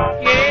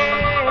heart.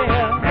 Yeah.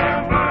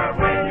 Remember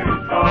when you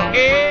saw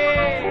me?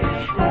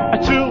 A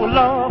true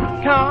love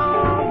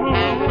comes.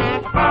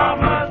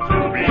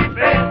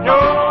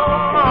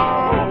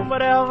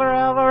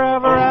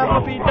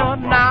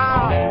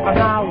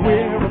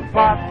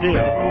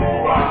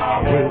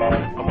 With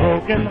a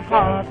broken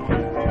heart,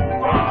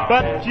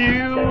 but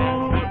you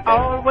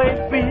always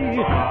be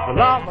the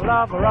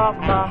lover of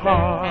my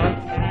heart.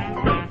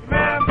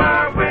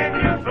 Remember when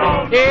you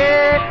told me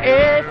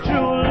it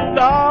true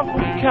love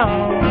would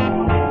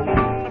come.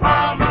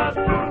 Promise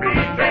to be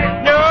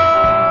faithful. No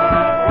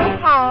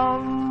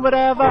harm would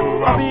ever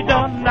be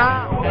done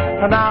now,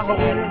 and I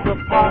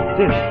we're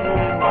parted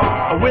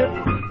with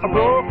a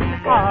broken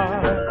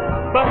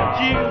heart, but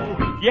you,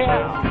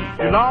 yeah.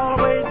 You'll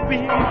always be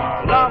the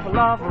lover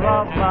of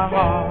my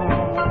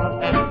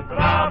heart.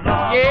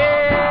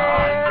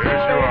 Yeah,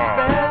 baby.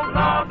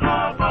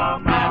 Lover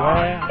of my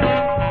heart.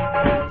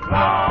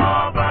 Lover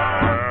of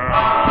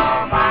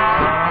my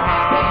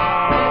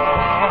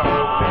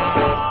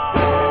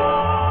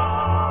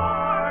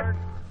heart.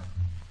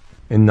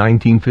 In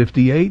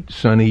 1958,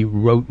 Sonny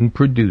wrote and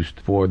produced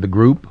for the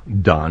group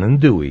Don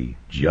and Dewey,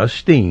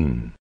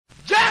 Justine.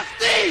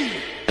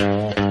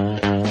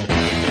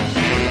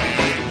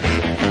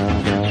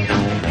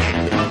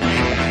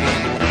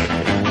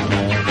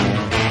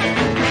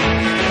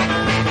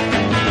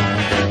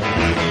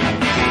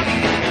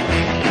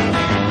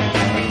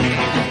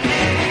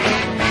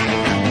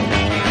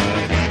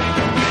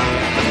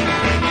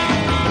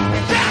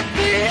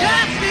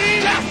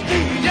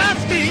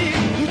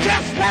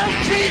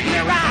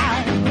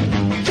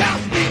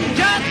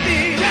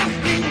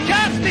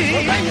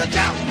 You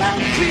just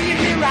won't treat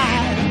me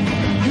right.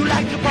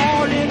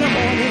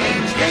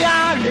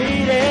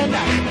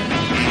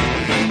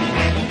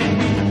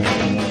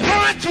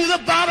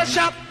 barber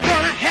shop,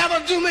 gonna have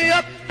her do me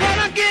up,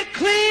 gonna get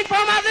clean for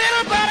my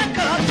little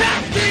buttercup.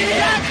 Justine,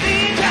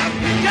 Justine,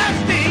 Justine,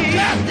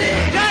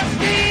 Justine,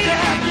 Justine,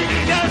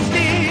 Justine,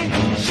 Justine.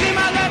 She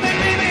my loving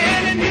baby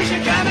and then you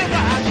should drive me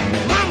wild.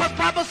 Mama,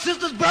 papa,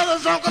 sisters,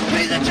 brothers, uncles,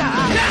 crazy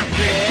child.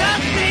 Justine,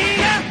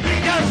 Justine,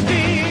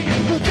 Justine,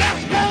 who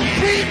just won't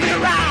treat me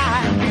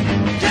right.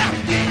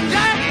 Justine,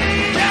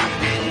 Justine,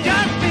 Justine,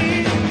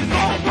 Justine,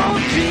 who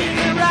won't treat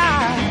me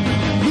right.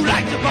 You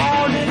like to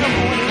ball in the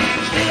morning,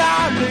 stay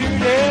out late.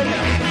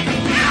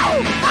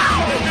 Ow,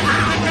 ow,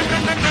 ow.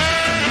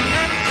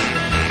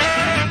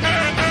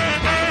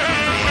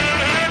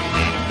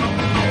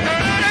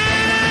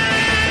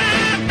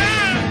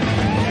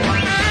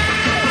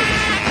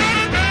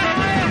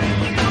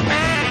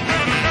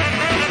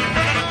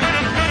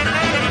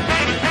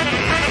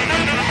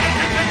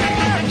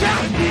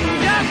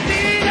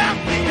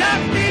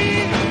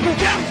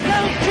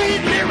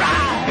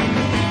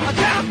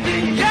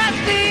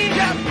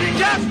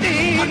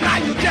 Now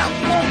you just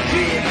won't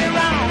treat me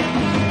right.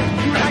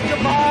 You like to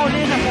ball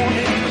in the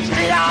morning,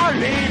 stay out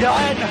late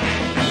at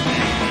night.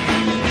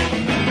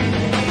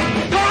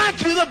 Going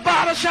to the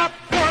barber shop,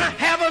 gonna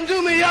have them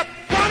do me up,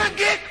 gonna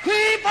get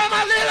clean for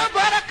my little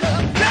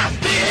buttercup.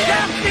 Justine,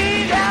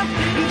 Justine,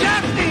 Justine,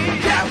 Justine,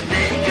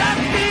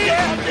 Justine,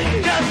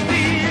 Justine,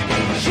 Justine.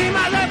 She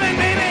my loving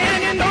baby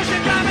and you know she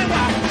drive me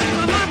wild.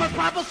 My mama,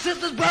 papa,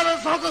 sisters,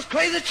 brothers, uncles,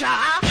 crazy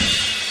child.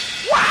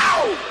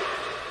 Wow!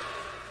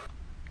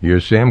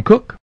 Here's Sam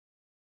Cooke.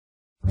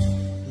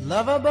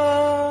 Lovable,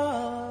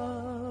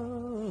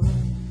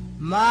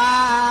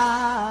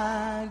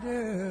 my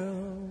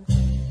girl,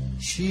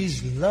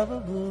 she's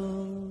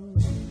lovable.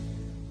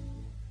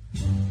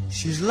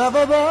 She's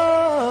lovable,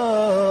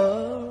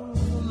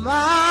 my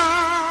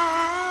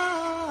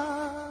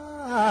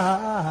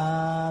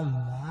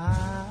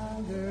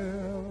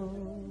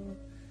girl.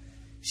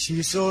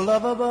 She's so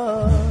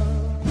lovable.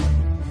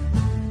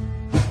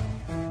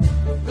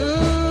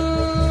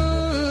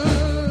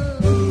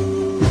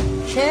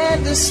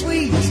 Candy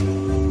sweet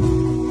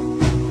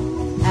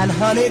and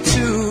honey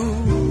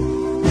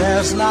too.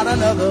 There's not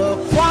another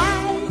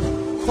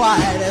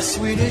quite as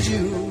sweet as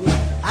you.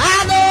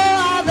 I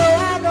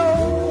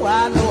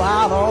know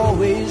I'll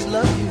always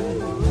love you.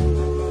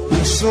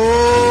 You're so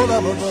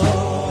lovable.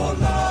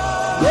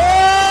 Oh,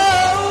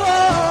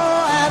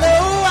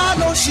 I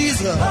know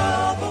she's a,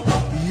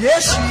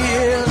 yes she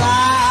is. I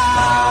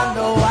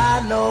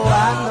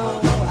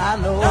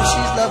know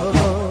she's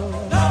lovable.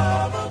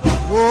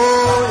 Oh,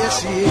 yes,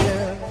 she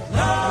is. I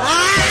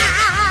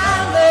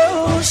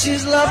know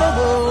she's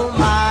lovable.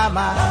 My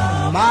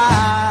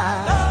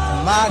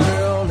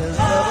girl is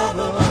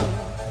lovable.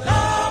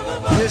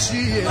 Yes, she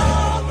is.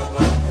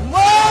 Oh,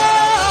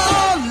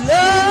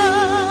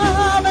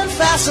 love and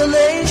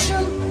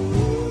fascination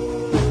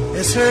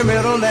is her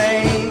middle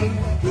name.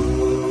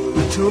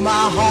 To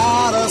my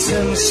heart, a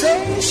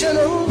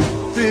sensational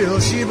thrill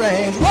she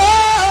brings.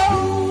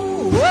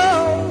 Whoa,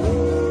 whoa.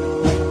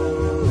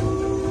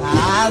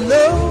 I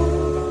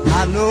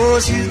know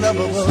she's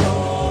lovable.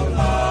 Oh,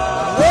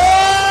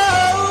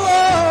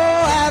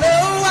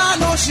 I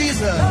know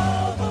she's a,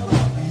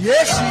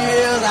 yes she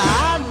is. I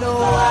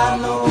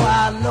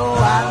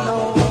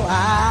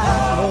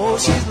know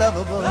she's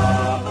lovable.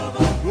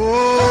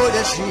 Oh,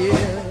 yes she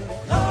is.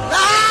 I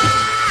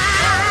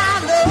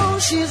know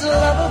she's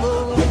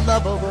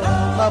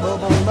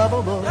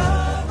lovable.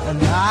 And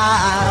I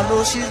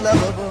know she's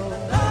lovable.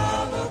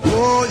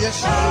 Oh, yes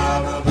she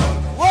is.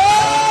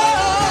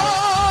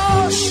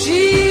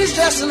 She's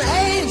just an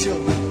angel,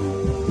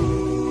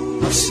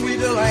 a sweet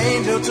little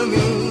angel to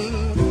me.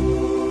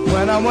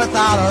 When I'm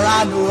without her,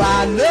 I know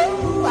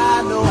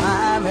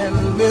I'm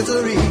in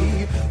misery.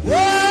 Whoa,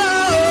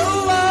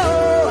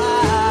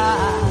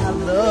 I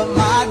love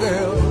my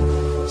girl.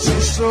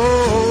 She's so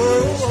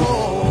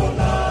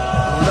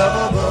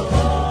lovable.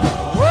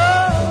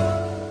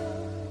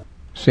 Whoa.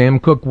 Sam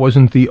Cooke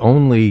wasn't the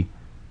only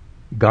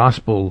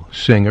gospel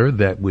singer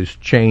that was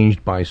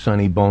changed by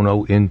Sonny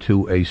Bono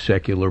into a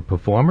secular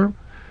performer.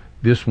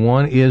 This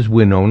one is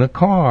Winona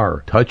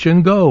Carr, Touch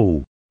and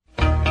Go.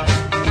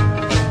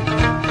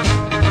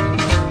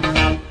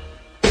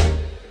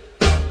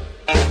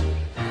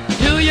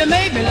 Do you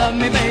maybe love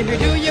me, baby?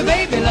 Do you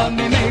baby love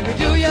me, maybe?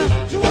 Do you?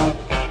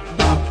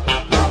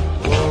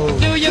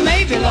 Do you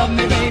maybe love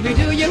me, baby?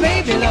 Do you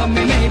baby love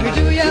me, maybe?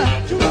 Do you?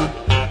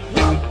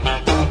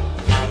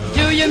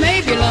 Do you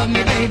maybe love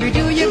me, baby?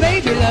 Do you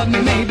baby love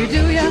me, maybe?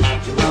 Do you?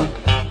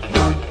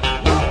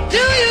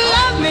 Do you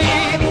love me?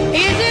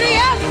 Is it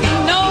yes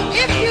or no?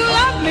 If you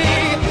love me,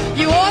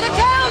 you ought to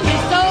tell me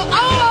so.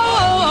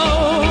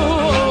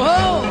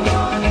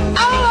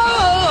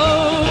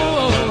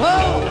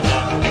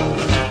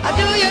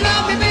 Do you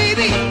love me,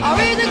 baby? Or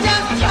is it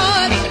just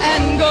touch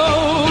and go?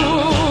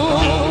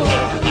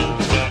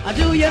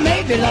 Do you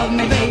maybe love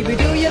me, baby?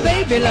 Do you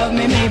baby love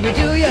me, maybe?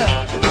 Do you?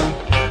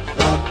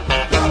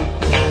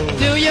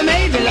 Do you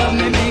maybe love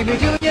me, maybe?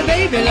 Do you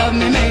baby love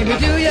me, maybe?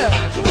 Do you?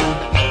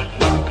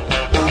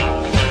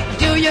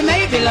 Do you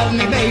maybe love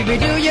me, baby?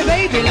 Do you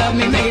baby love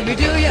me, maybe?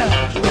 Do you?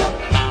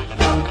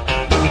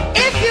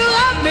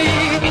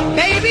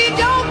 baby,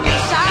 don't be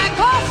shy,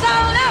 'cause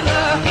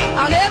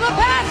I'll never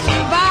pass you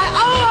by. Oh,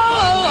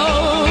 oh,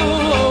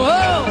 oh,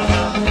 oh,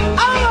 oh,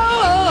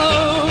 oh,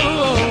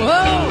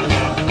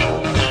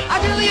 oh.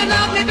 Do you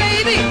love me,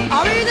 baby,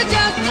 or is it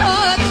just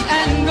touch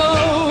and go?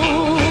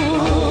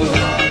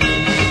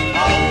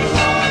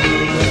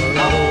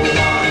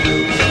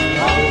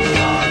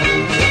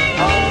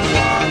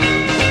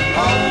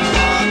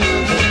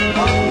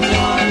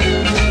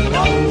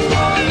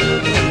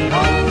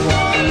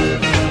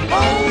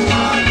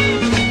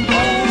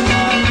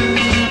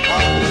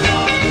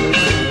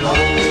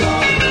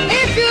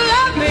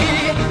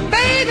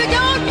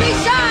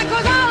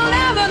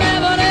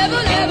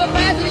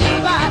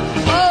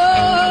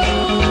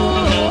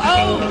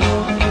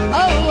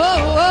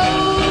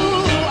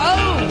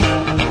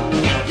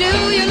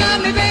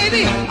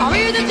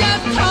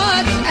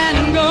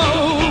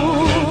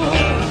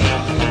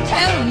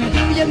 Do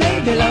you,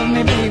 baby, love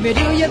me, maybe,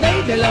 do you?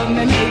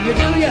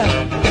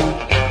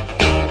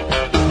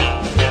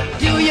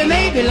 Do you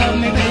maybe love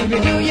me, baby?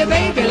 Do you,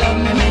 baby, love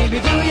me, maybe,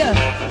 do you?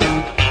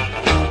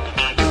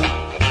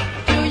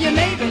 Do you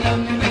maybe love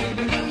me,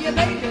 baby? Do you,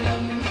 baby,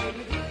 love me,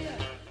 maybe, do you?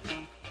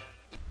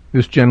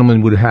 This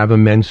gentleman would have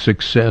immense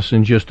success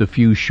in just a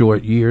few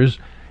short years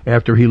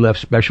after he left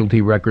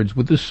Specialty Records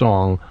with the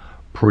song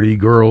Pretty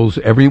Girls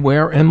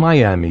Everywhere in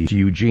Miami.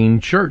 Eugene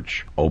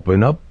Church,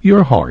 open up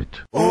your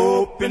heart.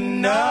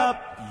 Open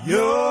up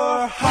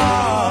your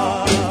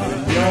heart,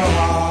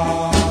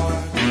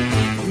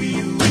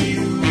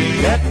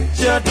 let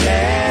your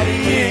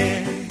daddy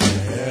in.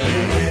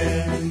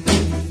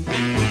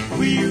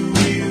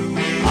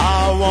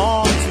 I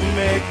want to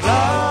make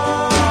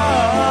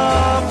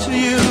love to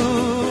you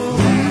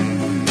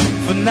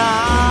for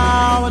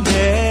now and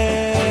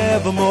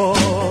evermore.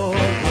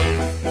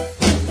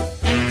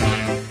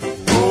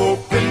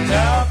 Open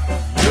up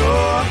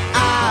your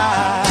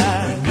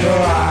eyes,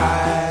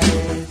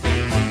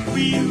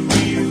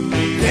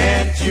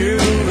 you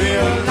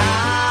realize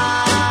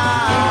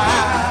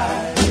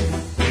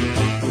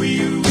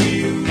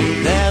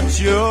that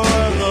you're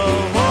the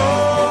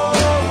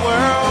whole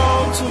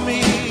world to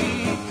me.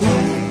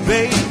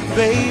 Baby,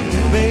 baby,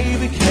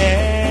 baby,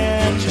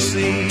 can't you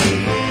see?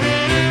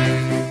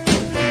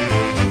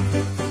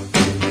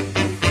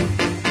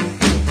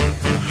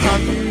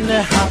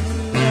 Honey,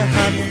 honey,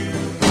 honey,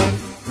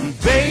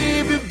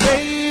 baby,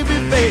 baby,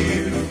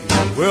 baby.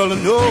 Well, I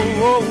know,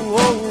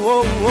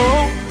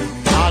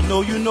 I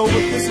know you know what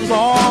this is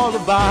all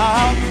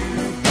about.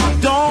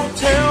 Don't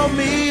tell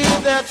me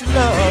that you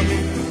love me.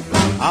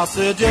 I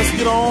said just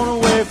get on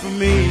away from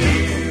me.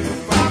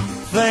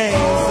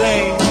 Things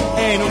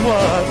ain't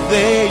what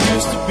they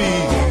used to be.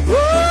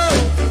 Whoa,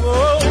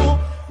 whoa.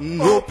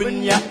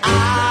 Open your eyes.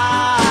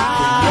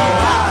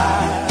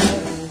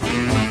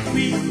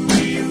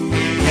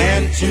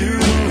 Can't you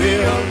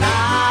realize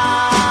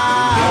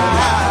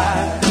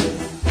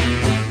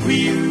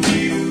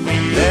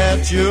that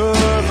you're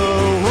the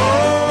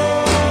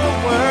whole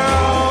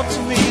world to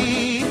me?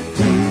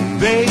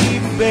 Baby,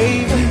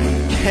 baby,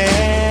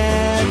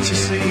 can't you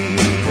see?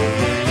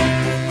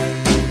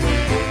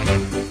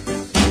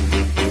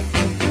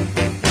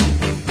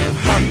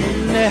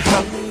 Honey,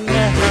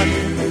 honey,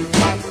 honey,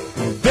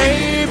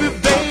 baby,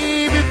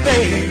 baby,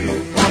 baby.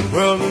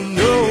 Well, no,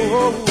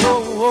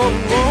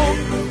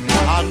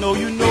 I know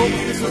you know what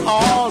this is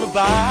all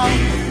about.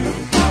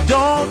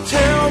 Don't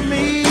tell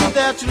me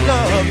that you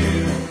love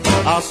me.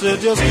 I said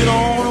just get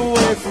on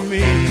away from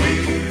me,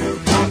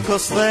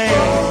 'cause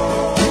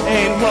things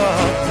ain't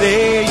what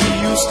they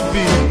used to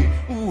be.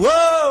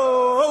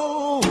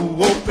 Whoa,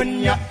 open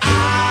your eyes.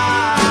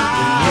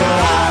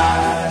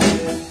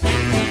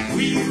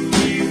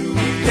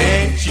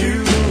 Can't you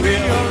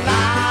realize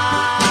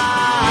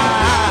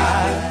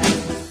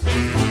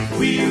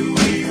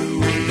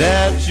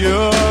that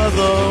you're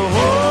the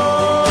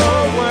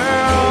whole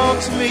world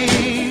to me?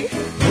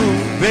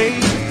 Ooh,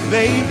 baby,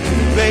 baby,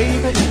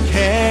 baby,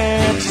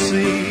 can't you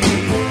see?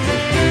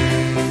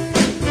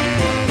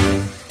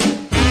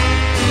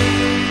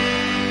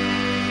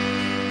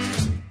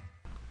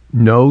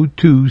 No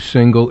two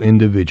single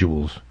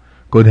individuals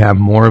could have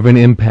more of an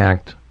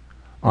impact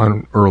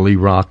on early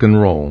rock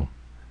and roll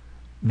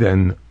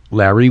than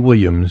Larry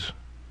Williams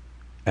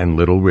and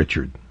Little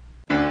Richard.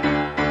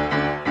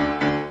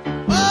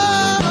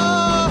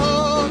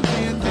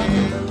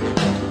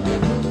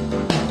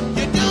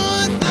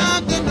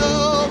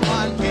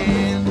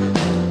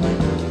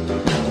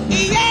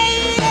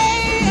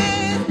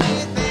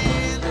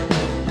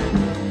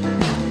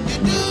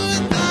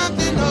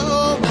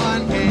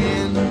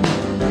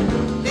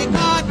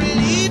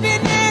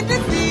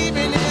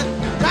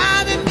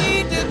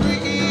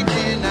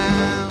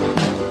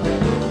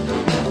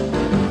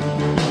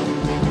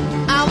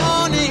 I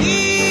wanna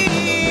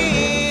hear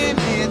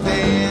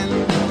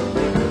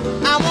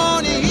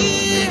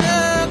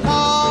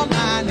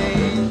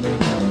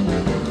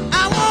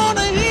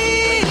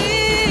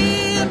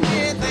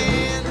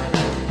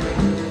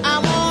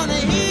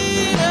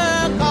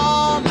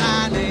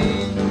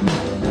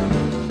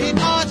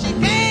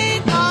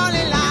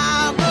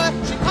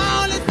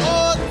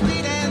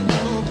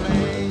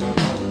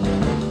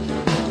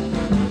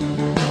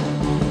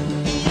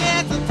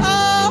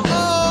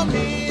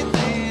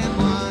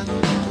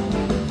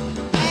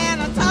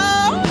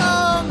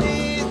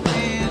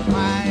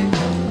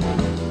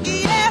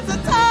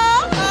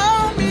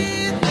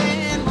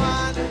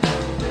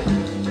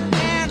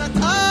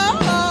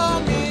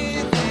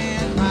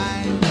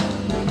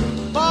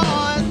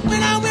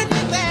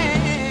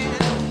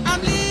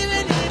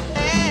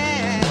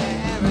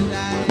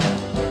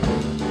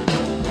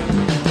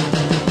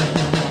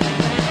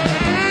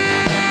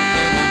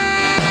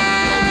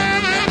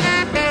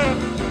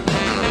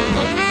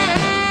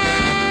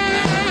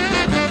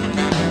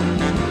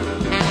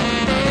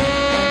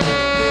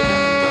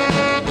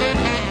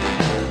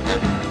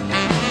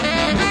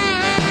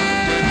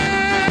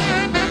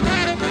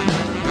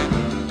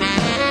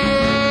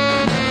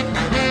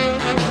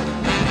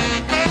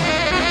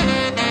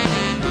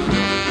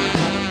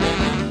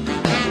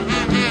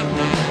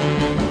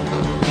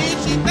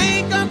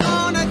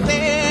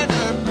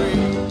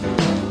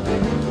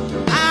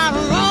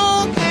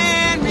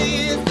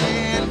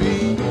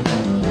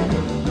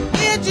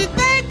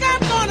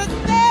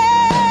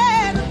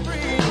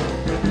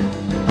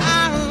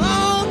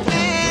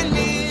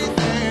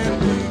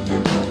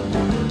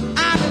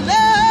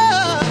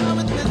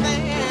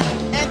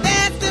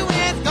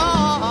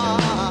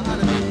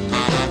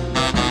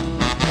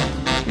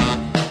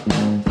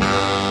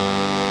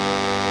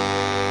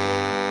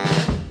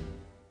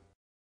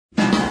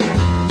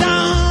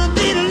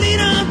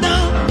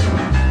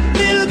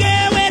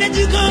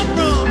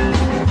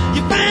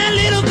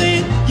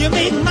You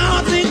make my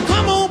heart sing,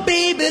 come on,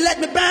 baby, let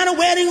me burn a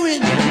wedding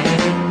ring.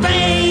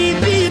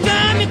 Baby, you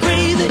drive me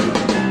crazy.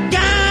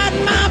 Got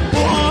my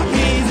boy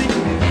hazy.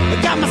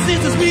 Got my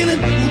senses feeling,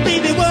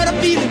 baby, what I'm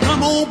feeling.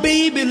 Come on,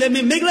 baby, let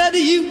me make love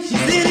to you. She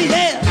said,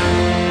 yeah.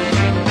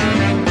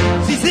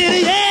 She said,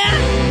 yeah.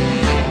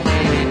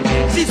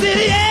 She said,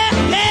 yeah,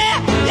 yeah,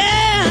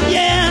 yeah,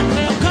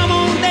 yeah. Oh, come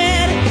on,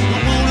 daddy, I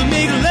wanna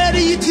make love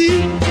to you too.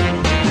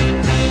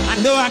 I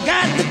know I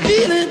got the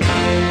feeling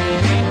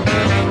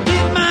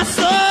in my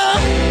soul.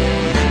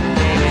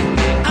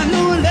 I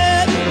know I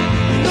love you,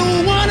 no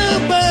one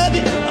above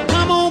you. Oh,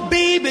 come on,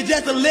 baby,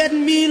 just to let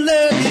me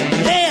love you.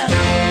 Yeah.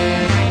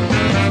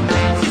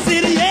 She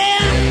said,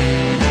 yeah.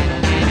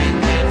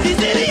 She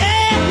said,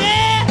 yeah,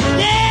 yeah,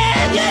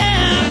 yeah,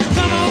 yeah.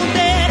 Come on,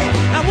 daddy,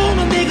 I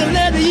wanna make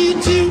love to you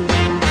too.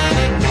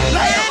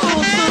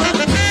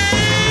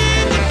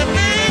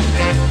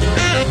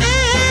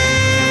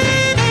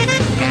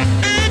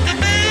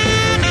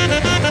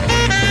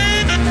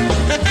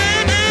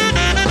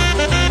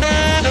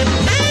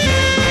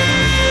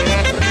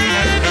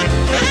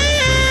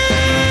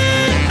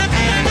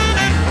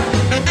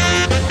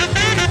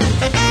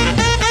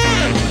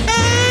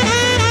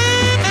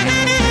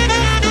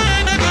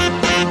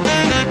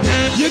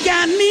 You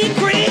got me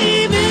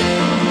craving,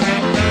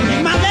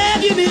 my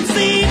love you've been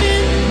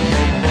saving.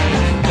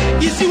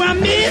 It's you I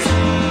miss,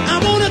 I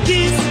wanna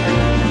kiss.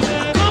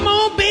 Come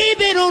on,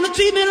 baby, don't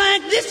treat me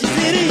like this. She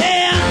said,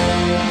 yeah.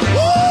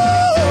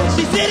 Woo!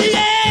 She said,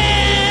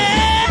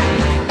 yeah.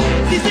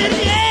 She said,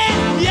 yeah,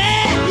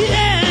 yeah,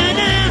 yeah.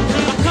 Now,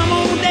 come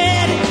on,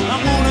 daddy, I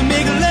wanna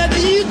make love to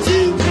you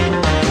too.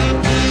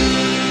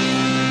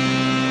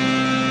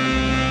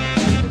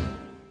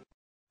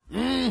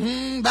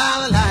 By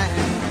the light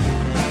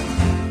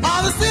of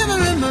the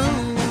silvery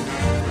moon,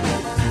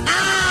 I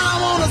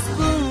want a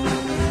spoon.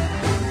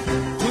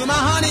 To my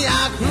honey I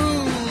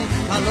croon,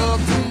 I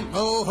love to,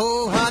 oh,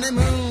 oh,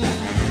 honeymoon.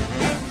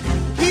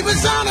 Keep it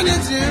shining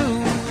in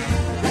June.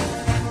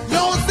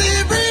 Your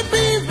silvery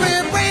beams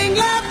will bring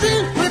love to,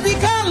 will be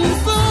coming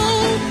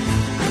soon.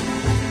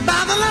 By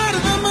the light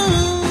of the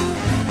moon,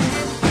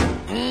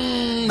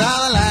 by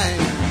the light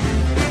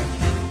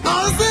of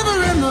the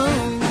silvery moon.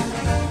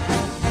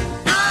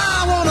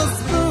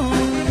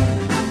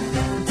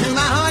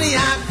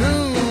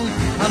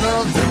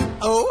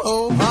 Oh,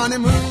 oh,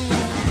 honeymoon,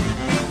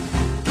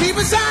 keep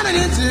it shining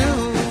in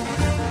June.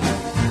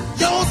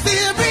 Your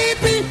silvery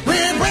beam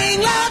will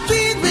bring love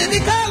trees with the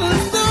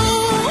colors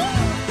soon.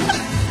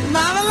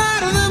 By the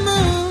light of the moon.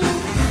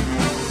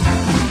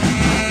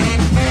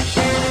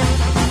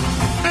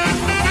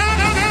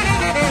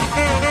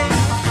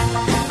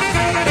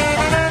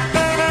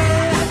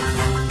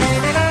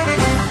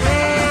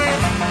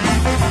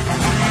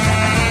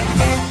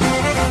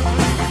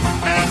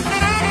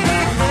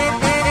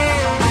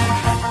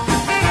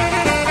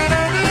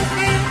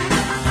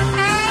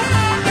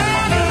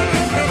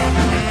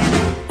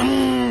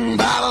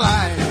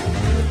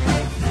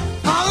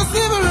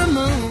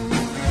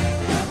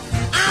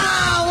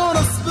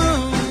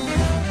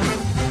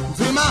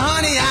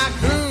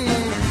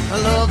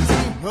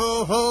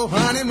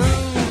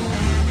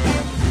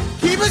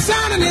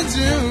 Shining in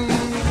June.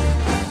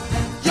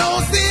 Your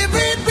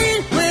silvery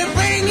beam will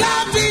bring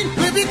love to you,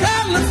 will be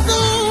coming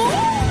soon.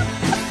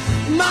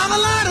 By the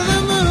light of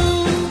the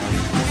moon.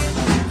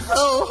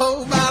 Oh, oh,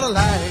 by the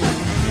light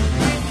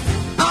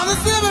of the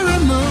silvery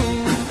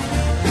moon.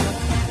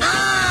 I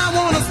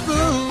want a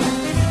spoon.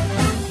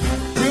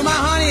 To my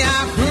honey I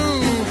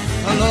croon.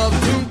 I love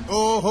to,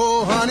 oh, oh,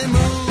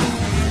 honeymoon.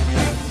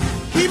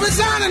 Keep it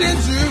shining in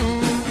June.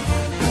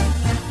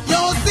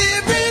 Your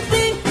silvery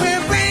beam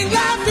will bring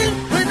love to you.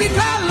 Be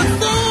calling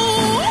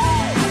soon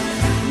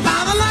by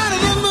the light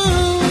of the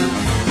moon.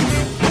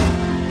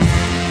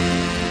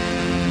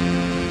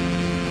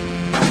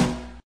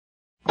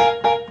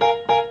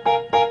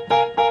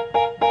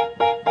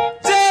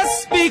 Just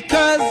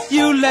because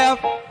you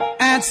left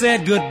and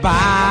said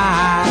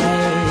goodbye,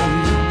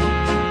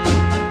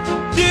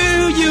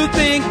 do you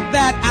think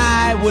that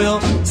I will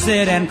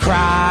sit and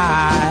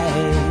cry?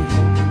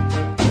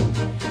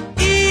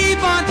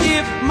 Even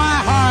if my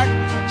heart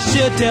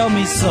should tell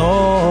me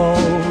so,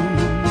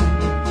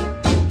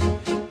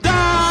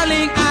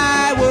 darling,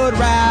 I would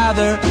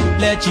rather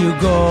let you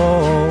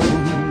go.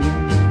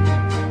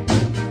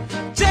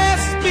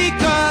 Just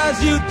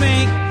because you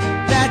think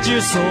that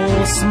you're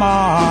so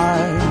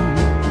smart,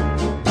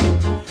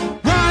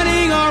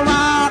 running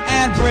around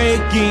and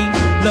breaking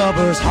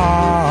lovers'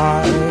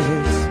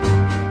 hearts.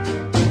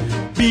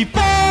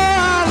 Before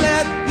I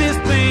let this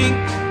thing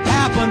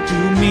happen to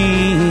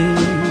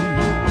me,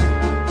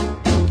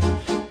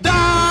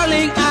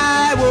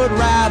 I would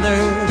rather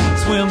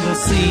swim the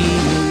sea.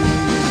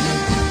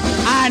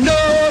 I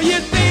know you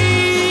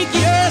think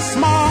you're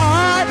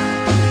smart,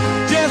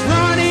 just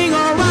running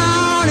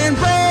around and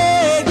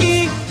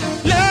breaking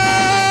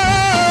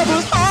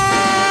lovers'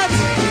 hearts.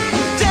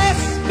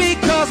 Just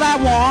because I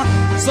want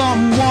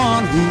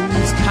someone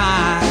who's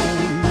kind,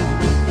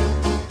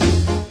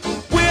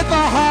 with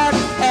a heart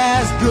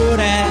as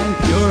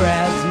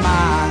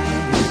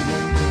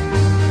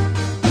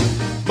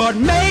but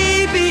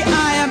maybe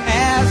I am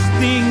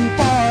asking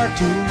far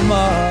too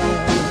much.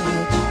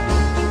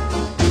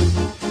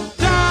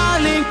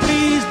 Darling,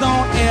 please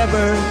don't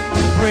ever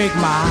break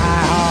my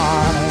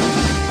heart.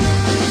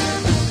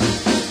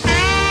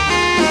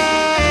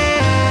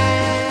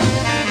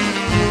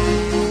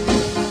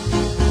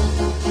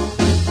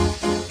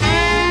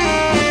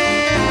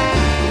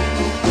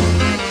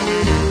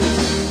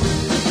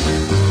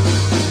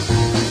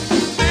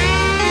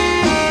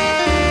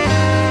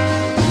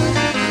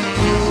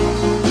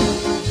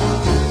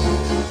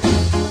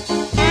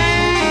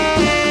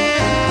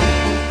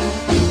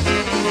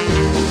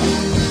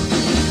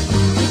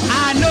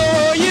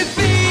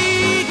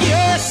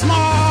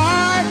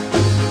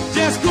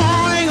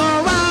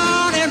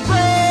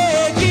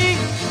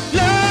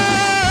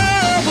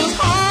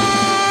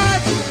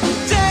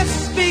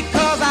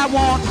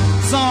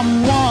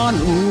 Someone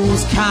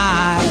who's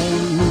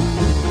kind,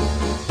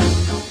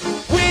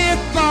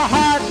 with a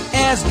heart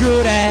as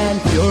good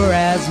and pure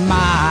as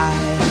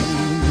mine.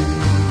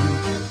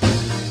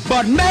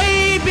 But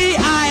maybe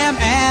I am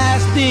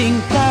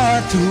asking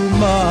far too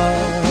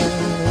much.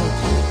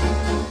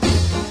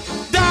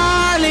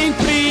 Darling,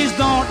 please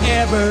don't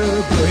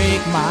ever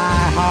break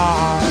my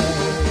heart.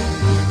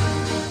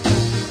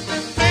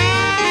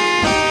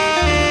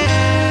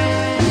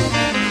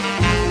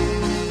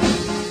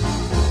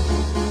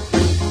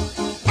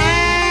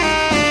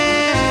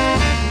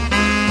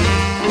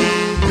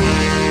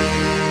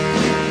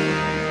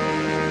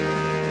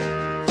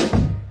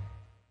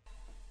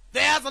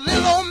 There's a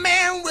little old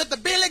man with a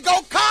Billy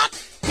Goat cart.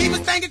 He was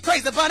thinking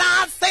crazy, but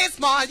I'd say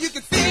smart. You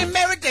can see him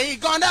every day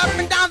going up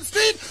and down the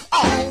street,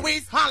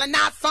 always hollering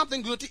out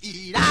something good to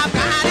eat. I've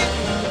got it.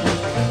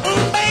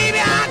 Ooh, baby,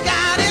 I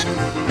got it.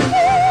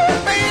 Ooh,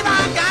 baby,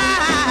 I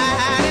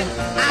got it.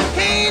 I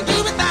can't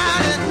do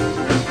without it.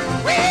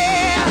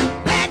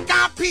 Well,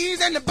 black-eyed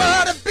peas and the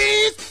butter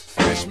beans,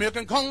 fresh milk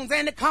and cones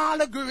and the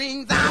collard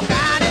greens. I've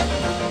got it.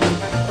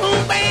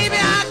 Ooh, baby,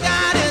 I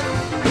got it.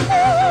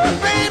 Ooh,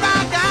 baby,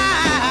 I got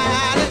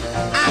it.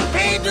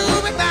 Do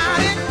without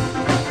it.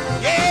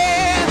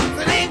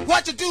 Yeah, it ain't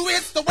what you do,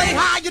 it's the way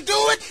how you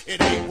do it.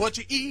 It ain't what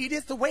you eat,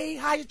 it's the way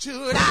how you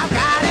chew it. I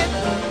got it.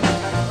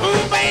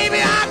 Ooh, baby,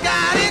 I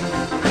got it.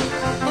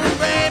 Ooh,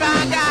 baby,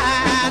 I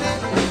got it.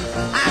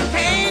 I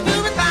can't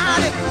do without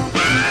it.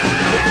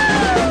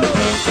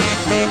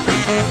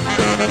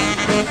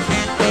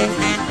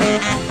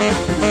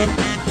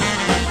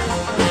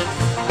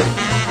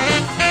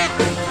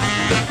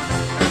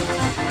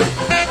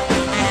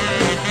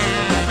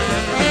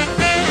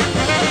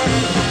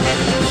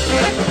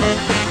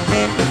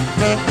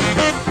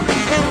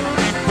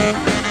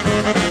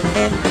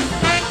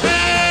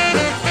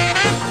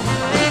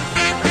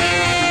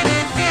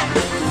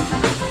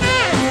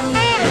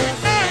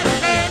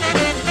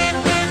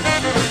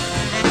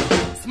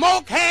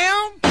 Smoked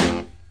ham,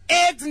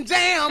 eggs and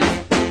jam,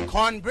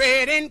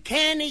 cornbread and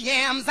candy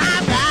yams.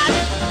 I got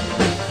it.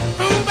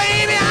 Ooh,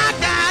 baby, I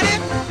got it.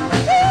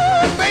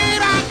 Ooh,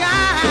 baby, I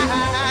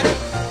got it.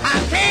 I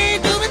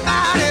can't do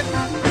without it.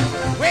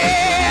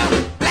 Well,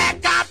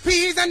 black-eyed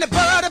peas and the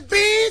butter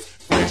beans,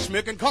 fresh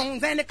milk and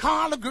cones and the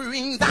collard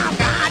greens. I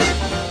got it.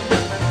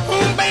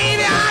 Ooh,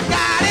 baby, I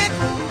got it.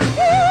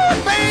 Ooh,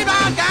 baby,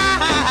 I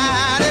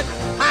got it.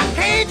 I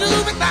can't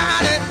do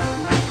without it.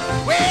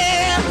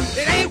 Well,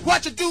 it ain't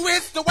what you do,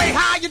 it's the way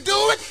how you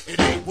do it. It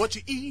ain't what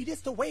you eat,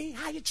 it's the way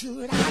how you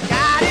chew it. I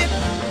got it.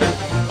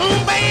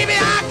 Ooh, baby,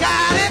 I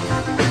got it.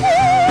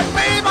 Ooh,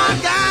 baby, I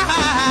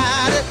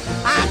got it.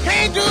 I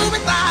can't do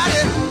without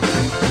it.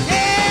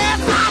 Yes,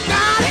 I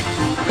got it.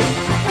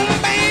 Ooh,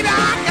 baby, I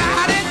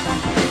got it.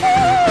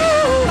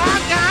 Ooh, I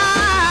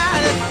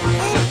got it.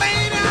 Ooh,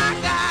 baby, I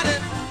got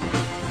it.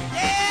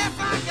 Yes,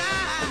 I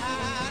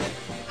got it.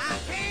 I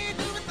can't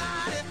do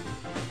without it.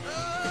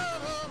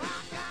 Oh, I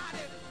got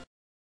it.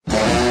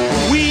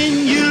 When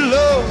you're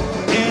low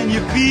and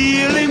you're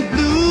feeling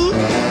blue,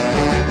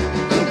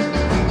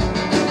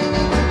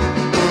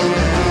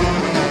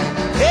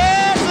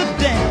 there's a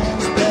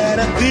dance that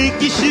I think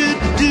you should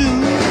do.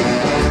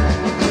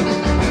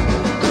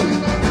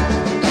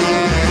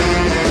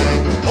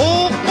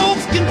 Old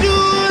folks can do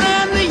it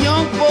and the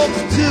young folks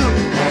too.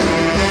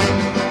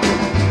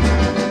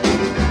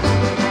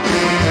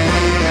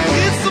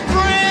 It's a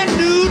brand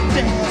new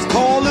dance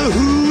called the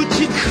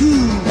Hoochie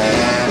Coo.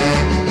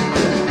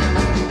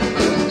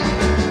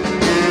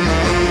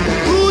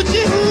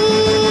 Hoochie hoo,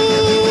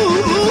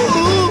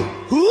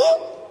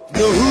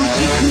 the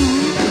Hoochie Coo.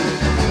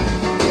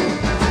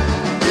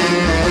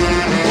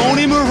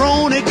 Tony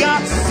Maroney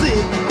got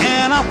sick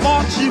and I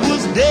thought she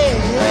was dead.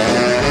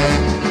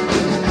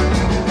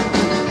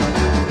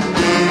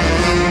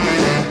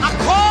 I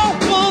called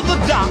for the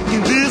doc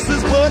and this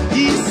is what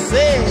he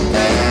said.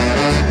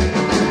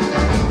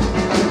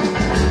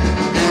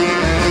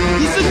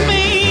 He said,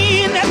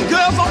 man, that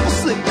girl's awful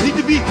sick, need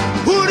to be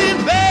put in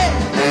bed.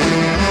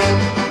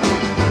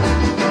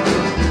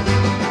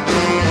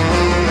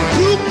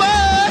 Too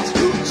much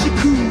Hoochie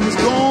Coo is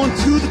going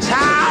to the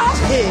child's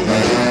head.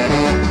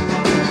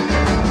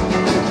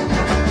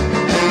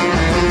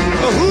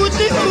 A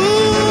Hoochie Hoo.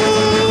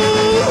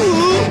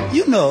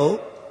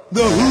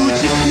 the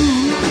hoochie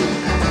coo.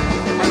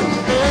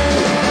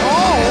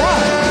 All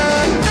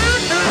right.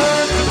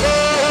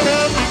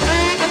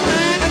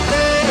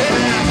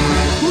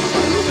 Hoochie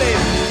coo,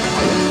 baby.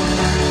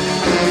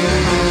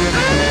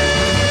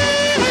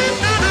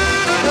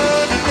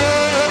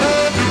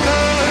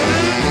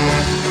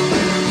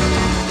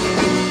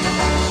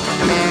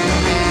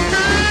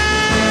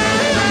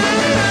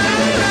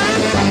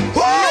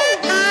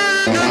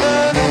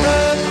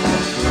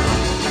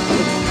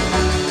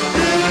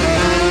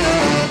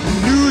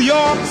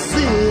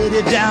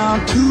 Down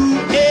to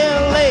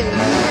L.A.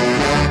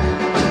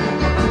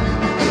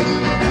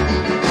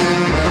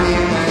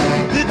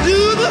 They do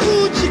the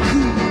hoochie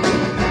coo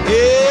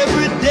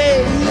every day.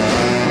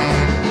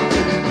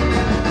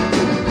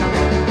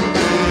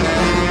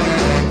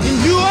 In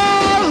New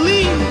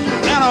Orleans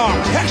and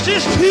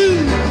Texas too.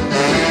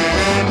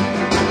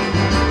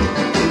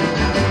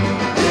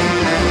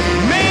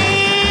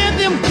 Man,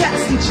 them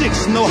cats and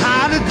chicks know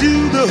how to do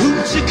the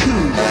hoochie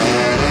coo.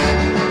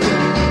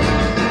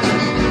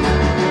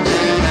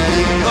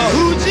 The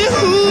hoochie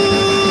hoo,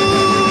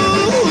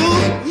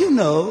 you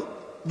know,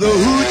 the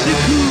hoochie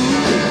coo.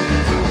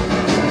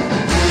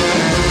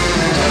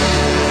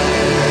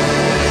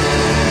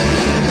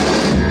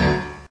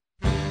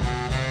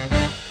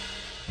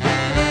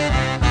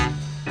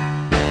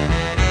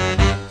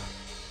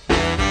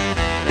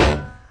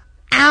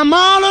 I'm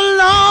all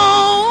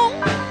alone,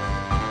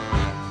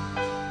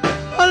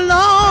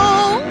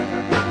 alone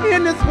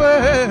in this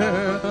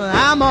world.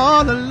 I'm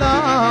all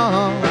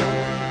alone.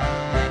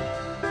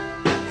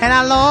 And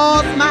I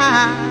lost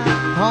my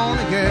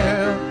only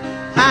girl.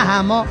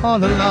 I'm all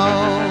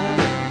alone.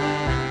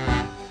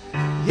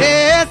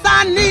 Yes,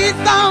 I need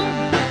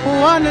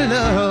someone to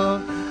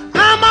love.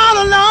 I'm all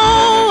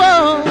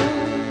alone,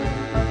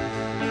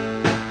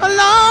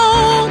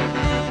 alone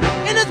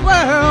in this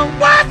world.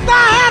 Once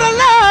I had a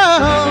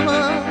love,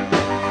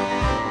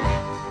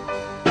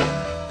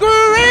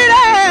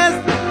 greatest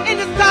in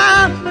this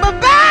time, but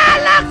bad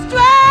luck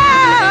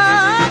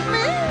struck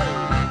me.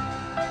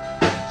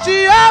 She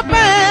up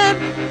and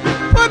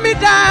put me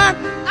down.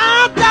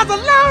 I'm just a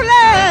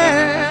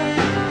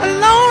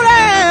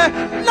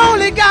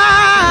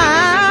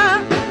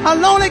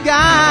lonely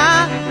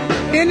guy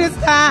in this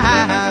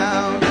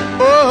town.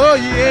 Oh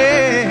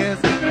yes,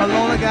 a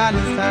lonely guy in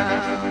this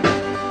town.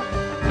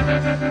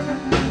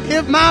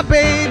 If my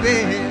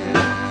baby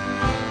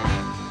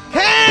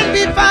can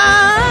be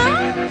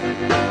found,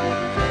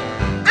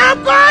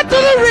 I'm going to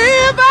the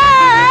river,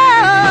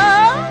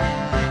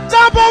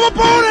 jump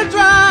overboard and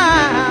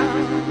drown.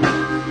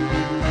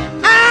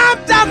 I'm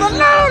just a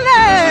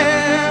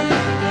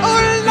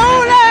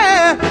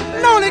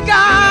lonely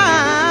guy.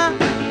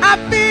 I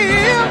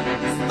feel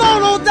so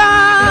low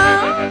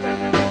down.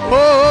 Oh,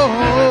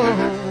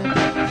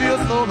 feel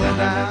so low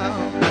down.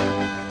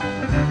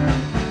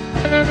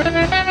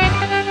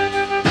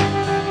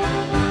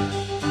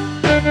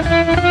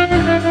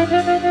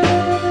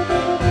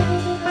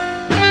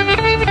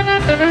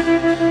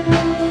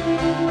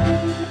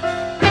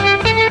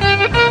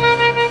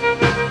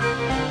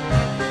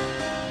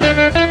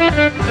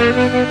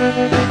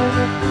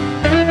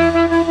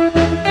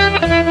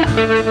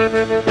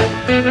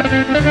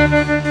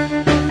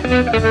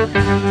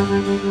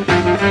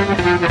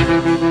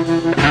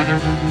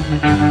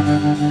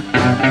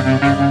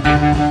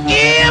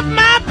 If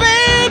my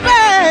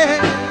baby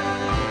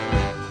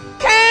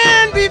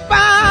can be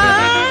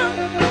found,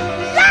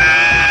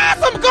 yes,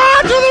 I'm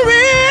going to the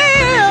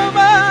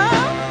river,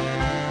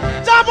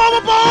 jump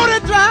overboard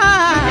and drown.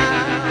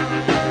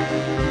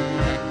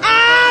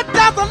 I'm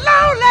just a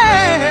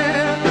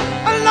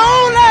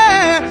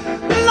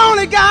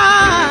lonely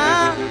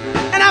guy,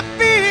 and I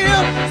feel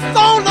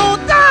so low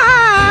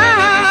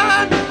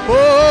down.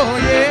 Oh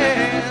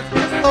yes,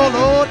 so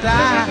low down.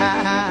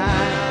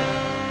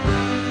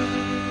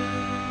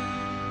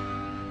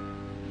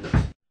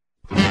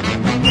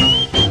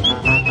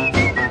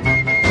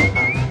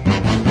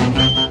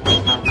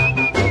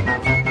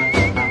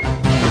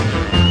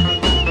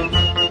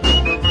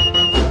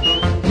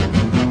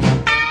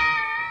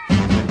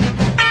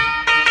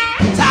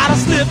 Tired of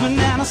slipping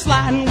and a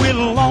sliding with a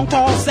long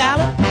tall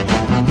salad,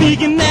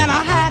 peeking and a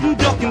hiding,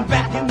 ducking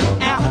back in the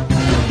alley.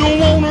 Don't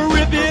wanna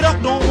rip it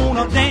up, don't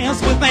wanna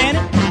dance with Annie.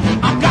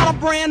 I've got a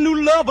brand new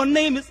lover,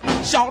 name is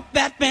Short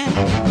Fat Fanny.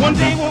 One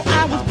day when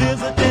I was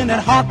visiting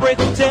at Heartbreak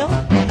Hotel,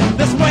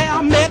 that's where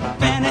I met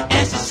Fanny,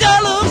 and she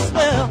sure looks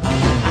swell.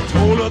 I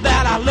told her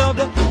that I loved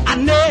her, I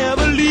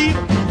never leave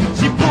her.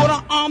 She put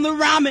her arm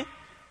around me,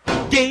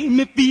 gave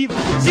me fever.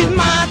 She's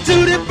my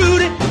tutti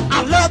frutti,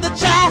 I love the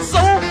child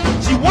so.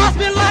 She wants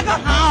me like a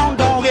hound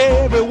dog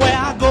everywhere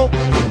I go.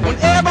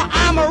 Whenever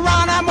I'm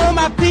around, I'm on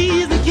my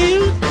P's and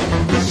Q's.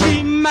 But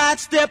she might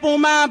step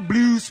on my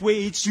blue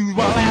suede shoes.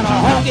 While at a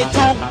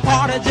honky-tonk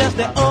party just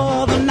the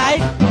other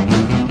night,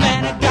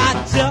 Fanny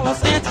got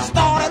jealous and she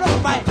started a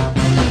fight.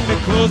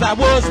 Because I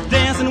was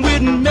dancing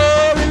with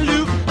Mary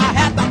Lou, I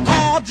had to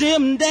call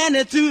Jim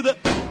Dandy to the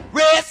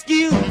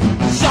rescue.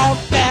 Short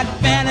Fat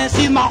Fanny,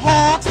 she's my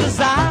heart's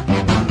desire.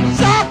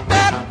 Short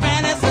Fat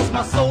Fanny says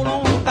sets my soul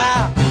on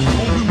fire. On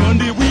Blue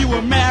Monday we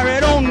were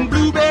married on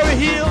Blueberry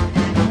Hill.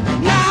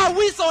 Now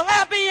we so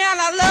happy and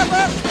I love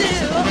her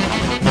still.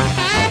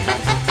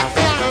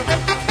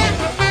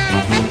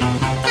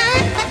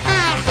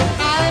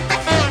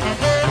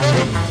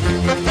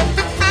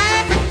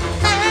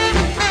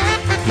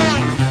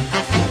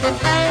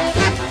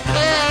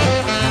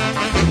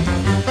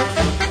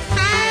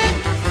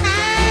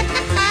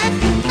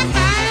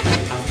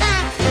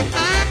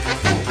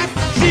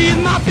 She's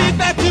my big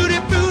fat tutti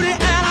frutti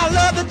and I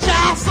love the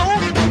child so.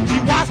 She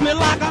watches me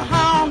like a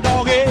hound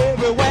dog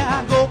everywhere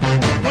I go.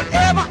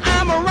 Whenever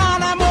I'm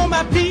around I'm on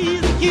my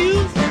P's and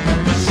Q's.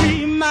 But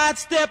she might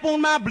step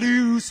on my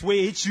blue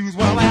suede shoes.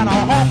 Well, at a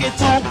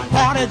honky-tonk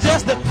party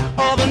just the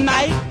other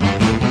night,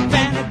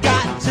 Fanny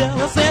got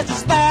jealous and she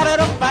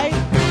started a fight.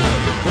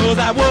 Because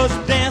I was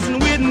dancing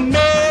with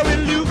Mary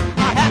Lou,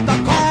 I had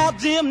to call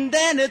Jim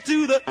Dandy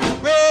to the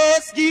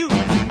rescue.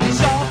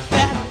 Short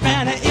fat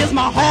Fanny is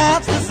my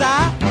heart's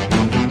desire.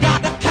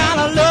 Got the kind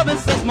of loving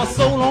sets my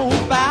soul on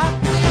fire.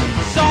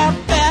 Short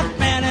fat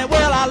Fanny,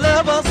 well I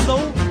love her so.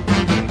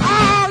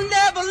 I'll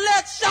never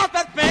let short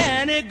fat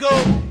Fanny go.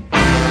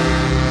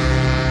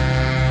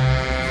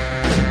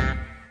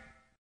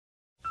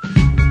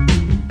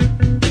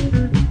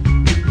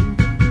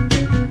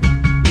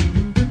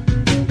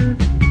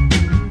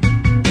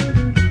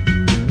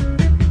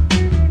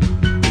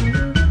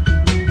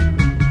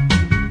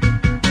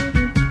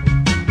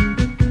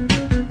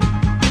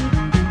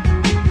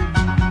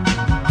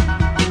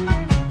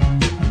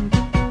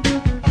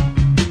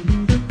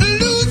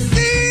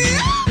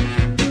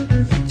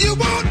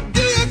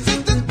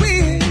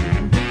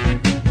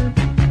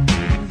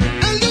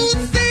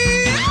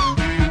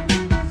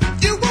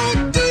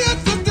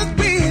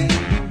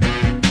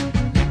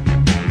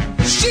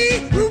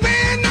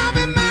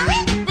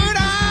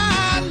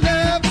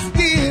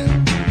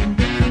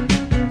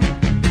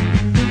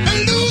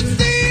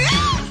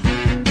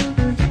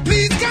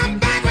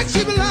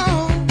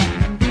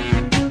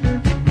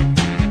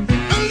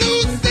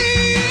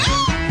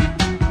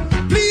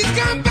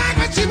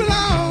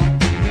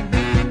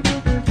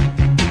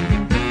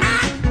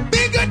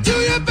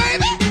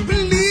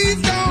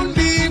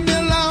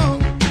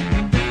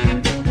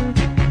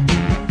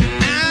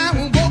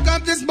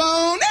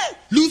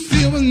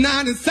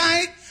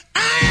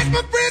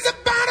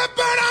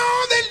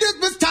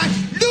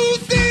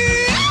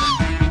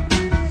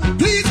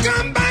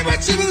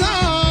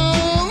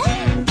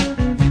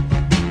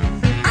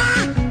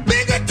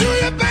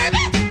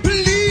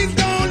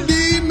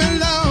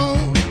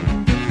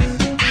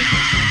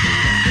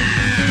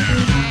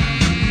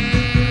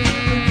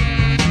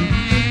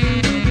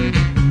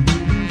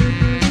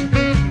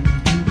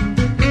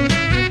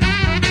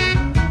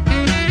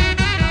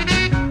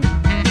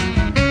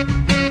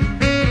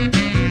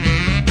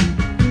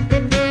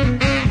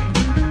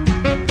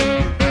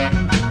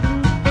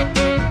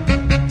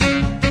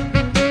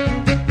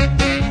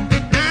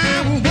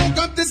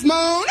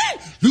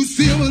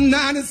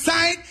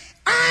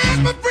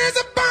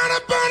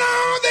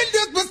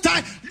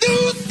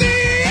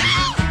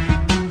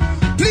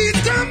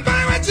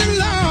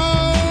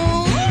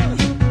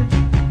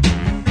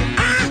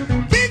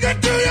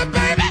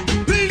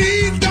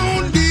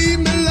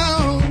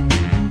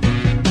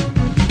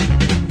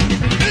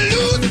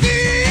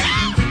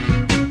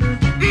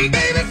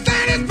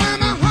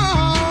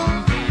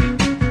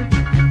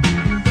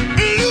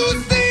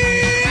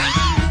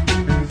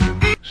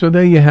 So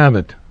there you have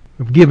it.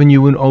 I've given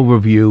you an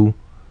overview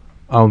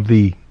of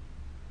the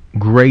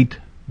great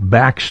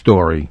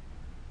backstory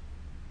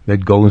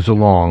that goes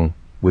along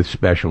with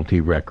Specialty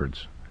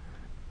Records.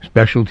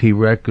 Specialty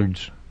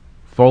Records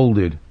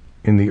folded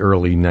in the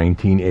early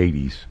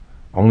 1980s,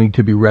 only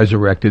to be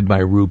resurrected by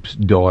Roop's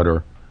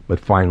daughter,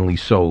 but finally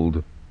sold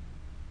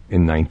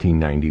in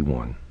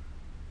 1991.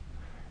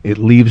 It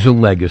leaves a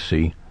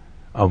legacy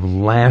of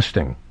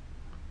lasting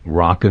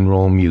rock and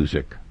roll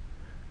music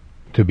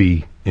to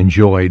be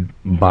enjoyed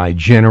by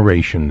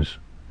generations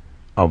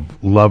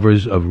of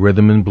lovers of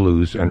rhythm and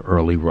blues and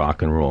early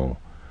rock and roll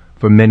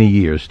for many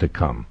years to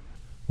come.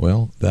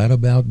 Well, that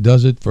about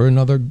does it for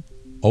another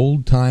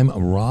old-time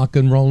rock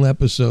and roll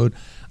episode.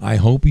 I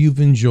hope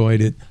you've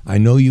enjoyed it. I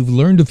know you've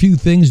learned a few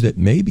things that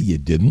maybe you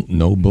didn't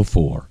know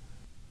before.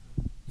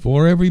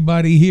 For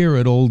everybody here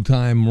at Old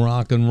Time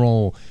Rock and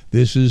Roll,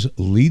 this is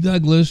Lee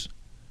Douglas,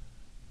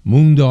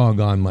 Moondog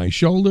on my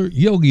shoulder,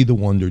 Yogi the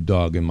Wonder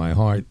Dog in my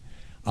heart.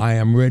 I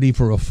am ready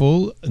for a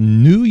full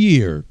new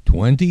year,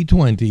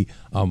 2020,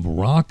 of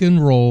rock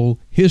and roll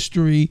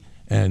history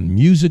and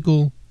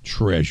musical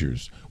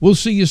treasures. We'll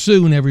see you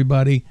soon,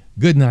 everybody.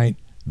 Good night.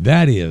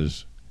 That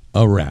is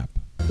a wrap.